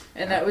board.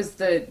 And that was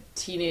the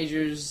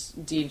Teenagers'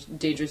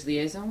 Dangerous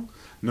Liaison?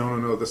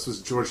 No. This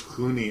was George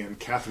Clooney and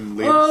Catherine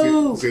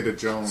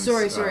Zeta-Jones.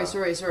 Sorry.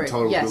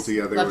 Intolerable Cruelty.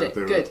 Yeah, loved it.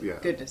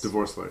 Goodness.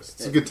 Divorce lawyers.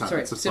 It's a good time.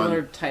 Sorry, it's a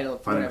similar fun title.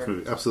 Fun whatever.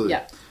 movie. Absolutely.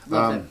 Yeah,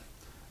 loved it.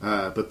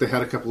 But they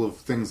had a couple of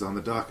things on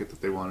the docket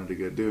that they wanted to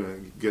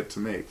get to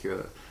make.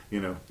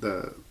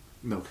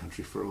 No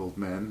Country for Old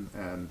Men,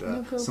 and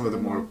some of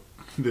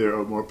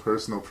their more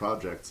personal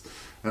projects.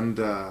 And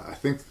I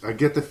think I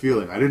get the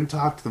feeling, I didn't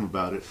talk to them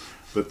about it,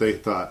 but they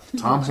thought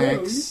Tom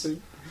Hanks,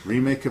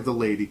 remake of The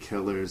Lady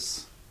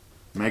Killers,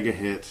 mega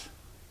hit,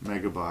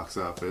 mega box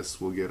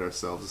office, we'll get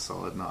ourselves a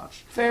solid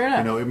notch. Fair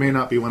enough. It may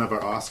not be one of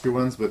our Oscar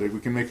ones, but we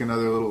can make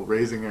another little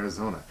Raising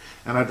Arizona.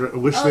 And I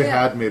wish they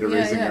had made a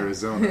Raising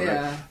Arizona.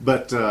 Right?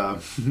 But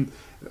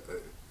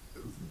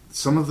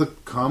some of the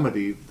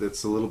comedy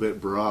that's a little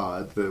bit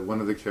broad, one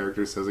of the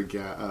characters has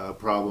a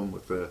problem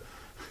with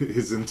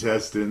his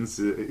intestines,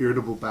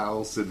 irritable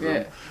bowel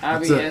syndrome.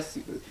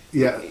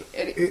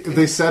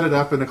 They set it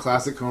up in a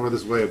classic Coen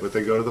Brothers way, but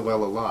they go to the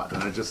well a lot,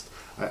 and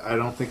I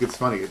don't think it's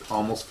funny. It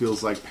almost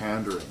feels like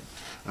pandering.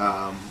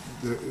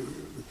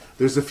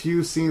 There's a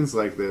few scenes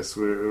like this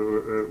where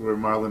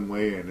Marlon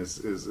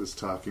Wayans is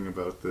talking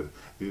about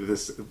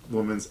this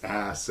woman's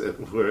ass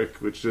at work,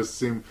 which just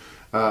seem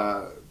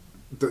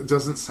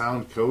doesn't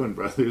sound Coen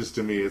Brothers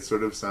to me. It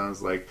sort of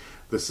sounds like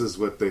this is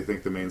what they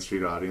think the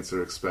mainstream audience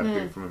are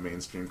expecting from a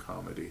mainstream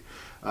comedy.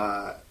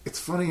 It's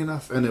funny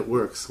enough, and it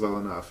works well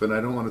enough. And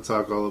I don't want to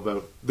talk all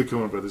about the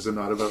Coen Brothers and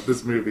not about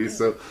this movie,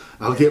 so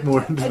I'll get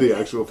more into the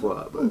actual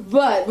plot.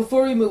 But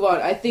before we move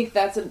on, I think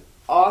that's an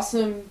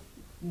awesome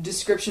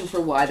description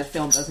for why the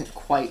film doesn't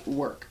quite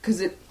work.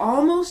 Because it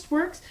almost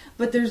works,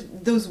 but there's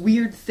those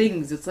weird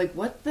things. It's like,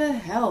 what the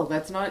hell?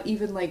 That's not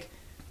even, like,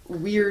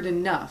 weird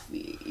enough.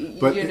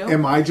 But you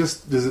know?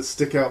 does it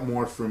stick out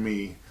more for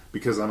me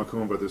because I'm a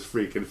Coen Brothers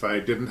freak, and if I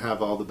didn't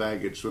have all the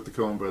baggage with the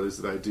Coen Brothers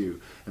that I do,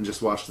 and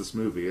just watch this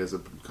movie as a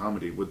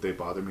comedy, would they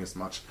bother me as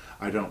much?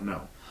 I don't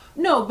know.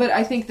 No, but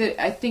I think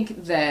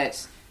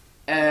that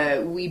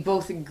we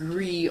both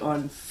agree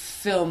on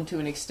film to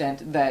an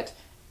extent that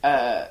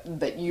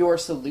your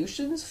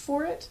solutions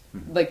for it,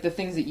 like the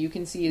things that you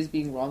can see as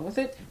being wrong with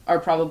it, are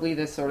probably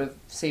the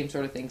same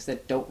sort of things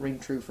that don't ring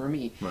true for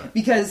me. Right.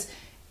 Because,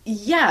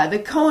 yeah, the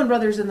Coen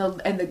Brothers and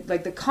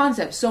the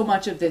concept, so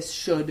much of this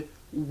should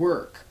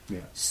work. Yeah.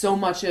 So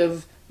much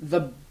of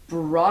the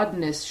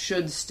broadness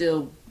should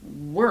still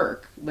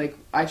work. Like,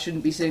 I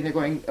shouldn't be sitting there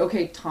going,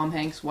 okay, Tom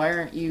Hanks,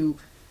 why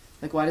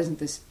doesn't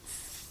this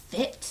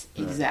fit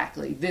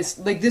exactly?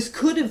 Right. This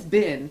could have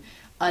been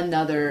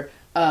another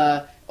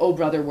Oh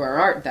Brother, Where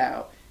Art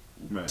Thou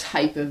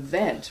type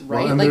event,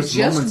 right? Well, like,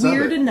 just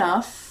weird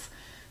enough,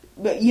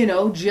 but,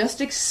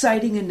 just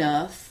exciting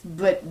enough,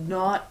 but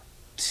not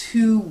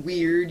too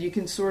weird. You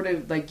can sort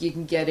of, you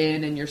can get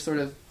in and you're sort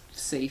of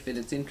safe and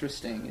it's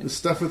interesting. And the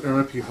stuff with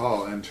Irma P.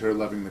 Hall and her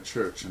loving the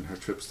church and her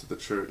trips to the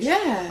church.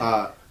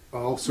 Yeah.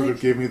 All sort of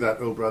gave me that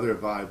Oh Brother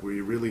vibe where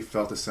you really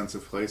felt a sense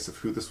of place of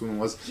who this woman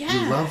was. Yeah.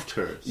 You loved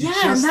her. You yeah,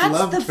 just and that's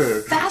loved the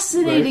her.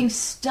 fascinating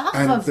stuff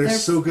and of they're their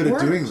so good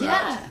work. at doing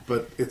that. Yeah.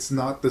 But it's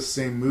not the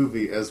same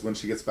movie as when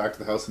she gets back to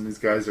the house and these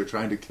guys are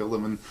trying to kill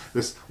them in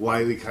this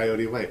Wile E.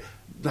 Coyote way.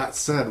 That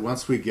said,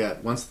 once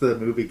the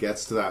movie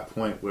gets to that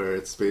point where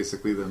it's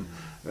basically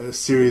a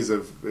series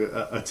of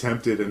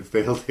attempted and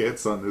failed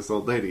hits on this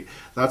old lady,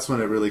 that's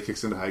when it really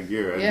kicks into high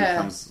gear and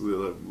becomes a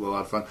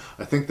lot of fun.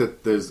 I think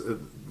that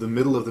the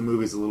middle of the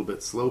movie is a little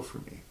bit slow for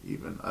me,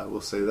 even. I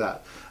will say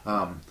that.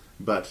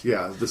 But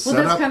yeah, the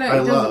setup I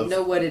love. Doesn't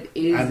know what it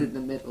is in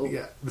the middle.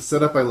 Yeah, the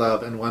setup I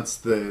love, and once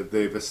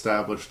they've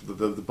established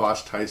the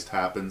botched heist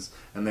happens,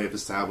 and they've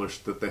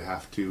established that they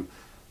have to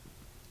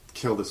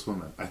kill this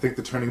woman. I think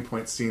the turning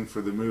point scene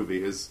for the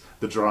movie is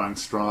the drawing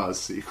straws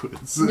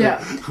sequence.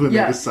 Yeah. When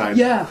they decide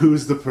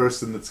who's the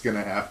person that's going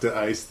to have to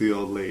ice the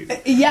old lady.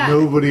 Yeah.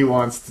 Nobody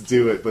wants to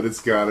do it, but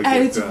it's got to get done.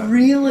 And it's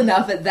real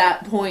enough at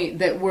that point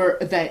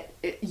that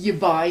you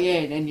buy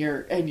in and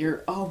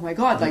you're oh my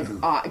god,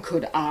 like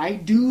could I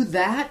do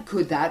that?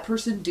 Could that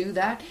person do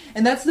that?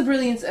 And that's the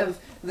brilliance of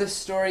the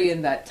story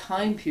in that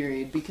time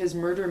period, because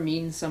murder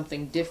means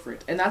something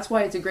different. And that's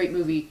why it's a great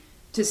movie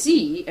to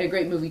see, a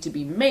great movie to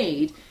be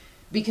made,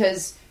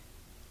 because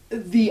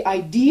the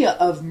idea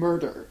of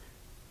murder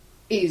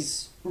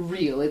is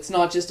real. It's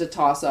not just a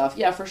toss-off.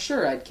 Yeah, for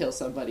sure, I'd kill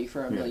somebody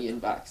for $1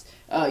 million.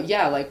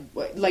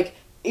 Like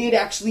it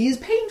actually is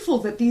painful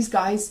that these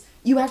guys,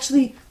 you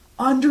actually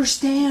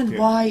understand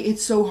why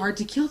it's so hard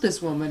to kill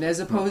this woman, as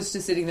opposed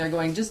to sitting there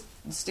going, just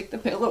stick the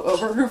pillow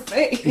over her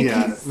face.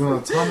 Yeah,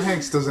 well, Tom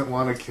Hanks doesn't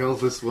want to kill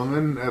this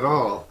woman at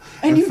all.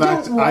 And in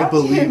fact, I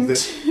believe that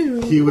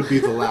he would be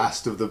the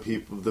last of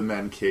the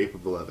men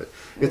capable of it.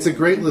 It's a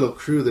great little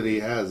crew that he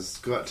has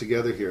got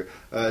together here.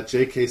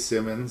 J.K.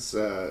 Simmons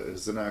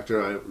is an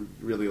actor I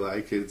really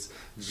like. It's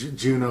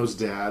Juno's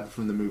dad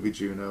from the movie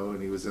Juno,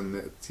 and he was in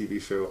the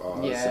TV show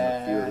Oz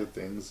and a few other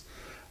things.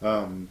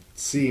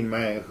 C.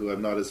 May, who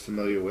I'm not as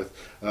familiar with,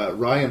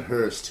 Ryan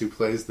Hurst, who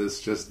plays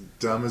this just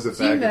dumb as a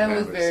bag of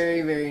hammers. Was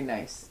very, very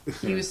nice.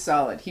 He was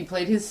solid. He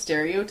played his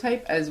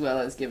stereotype as well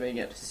as giving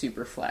it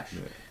super flesh,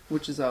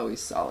 which is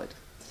always solid.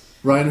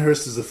 Ryan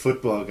Hurst is a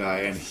football guy,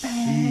 and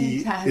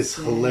he is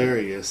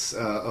hilarious.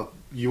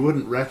 You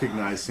wouldn't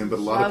recognize him, but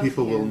a lot of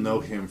people will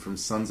know him from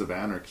Sons of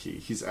Anarchy.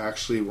 He's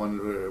actually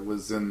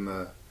was in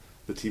the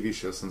TV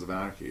show Sons of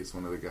Anarchy. He's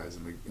one of the guys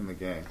in the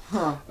gang.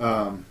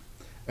 Huh.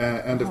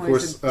 And of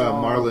course,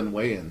 Marlon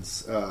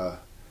Wayans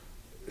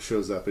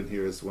shows up in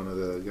here as one of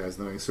the guys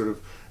in the sort of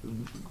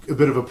a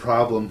bit of a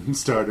problem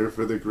starter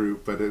for the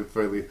group, but a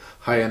fairly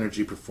high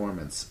energy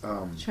performance.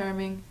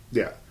 Charming.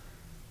 Yeah.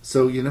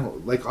 So,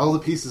 like, all the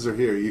pieces are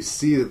here. You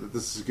see that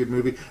this is a good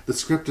movie. The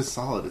script is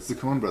solid. It's the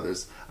Coen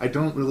Brothers. I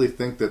don't really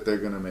think that they're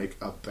going to make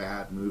a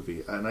bad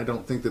movie, and I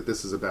don't think that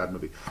this is a bad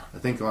movie. I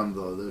think on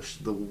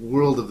the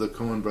world of the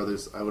Coen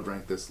Brothers, I would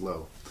rank this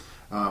low.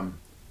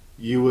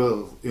 You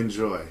will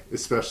enjoy,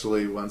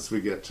 especially once we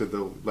get to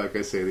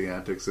the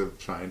antics of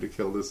trying to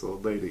kill this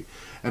old lady.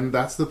 And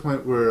that's the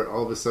point where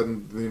all of a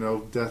sudden,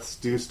 deaths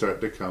do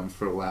start to come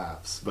for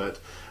laughs. But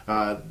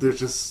there's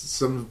just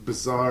some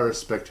bizarre,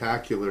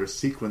 spectacular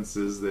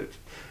sequences that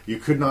you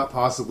could not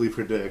possibly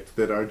predict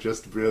that are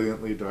just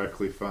brilliantly,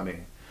 darkly funny.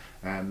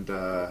 And,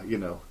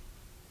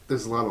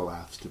 there's a lot of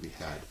laughs to be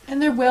had.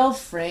 And they're well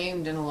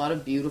framed and a lot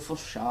of beautiful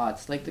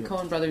shots. Like the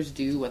Coen brothers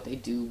do what they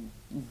do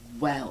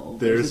well.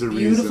 There's a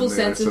beautiful reason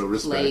they're sense so of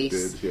respected.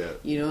 place. Yeah.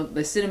 You know,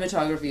 the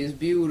cinematography is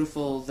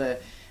beautiful. The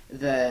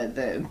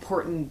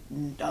important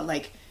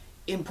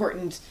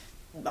important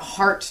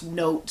heart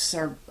notes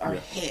are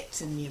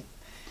hit, and you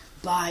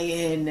buy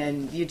in,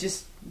 and you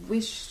just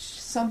wish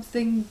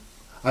something.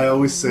 I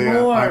always say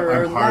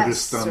I'm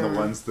hardest less, on the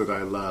ones that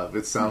I love.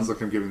 It sounds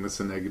like I'm giving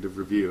this a negative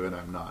review, and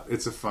I'm not.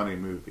 It's a funny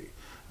movie.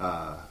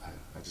 I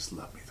just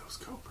love me those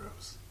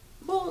Cobras.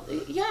 Well,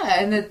 yeah,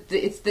 and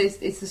it's the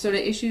sort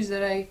of issues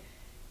that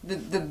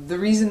the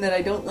reason that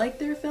I don't like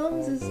their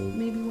films is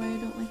maybe why I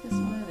don't like this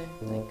one either.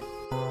 Like.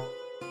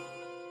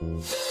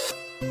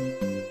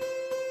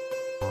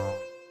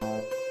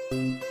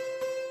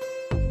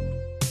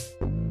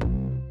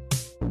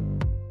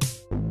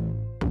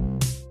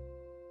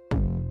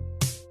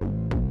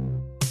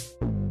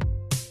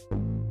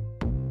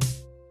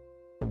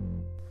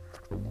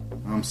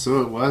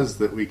 So it was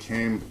that we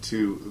came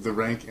to the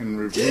rank and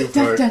review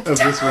part of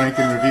this rank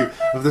and review,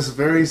 of this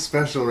very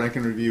special rank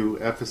and review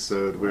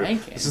episode, where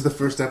this is the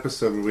first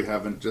episode where we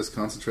haven't just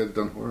concentrated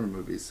on horror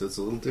movies, so it's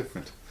a little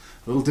different.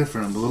 I'm a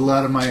little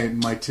out of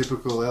my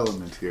typical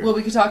element here. Well,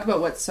 we could talk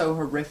about what's so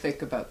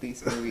horrific about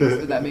these movies.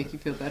 Would that make you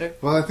feel better?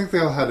 Well, I think they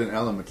all had an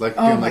element. Like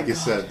you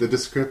said, the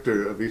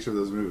descriptor of each of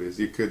those movies,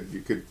 you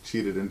could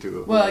cheat it into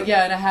a Well,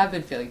 yeah, and I have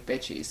been feeling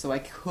bitchy, so I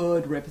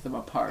could rip them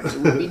apart.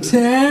 It would be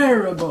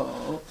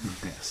terrible.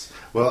 Yes.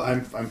 Well,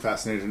 I'm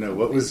fascinated to know,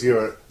 what was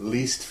your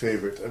least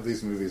favorite of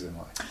these movies and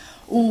why?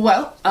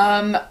 Well,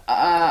 I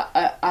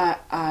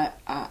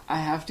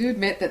have to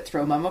admit that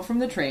Throw Momma from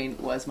the Train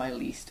was my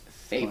least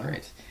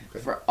favorite. Wow. Okay.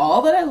 For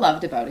all that I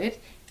loved about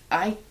it,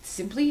 I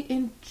simply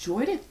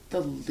enjoyed it the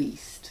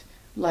least.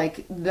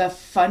 Like, the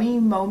funny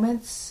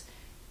moments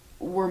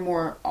were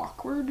more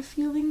awkward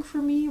feeling for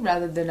me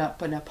rather than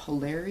up and up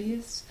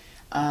hilarious.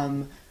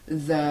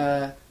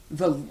 The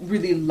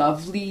really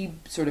lovely,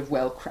 sort of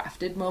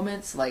well-crafted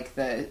moments, like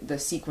the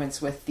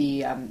sequence with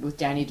with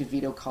Danny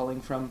DeVito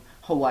calling from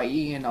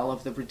Hawaii and all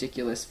of the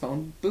ridiculous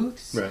phone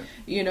booths. Right.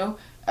 You know,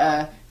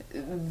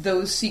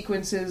 those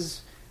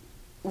sequences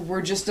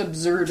were just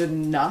absurd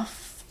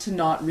enough to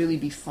not really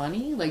be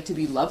funny, like to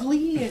be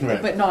lovely,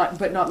 right. but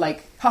not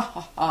like ha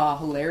ha ha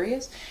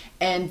hilarious.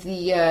 And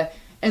the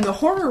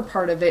horror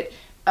part of it,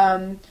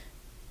 I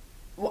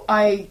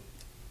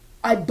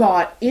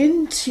bought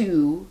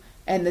into,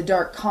 and the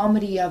dark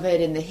comedy of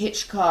it, and the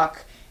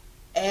Hitchcock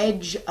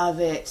edge of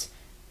it,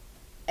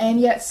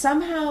 and yet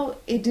somehow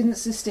it didn't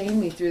sustain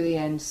me through the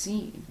end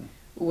scene,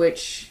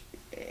 which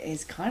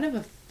is kind of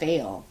a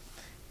fail.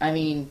 I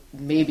mean,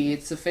 maybe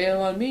it's a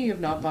fail on me of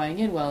not buying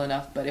in well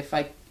enough, but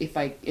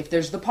if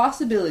there's the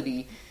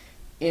possibility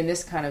in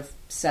this kind of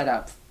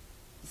setup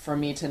for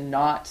me to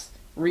not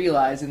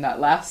realize in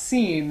that last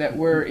scene that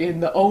we're in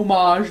the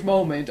homage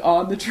moment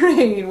on the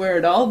train where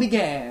it all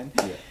began,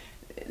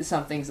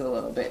 something's a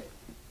little bit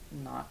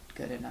not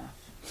good enough.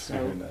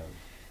 So,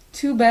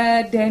 too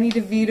bad, Danny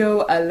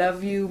DeVito, I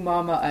love you,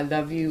 Mama, I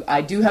love you.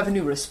 I do have a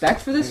new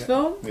respect for this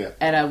film,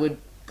 and I would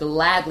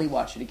gladly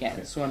watch it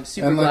again. So I'm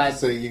super glad. And like to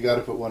say, you got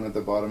to put one at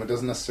the bottom. It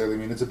doesn't necessarily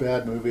mean it's a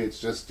bad movie.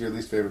 It's just your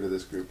least favorite of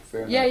this group.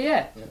 Fair enough.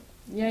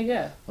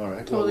 Yeah. All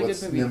right. Totally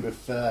what's good movie. Number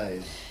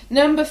 5?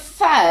 Number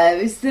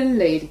 5 is The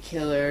Lady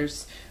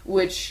Killers,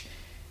 which,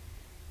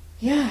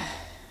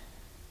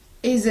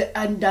 is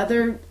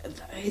another.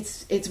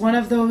 It's one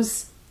of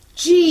those.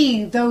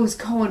 Gee, those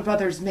Coen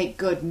brothers make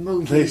good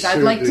movies.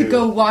 I'd like to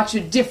go watch a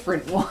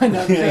different one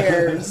of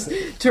theirs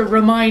to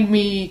remind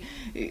me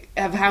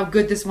of how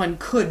good this one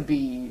could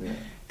be.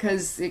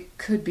 Because it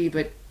could be,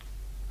 but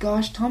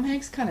gosh, Tom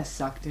Hanks kind of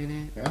sucked in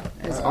it. Yeah,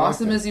 as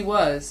awesome as he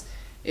was,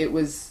 it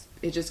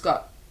just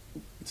got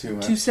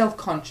too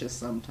self-conscious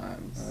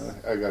sometimes.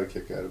 I got a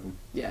kick out of him.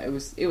 Yeah, it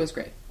was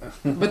great.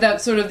 But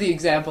that's sort of the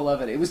example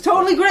of it. It was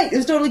totally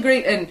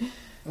great. And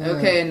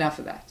okay, enough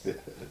of that.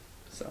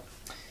 So,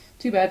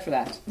 too bad for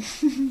that.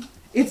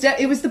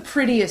 It was the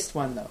prettiest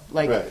one though.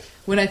 Like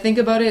when I think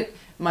about it,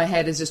 my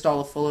head is just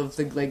all full of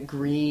the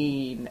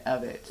green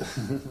of it.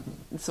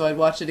 So I'd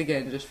watch it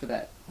again just for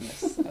that.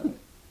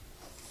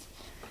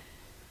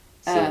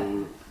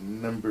 So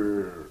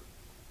number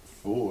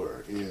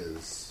 4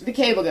 is The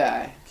Cable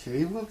Guy.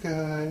 Cable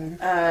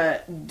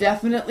Guy.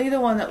 Definitely the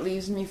one that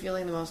leaves me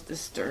feeling the most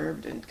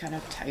disturbed and kind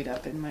of tied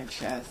up in my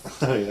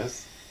chest. Oh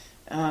yes.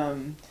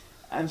 I'm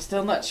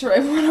still not sure I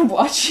want to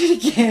watch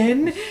it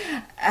again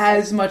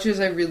as much as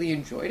I really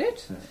enjoyed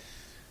it.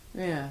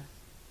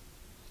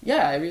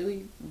 Yeah, I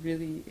really,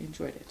 really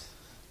enjoyed it.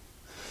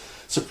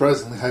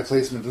 Surprisingly high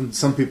placement, and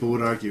some people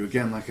would argue,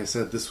 again, like I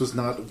said, this was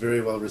not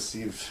very well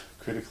received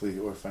critically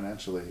or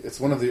financially. It's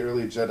one of the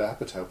early Judd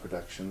Apatow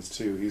productions,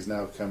 too. He's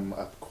now come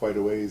up quite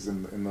a ways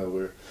in the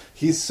where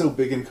he's so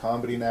big in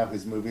comedy now,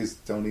 his movies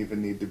don't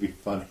even need to be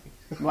funny.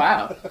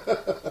 Wow.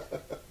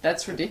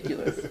 That's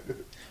ridiculous.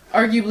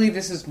 Arguably,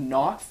 this is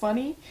not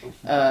funny.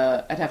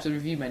 I'd have to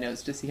review my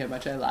notes to see how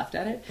much I laughed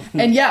at it.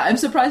 And yeah, I'm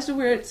surprised at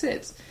where it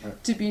sits,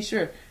 to be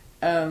sure.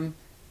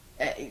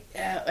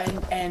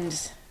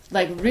 and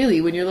like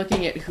really, when you're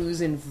looking at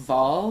who's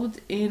involved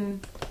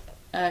in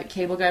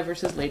Cable Guy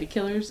versus Lady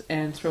Killers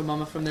and Throw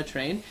Momma from the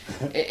Train,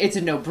 it's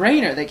a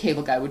no-brainer that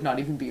Cable Guy would not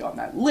even be on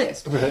that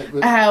list.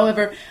 Right.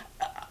 However,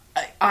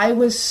 I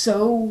was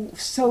so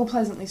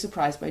pleasantly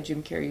surprised by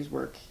Jim Carrey's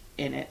work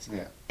in it,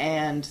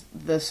 and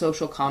the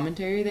social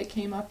commentary that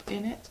came up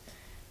in it.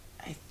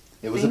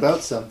 It was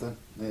about something,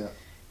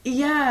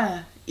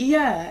 yeah,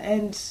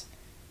 and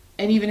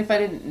even if I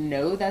didn't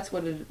know that's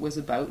what it was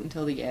about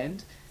until the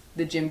end,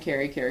 the Jim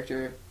Carrey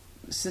character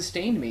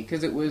sustained me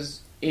because it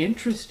was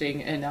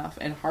interesting enough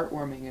and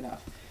heartwarming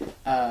enough.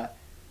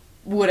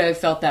 Would I have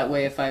felt that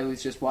way if I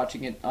was just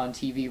watching it on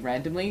TV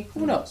randomly?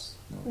 Who knows?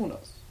 Who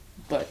knows?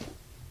 But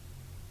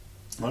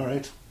all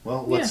right.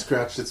 Well, what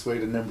scratched its way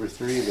to number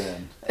 3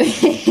 then?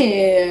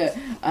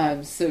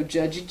 I'm so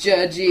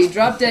judgy.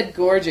 Drop Dead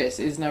Gorgeous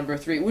is number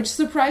 3, which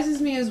surprises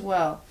me as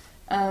well.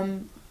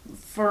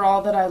 For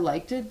all that I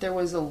liked it, there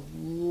was a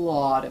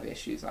lot of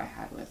issues I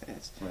had with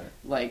it. Right.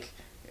 Like,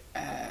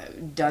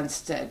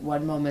 Dunst at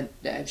one moment,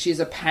 she has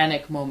a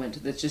panic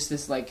moment that's just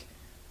this, like,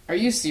 are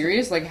you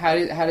serious? Like, how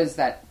does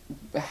that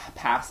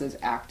pass as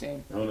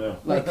acting? Oh, no.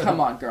 Like, come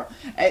on, girl.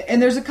 And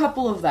there's a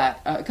couple of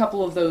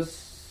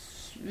those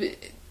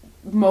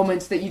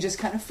moments that you just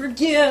kind of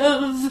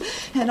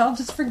forgive, and I'll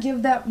just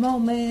forgive that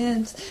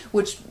moment,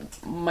 which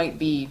might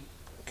be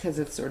because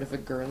it's sort of a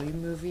girly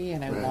movie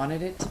and I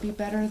wanted it to be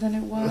better than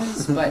it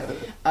was, but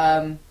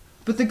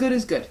the good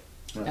is good,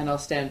 and I'll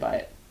stand by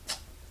it.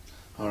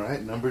 All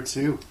right, number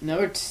 2.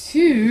 Number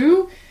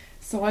 2,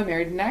 So I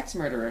Married an Axe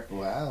Murderer.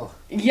 Wow.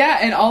 Yeah,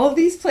 and all of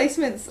these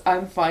placements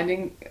I'm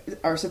finding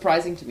are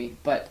surprising to me,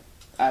 but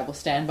I will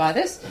stand by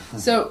this.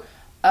 So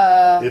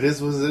it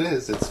is what it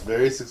is. It's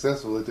very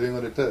successful at doing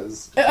what it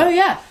does. Oh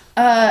yeah,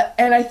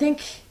 and I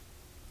think,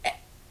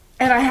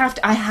 and I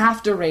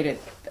have to rate it.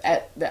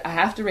 I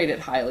have to rate it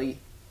highly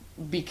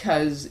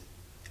because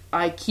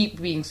I keep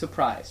being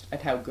surprised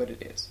at how good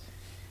it is.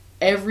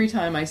 Every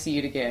time I see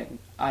it again,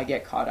 I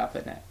get caught up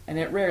in it, and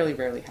it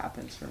rarely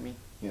happens for me.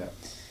 Yeah.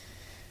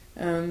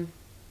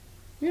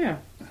 Yeah.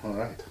 All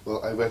right.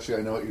 Well, I bet you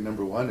I know what your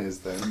number 1 is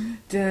then.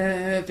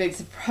 Duh, big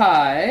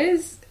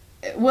surprise.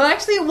 Well,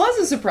 actually, it was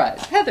a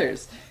surprise.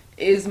 Heather's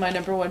is my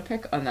number 1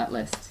 pick on that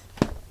list.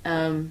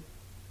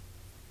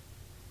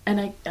 And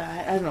I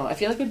don't know, I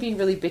feel like I'm being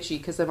really bitchy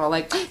because I'm all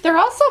like, they're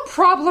also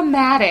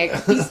problematic.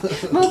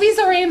 These movies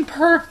are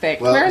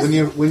imperfect. Well,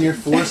 when you're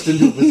forced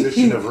into a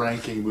position of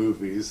ranking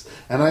movies,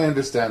 and I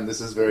understand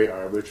this is very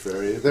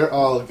arbitrary, they're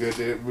all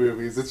good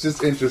movies. It's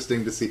just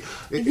interesting to see.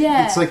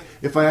 It's like,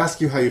 if I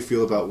ask you how you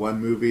feel about one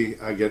movie,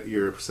 I get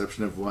your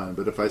perception of one.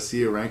 But if I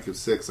see a rank of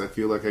 6, I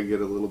feel like I get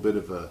a little bit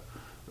of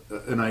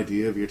an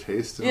idea of your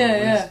taste in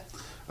movies.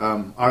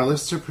 Our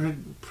lists are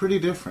pretty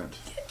different.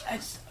 I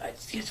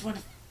just want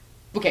to...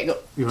 Okay, go.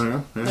 You want to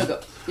go? Yeah. No,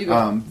 go. You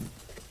go.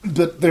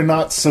 But they're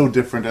not so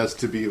different as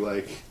to be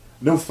like,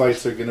 no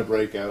fights are going to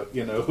break out,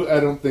 you know. I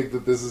don't think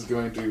that this is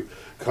going to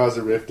cause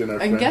a rift in our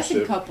friendship. I'm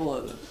guessing a couple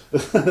of them.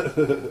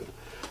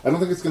 I don't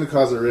think it's going to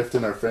cause a rift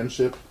in our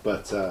friendship,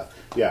 but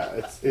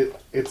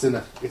it's in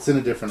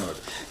a different order.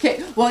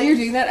 Okay, while you're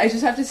doing that, I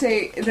just have to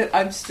say that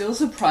I'm still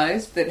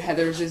surprised that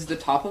Heather's is the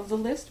top of the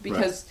list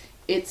because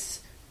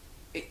it's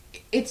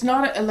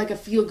not like a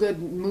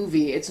feel-good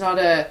movie. It's not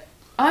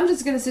I'm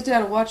just going to sit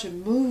down and watch a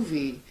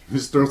movie.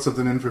 Just throw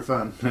something in for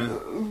fun.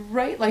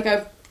 Right? Like,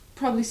 I've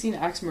probably seen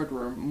Axe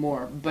Murderer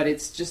more, but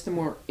it's just a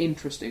more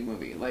interesting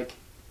movie. Like,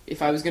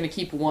 if I was going to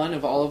keep one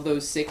of all of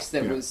those 6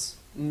 that was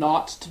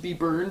not to be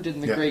burned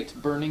in the great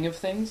burning of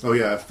things. Oh,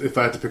 yeah. If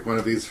I had to pick one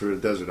of these for a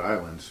desert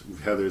island,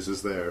 Heather's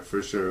is there,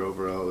 for sure,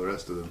 over all the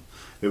rest of them.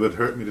 It would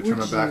hurt me to turn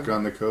my back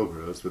on the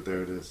Cobras, but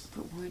there it is.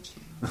 But would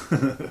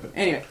you?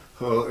 Anyway.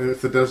 Well, if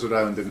the desert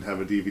island didn't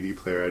have a DVD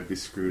player, I'd be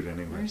screwed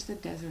anyway. Where's the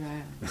desert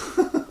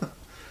island?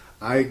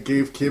 I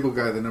gave Cable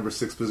Guy the number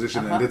 6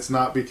 position, and it's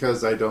not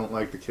because I don't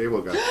like the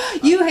Cable Guy.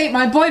 You hate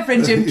my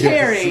boyfriend, Jim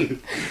Carrey.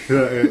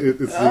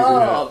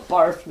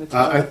 Barf.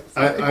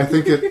 I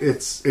think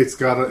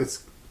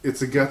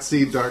it's a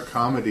gutsy dark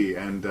comedy,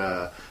 and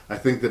I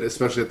think that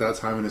especially at that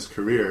time in his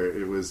career,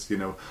 it was, you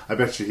know, I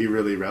bet you he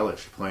really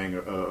relished playing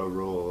a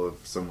role of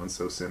someone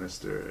so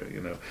sinister,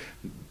 you know.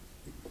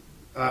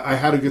 I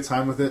had a good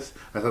time with it.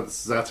 I thought the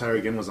satire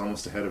again was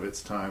almost ahead of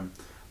its time.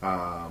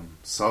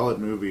 Solid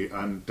movie,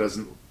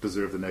 doesn't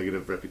deserve the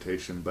negative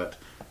reputation, but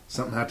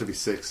something had to be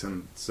 6,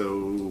 and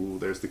so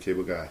there's the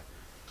Cable Guy.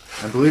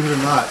 And believe it or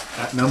not,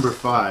 at number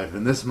 5,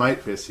 and this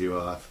might piss you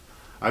off,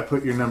 I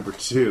put your number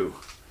 2,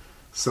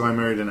 So I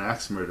Married an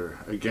Axe Murderer,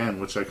 again,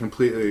 which I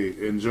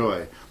completely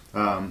enjoy.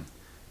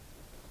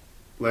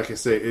 Like I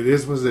say, it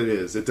is what it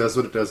is. It does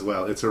what it does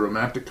well. It's a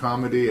romantic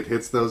comedy. It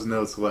hits those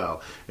notes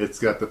well. It's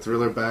got the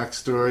thriller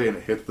backstory, and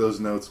it hits those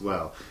notes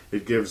well.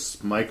 It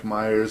gives Mike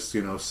Myers,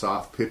 you know,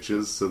 soft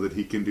pitches so that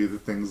he can do the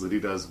things that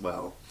he does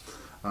well.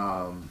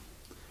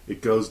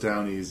 It goes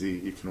down easy.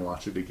 You can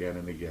watch it again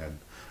and again.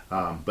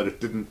 But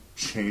it didn't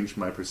change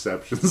my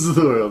perceptions of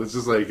the world. It's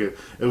just like it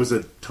was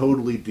a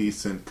totally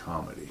decent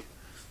comedy.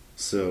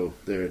 So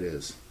there it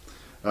is.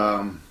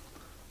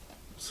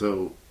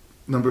 So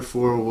number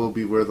 4 will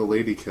be Where the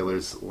Lady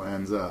Killers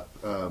lands up.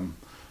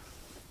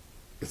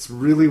 It's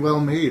really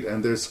well made,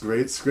 and there's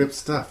great script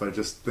stuff. I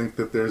just think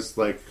that there's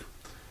like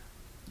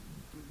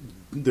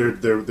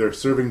they're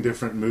serving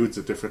different moods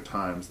at different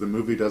times. The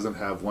movie doesn't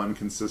have one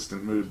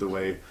consistent mood the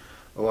way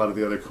a lot of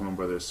the other Coen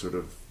Brothers sort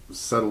of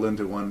settle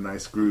into one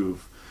nice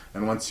groove.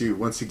 And once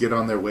you get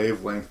on their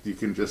wavelength, you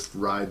can just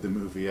ride the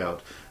movie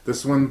out.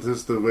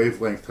 The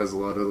wavelength has a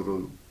lot of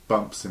little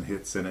bumps and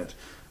hits in it,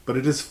 but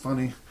it is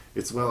funny.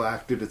 It's well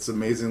acted. It's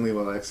amazingly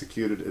well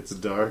executed. It's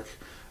dark,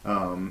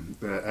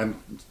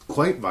 and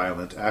quite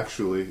violent,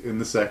 actually, in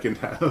the second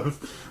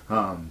half.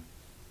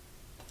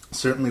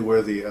 Certainly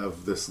worthy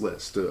of this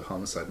list.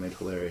 Homicide Made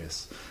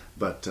Hilarious.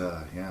 But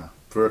yeah,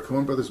 for a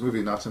Coen Brothers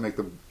movie not to make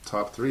the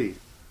top 3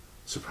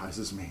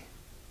 surprises me.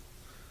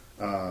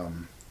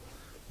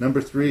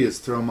 Number 3 is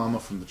Throw Momma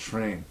From The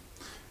Train.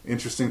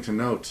 Interesting to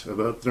note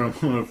about Throw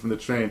Momma From The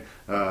Train,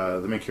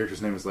 the main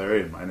character's name is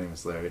Larry, and my name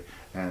is Larry,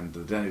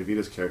 and Danny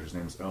DeVito's character's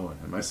name is Owen,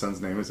 and my son's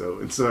name is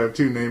Owen, so I have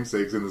 2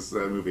 namesakes in this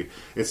movie.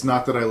 It's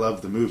not that I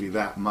love the movie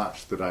that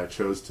much that I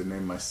chose to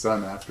name my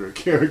son after a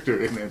character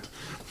in it,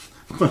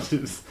 but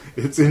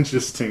it's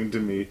interesting to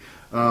me.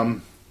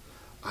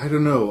 I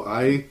don't know,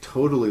 I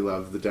totally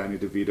love the Danny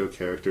DeVito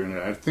character in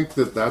it. I think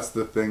that that's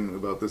the thing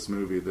about this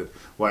movie, that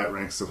why it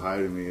ranks so high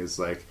to me, is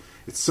like,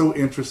 it's so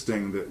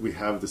interesting that we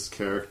have this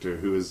character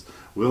who is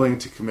willing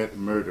to commit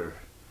murder,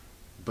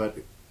 but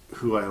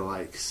who I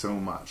like so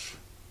much.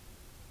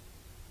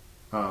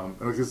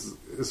 Because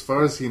as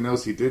far as he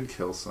knows, he did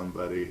kill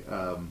somebody,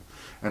 and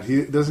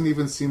he doesn't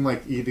even seem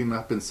like eating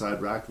up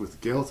inside racked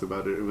with guilt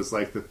about it. It was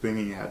like the thing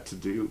he had to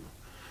do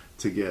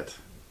to get,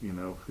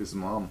 his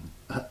mom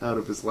out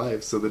of his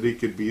life so that he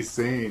could be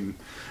sane.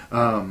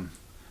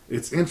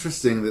 It's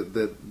interesting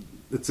that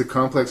it's a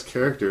complex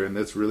character, and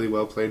that's really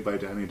well played by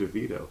Danny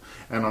DeVito.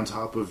 And on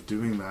top of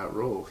doing that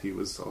role, he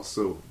was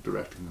also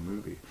directing the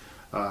movie.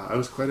 I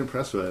was quite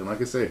impressed with it. And like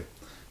I say,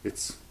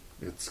 it's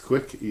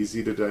quick,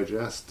 easy to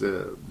digest,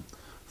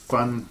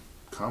 fun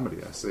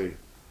comedy. I say,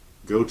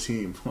 go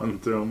team on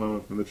Throw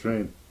Momma From The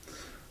Train.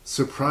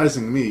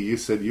 Surprising me, you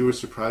said you were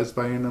surprised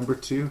by your number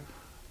 2.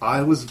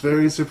 I was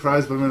very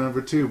surprised by my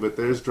number 2, but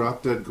there's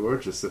Drop Dead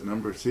Gorgeous at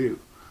number 2.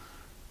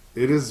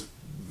 It is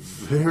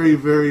very,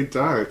 very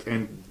dark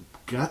and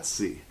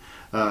gutsy.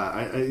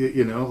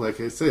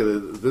 Like I say,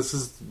 this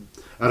is,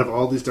 out of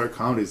all these dark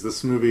comedies,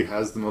 this movie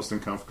has the most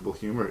uncomfortable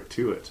humor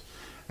to it,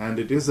 and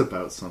it is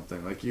about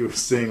something. Like you were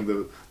saying,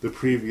 the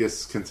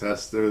previous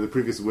contestant, or the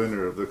previous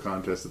winner of the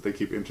contest that they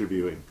keep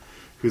interviewing,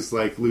 who's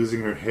like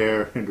losing her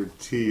hair and her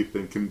teeth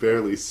and can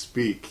barely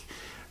speak,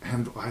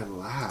 and I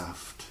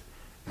laughed,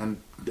 and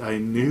I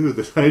knew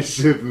that I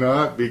should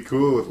not be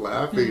cool with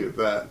laughing at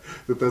that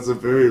that's a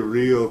very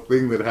real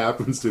thing that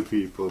happens to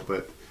people,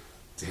 but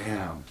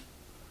damn.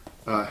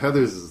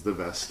 Heathers is the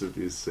best of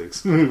these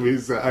 6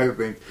 movies. I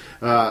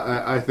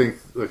think,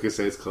 like I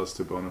say, it's close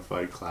to bona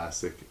fide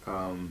classic.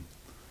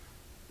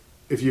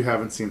 If you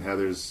haven't seen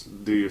Heathers,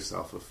 do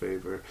yourself a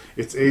favor.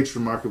 It's aged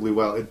remarkably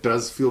well. It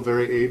does feel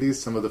very 80s.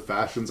 Some of the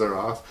fashions are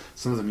off,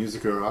 some of the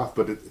music are off,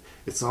 but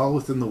it's all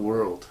within the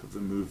world of the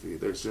movie.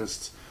 There's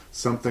just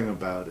something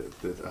about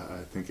it that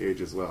I think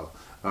ages well.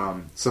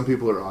 Some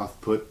people are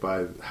off-put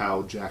by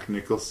how Jack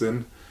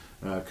Nicholson,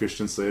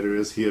 Christian Slater,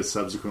 is. He has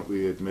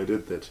subsequently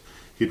admitted that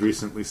he'd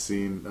recently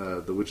seen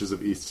The Witches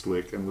of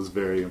Eastwick and was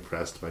very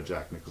impressed by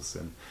Jack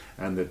Nicholson,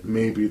 and that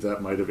maybe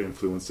that might have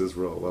influenced his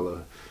role.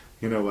 Well,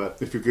 you know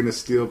what? If you're going to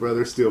steal,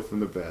 brother, steal from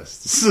the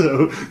best.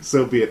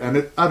 So be it. And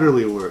it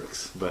utterly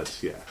works. But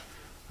yeah,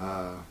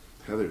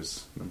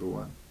 Heather's number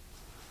 1.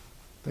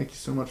 Thank you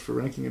so much for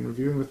ranking and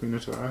reviewing with me,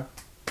 Ntara.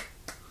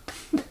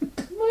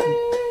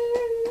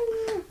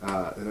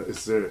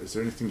 Is there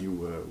anything you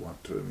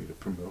want me to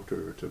promote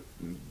or to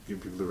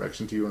give people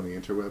direction to you on the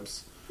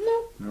interwebs?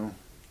 No.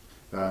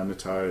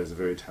 Ntara is a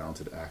very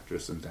talented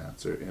actress and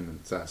dancer in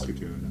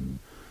Saskatoon and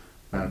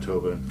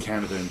Manitoba and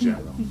Canada in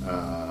general.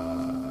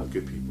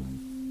 Good people.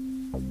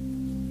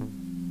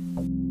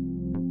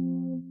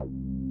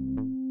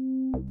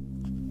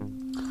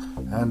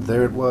 And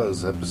there it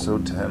was.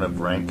 Episode 10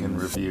 of Rank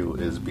and Review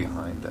is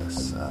behind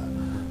us.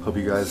 Hope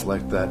you guys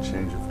liked that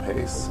change of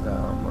pace.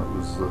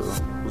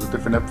 It was a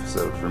different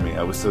episode for me.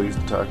 I was so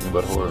used to talking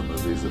about horror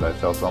movies that I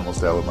felt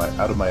almost out of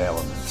my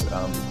element.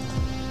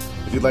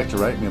 If you'd like to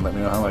write me and let me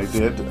know how I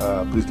did,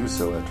 please do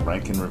so at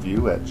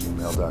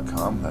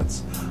rankandreview@gmail.com.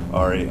 That's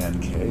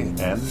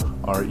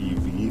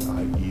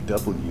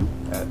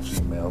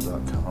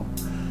RANKNREVIEW@gmail.com.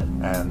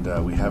 And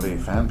we have a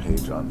fan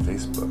page on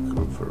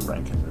Facebook for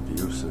Rank and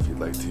Review, so if you'd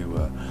like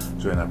to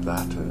join up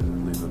that,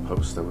 leave a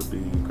post, that would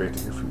be great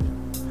to hear from you.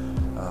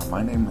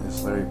 My name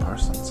is Larry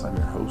Parsons. I'm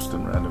your host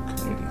and random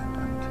Canadian,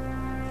 and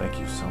thank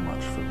you so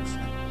much for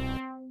listening.